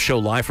Bob and Tom Show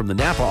live from the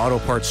Napa Auto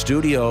Parts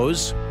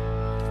Studios.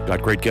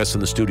 Got great guests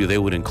in the studio. They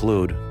would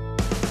include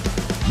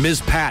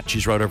Ms. Pat.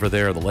 She's right over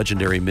there, the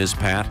legendary Ms.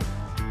 Pat.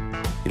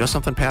 You know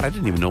something, Pat? I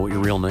didn't even know what your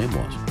real name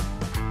was.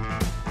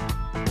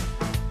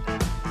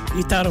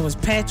 You thought it was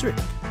Patrick?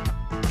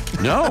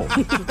 No.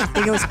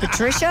 Think it was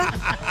Patricia?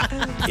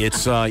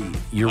 It's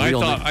your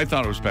real name. I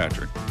thought it was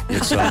Patrick.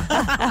 It's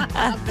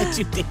I bet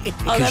you did.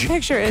 Oh, that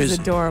picture is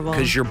adorable.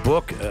 Because your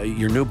book,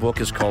 your new book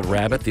is called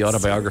Rabbit, the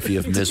Autobiography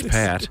of Miss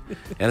Pat,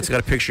 and it's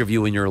got a picture of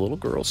you and your little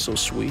girl. So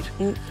sweet.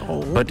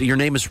 Oh. But your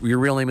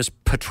real name is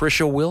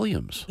Patricia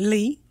Williams.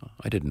 Lee.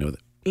 I didn't know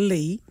that.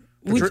 Lee.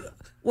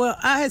 Well,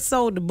 I had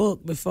sold the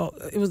book before.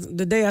 It was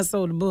the day I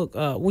sold the book.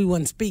 We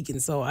wasn't speaking,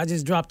 so I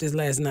just dropped his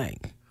last name.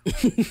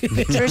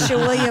 Patricia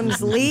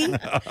Williams Lee? Or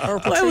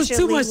Patricia it was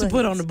too Lee much to put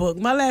Williams? on the book.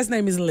 My last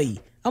name is Lee.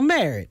 I'm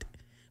married.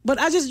 But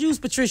I just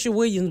used Patricia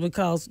Williams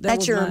because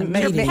that's your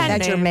maiden name.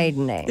 That's your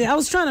maiden name. Yeah, I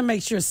was trying to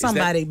make sure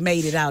somebody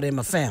made it out in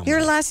my family.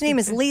 Your last name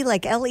is Lee,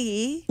 like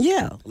L-E-E?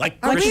 Yeah. Like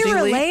Are we Christy Lee?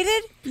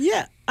 related?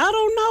 Yeah. I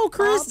don't know,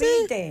 Christy.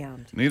 I'll be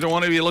damned. Neither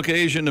one of you look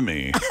Asian to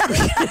me.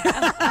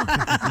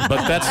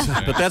 But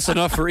that's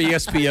enough for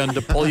ESPN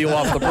to pull you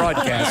off the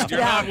broadcast.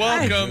 You're not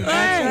welcome.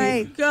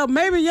 Hey, girl,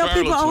 maybe your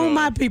people own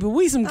my people.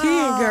 We some kid,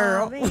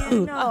 girl.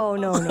 Man,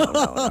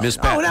 no. Miss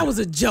Pat. Oh, that was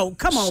a joke.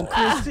 Come on,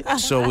 Christy.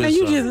 So And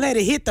you just let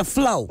it hit the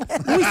flow.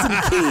 We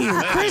some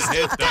kids,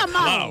 Christy. Come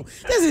on.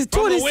 This is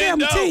From the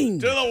window 2017.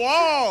 to the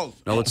walls.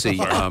 Now let's see.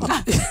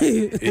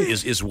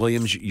 Is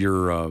Williams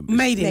your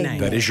Maiden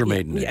name. That is your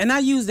maiden name. Yeah, and I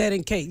use that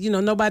in case,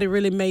 nobody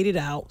really made it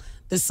out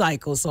the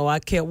cycle, so I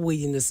kept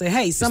William to say,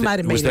 hey,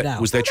 somebody made it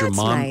out. Was that your that's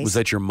mom? nice. Was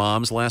that your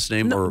mom's last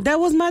name? No, or that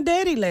was my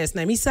daddy's last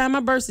name. He signed my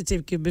birth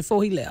certificate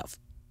before he left.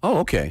 Oh,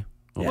 okay.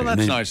 Well,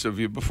 that's nice of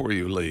you before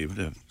you leave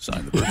to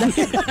sign the birth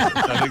certificate.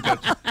 I think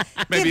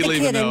that's maybe Give the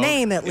leave kid a note.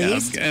 name at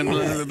least.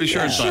 And be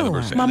sure and sign the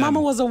birth certificate. My mama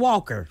was a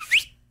walker.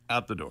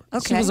 Out the door.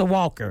 She was a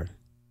walker.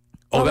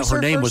 Oh, was her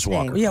her name was first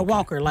name? Walker. Yeah,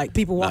 walker, like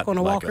people walk on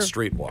a like walker. a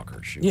street walker.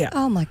 Yeah.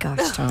 Oh, my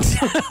gosh, Tom.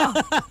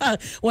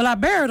 Well, I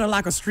buried her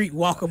like a street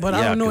walker, but I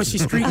Yeah, don't know if she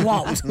street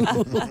walked.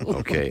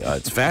 Okay,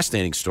 it's a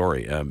fascinating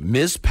story.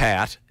 Ms.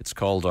 Pat, it's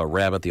called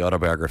Rabbit, the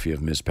Autobiography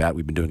of Ms. Pat.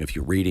 We've been doing a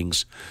few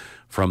readings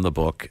from the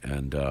book,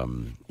 and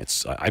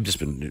I've just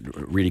been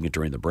reading it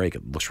during the break.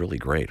 It looks really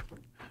great.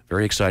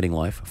 Very exciting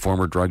life.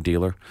 Former drug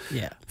dealer.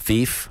 Yeah.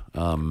 Thief.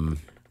 No.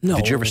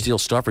 Did you ever steal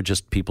stuff or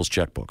just people's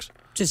checkbooks?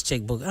 Just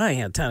checkbook. I ain't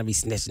had time to be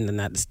snatching them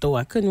out the store.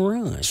 I couldn't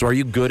run. So are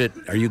you good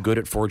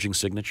at forging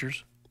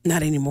signatures?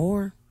 Not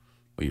anymore.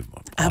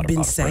 I've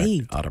been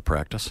saved. Out of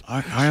practice.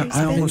 I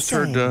almost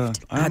heard.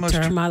 I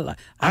turned my life.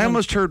 I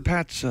almost heard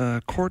Pat's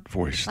court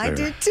voice there. I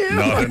did too.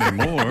 Not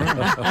anymore.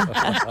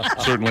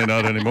 Certainly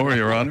not anymore,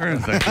 Your Honor.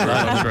 Thank you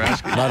very much for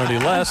asking. Not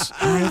any less.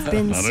 I've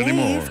been Not saved.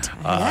 anymore.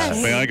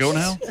 Yes. May I go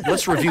now?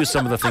 Let's review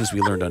some of the things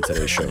we learned on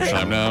today's show.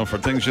 Time now for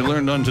things you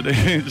learned on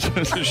today's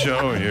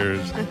show.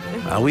 Here's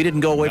We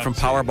didn't go away from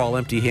Powerball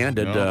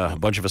empty-handed. A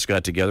bunch of us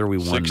got together. We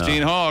won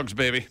 16 hogs,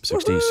 baby.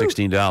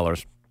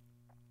 $16.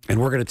 And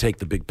we're going to take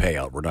the big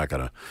payout. We're not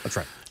going to. That's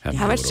right.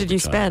 How much did you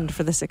spend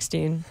for the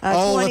 16?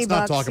 Oh, 20 let's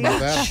not talk about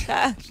that.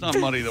 Let's not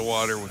muddy the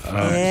water with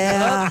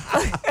Yeah.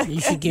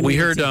 You should give We me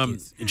the heard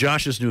tickets.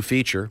 Josh's new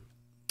feature,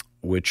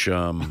 which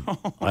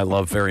I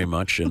love very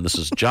much. And this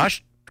is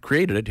Josh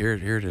created it. Here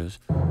it is.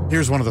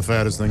 Here's one of the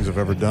fattest things I've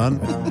ever done.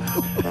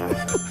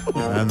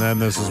 And then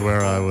this is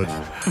where I would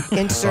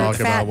Insert talk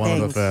fat about one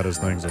things. of the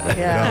fattest things I've ever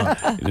Yeah.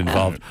 done. It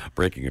involved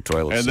breaking a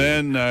toilet And seat.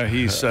 then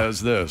he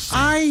says this.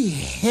 I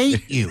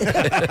hate you.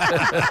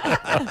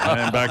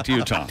 And back to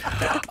you, Tom.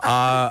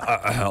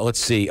 Let's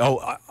see.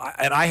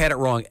 And I had it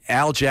wrong.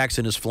 Al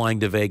Jackson is flying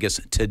to Vegas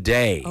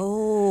today.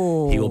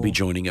 Oh. He will be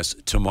joining us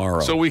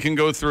tomorrow. So we can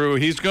go through.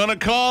 He's going to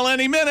call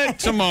any minute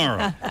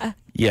tomorrow.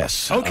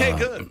 Yes. Okay,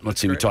 good. Let's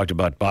see. We talked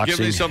about boxing.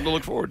 Give me something to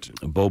look forward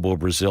to. Bobo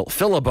Brazil.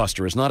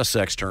 Filibuster is not a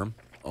sex term,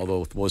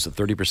 although was it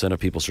 30% of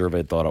people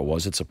surveyed thought it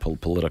was. It's a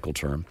political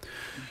term.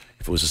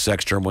 If it was a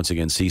sex term, once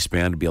again,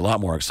 C-SPAN would be a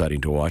lot more exciting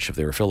to watch if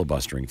they were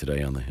filibustering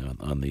today on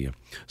the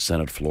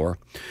Senate floor.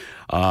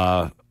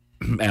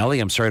 Alli,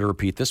 I'm sorry to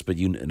repeat this, but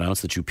you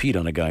announced that you peed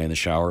on a guy in the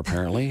shower,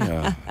 apparently.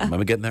 Am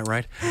I getting that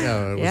right?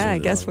 Yeah, I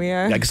guess we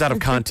are. I guess out of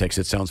context,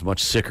 it sounds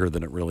much sicker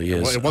than it really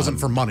is. Well, it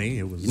wasn't for money.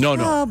 It was. No.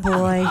 Oh,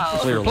 boy.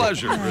 Clearly.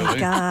 Pleasure, really.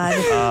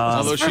 God.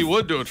 Although she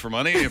would do it for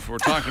money if we're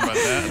talking about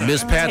that.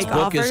 Ms. Pat's Take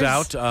book is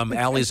offers. out.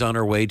 Allie's on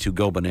her way to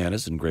Go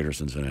Bananas in Greater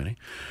Cincinnati.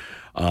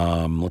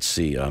 Let's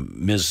see.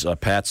 Ms.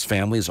 Pat's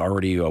family is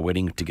already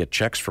waiting to get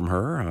checks from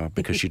her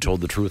because she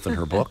told the truth in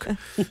her book.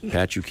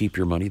 Pat, you keep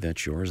your money.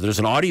 That's yours. There's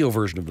an audio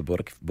version of the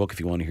book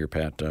if you want to hear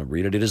Pat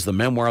read it. It is the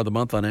memoir of the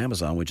month on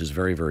Amazon, which is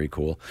very, very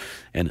cool.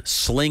 And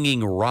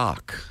slinging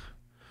rock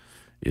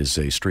is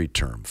a street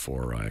term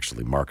for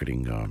actually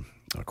marketing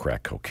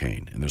crack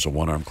cocaine. And there's a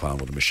one-armed clown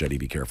with a machete.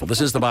 Be careful.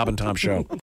 This is the Bob and Tom Show.